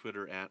on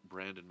Twitter at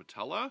Brandon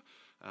Matella.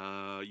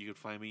 You can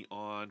find me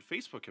on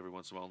Facebook every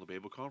once in a while in the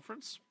Babel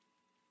Conference.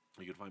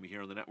 You can find me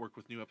here on the network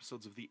with new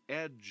episodes of The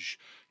Edge.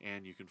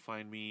 And you can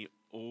find me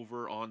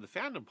over on the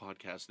Fandom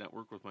Podcast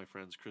Network with my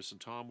friends Chris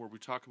and Tom, where we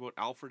talk about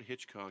Alfred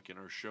Hitchcock in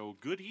our show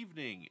Good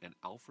Evening, an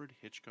Alfred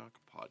Hitchcock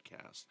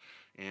podcast.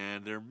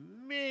 And there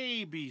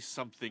may be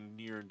something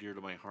near and dear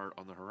to my heart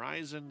on the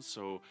horizon,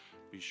 so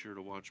be sure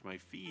to watch my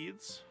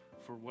feeds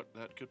for what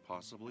that could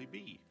possibly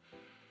be.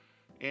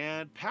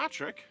 And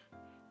Patrick,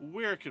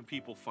 where can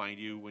people find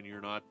you when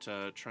you're not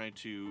trying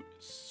to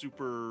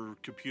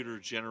supercomputer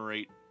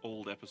generate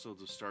old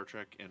episodes of Star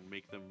Trek and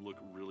make them look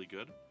really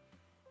good?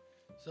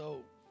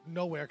 So,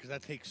 nowhere, because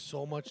that takes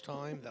so much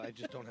time that I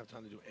just don't have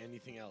time to do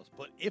anything else.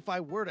 But if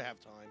I were to have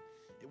time,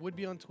 it would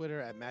be on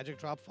Twitter at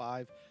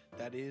MagicDrop5.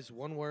 That is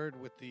one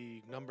word with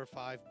the number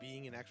 5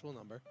 being an actual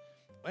number.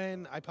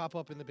 And I pop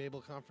up in the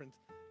Babel Conference.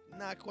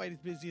 Not quite as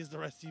busy as the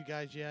rest of you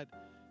guys yet.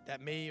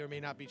 That may or may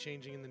not be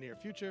changing in the near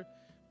future,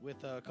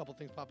 with a couple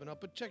things popping up.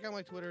 But check out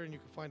my Twitter and you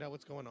can find out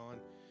what's going on.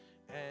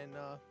 And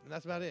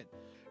that's about it.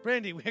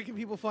 Brandy, where can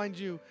people find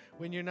you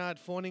when you're not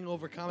fawning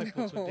over comic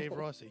books with Dave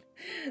Rossi?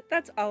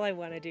 That's all I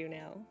want to do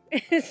now.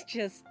 It's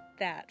just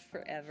that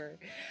forever.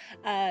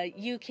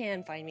 You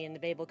can find me in the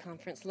Babel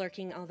Conference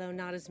lurking, although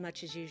not as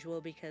much as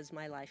usual because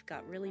my life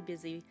got really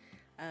busy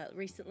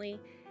recently.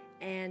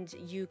 And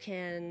you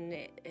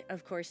can,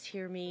 of course,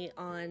 hear me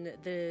on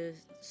the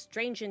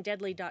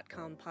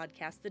strangeanddeadly.com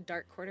podcast, the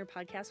Dark Corner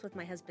podcast with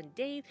my husband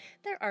Dave.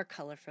 There are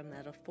colorful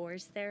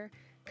metaphors there.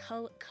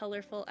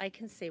 Colorful, I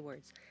can say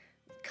words.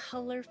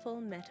 Colorful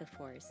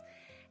metaphors.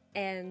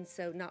 And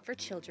so, not for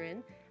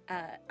children.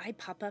 I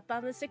pop up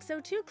on the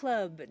 602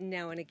 Club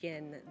now and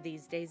again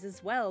these days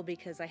as well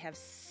because I have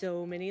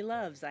so many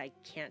loves. I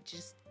can't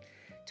just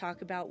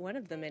talk about one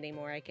of them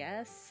anymore, I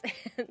guess.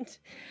 And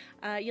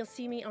you'll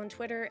see me on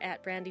Twitter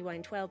at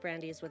Brandywine12.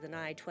 Brandy is with an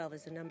I, 12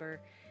 is a number.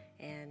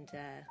 And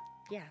that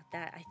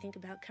I think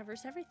about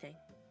covers everything.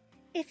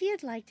 If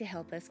you'd like to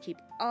help us keep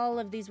all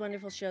of these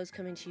wonderful shows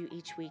coming to you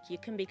each week, you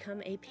can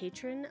become a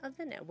patron of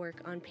the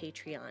network on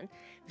Patreon.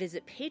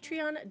 Visit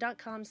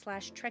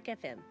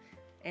patreon.com/trekfm.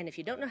 And if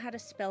you don't know how to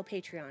spell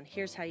Patreon,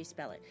 here's how you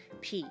spell it.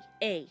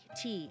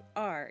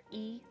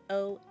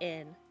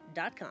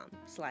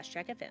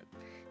 patreon.com/trekfm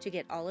to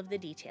get all of the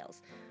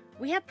details.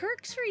 We have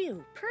perks for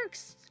you.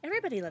 Perks.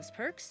 Everybody loves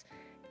perks.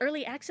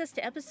 Early access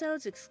to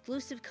episodes,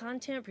 exclusive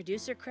content,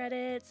 producer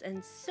credits,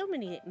 and so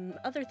many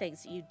other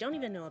things that you don't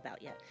even know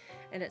about yet.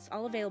 And it's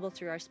all available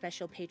through our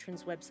special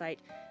patrons website,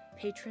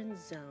 Patron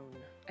Zone.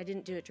 I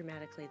didn't do it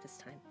dramatically this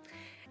time.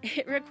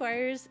 It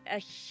requires a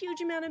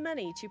huge amount of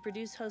money to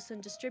produce, host,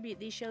 and distribute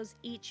these shows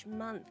each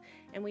month.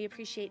 And we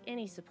appreciate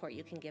any support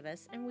you can give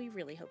us, and we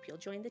really hope you'll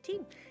join the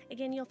team.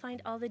 Again, you'll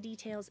find all the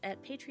details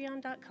at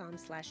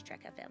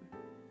patreon.com/trekfm.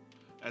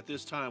 At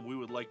this time, we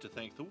would like to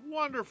thank the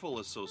wonderful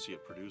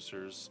associate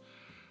producers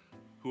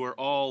who are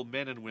all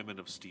men and women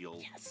of steel.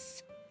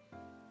 Yes.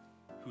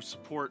 Who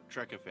support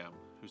Trek FM,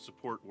 who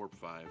support Warp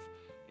 5.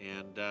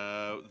 And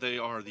they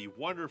are the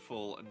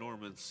wonderful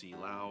Norman C.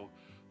 Lau,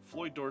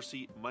 Floyd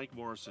Dorsey, Mike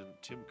Morrison,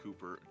 Tim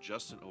Cooper,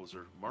 Justin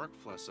Ozer, Mark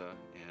Flessa,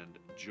 and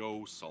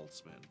Joe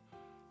Saltzman.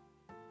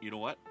 You know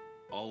what?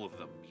 All of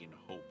them mean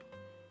hope.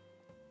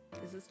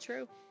 This is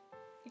true.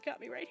 You got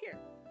me right here.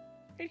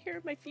 Right here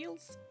in my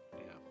feels.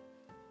 Yeah.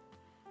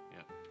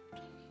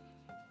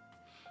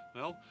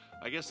 Well,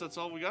 I guess that's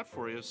all we got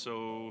for you,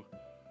 so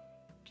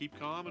keep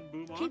calm and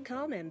boom on. Keep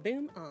calm and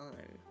boom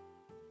on.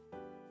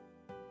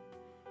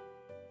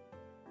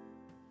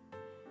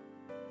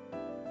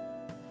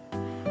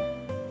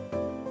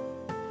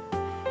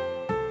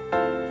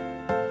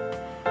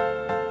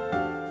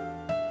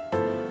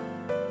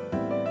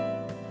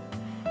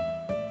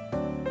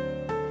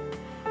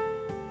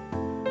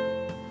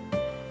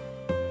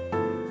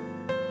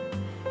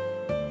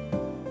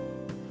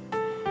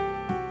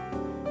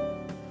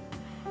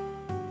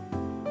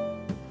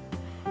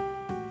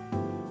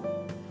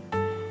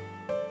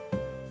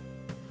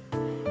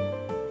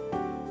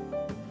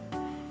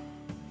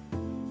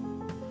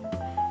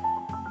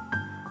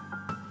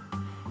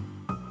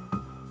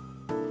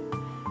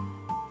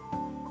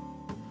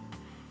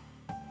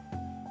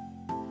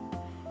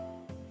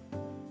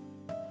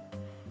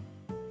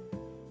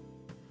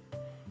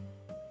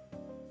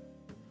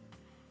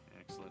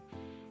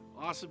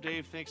 Awesome,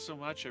 Dave. Thanks so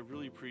much. I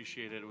really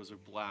appreciate it. It was a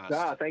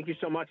blast. Thank you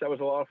so much. That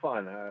was a lot of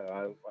fun.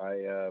 I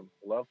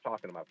love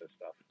talking about this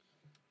stuff,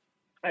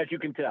 as you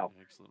can tell.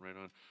 Excellent. Right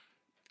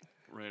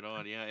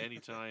on. Yeah,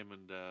 anytime.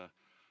 And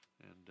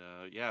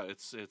yeah,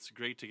 it's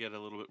great to get a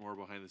little bit more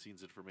behind the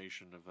scenes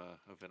information of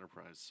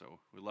Enterprise.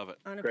 So we love it.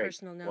 On a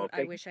personal note,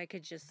 I wish I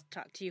could just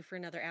talk to you for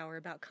another hour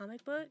about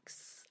comic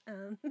books.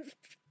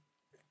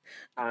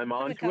 I'm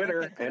on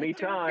Twitter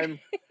anytime.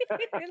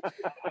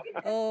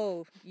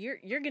 Oh,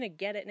 you're gonna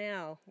get it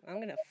now. I'm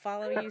gonna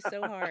follow you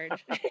so hard.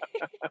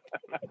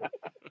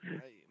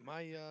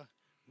 My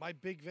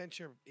big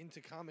venture into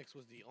comics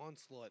was the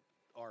Onslaught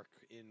arc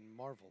in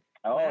Marvel.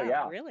 Oh wow,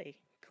 yeah, really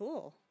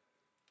cool.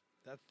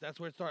 That's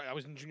where it started. I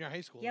was in junior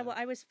high school. Yeah, well,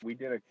 We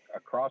did a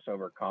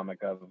crossover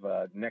comic of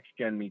Next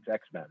Gen meets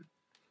X-Men.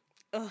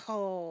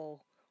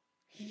 Oh.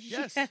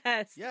 Yes.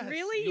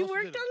 Really? You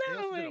worked on that?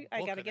 Oh,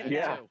 I gotta get it.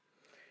 Yeah.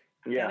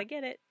 Gotta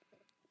get it.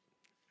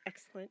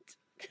 Excellent.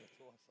 That's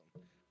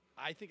awesome.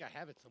 I think I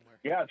have it somewhere.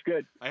 Yeah, it's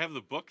good. I have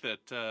the book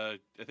that I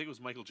think it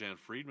was Michael Jan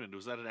Friedman.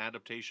 Was that an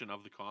adaptation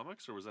of the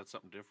comics, or was that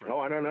something different? Oh,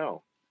 I don't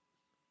know.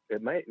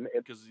 It might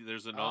because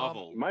there's a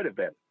novel. Might have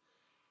been.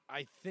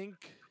 I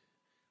think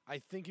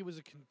it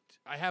was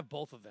I have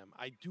both of them.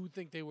 I do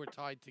think they were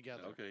tied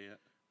together. Okay, yeah.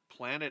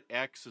 Planet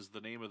X is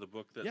the name of the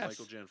book that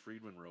Michael Jan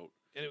Friedman wrote.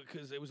 And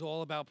because it was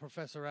all about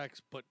Professor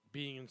X, but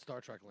being in Star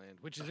Trek land,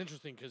 which is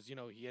interesting because he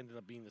ended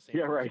up being the same.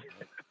 Yeah, right.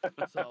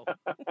 So,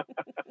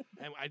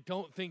 and I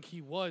don't think he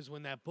was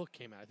when that book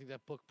came out. I think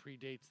that book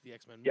predates the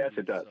X-Men movie. Yes,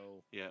 it does.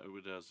 So, yeah,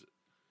 it does.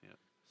 Yeah.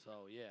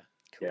 So yeah.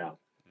 Cool. Yeah.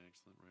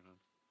 Excellent. Right on.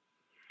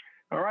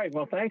 All right.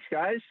 Well, thanks,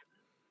 guys.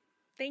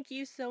 Thank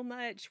you so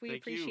much. We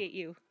Thank appreciate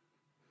you.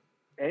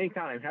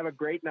 Anytime. Have a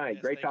great night.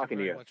 Yes, great talking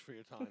to you. Thank you very much for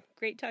your time.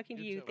 Great talking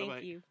to you. too. Thank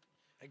Bye-bye. you.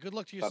 And good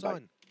luck to your Bye-bye.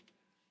 son.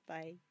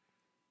 Bye.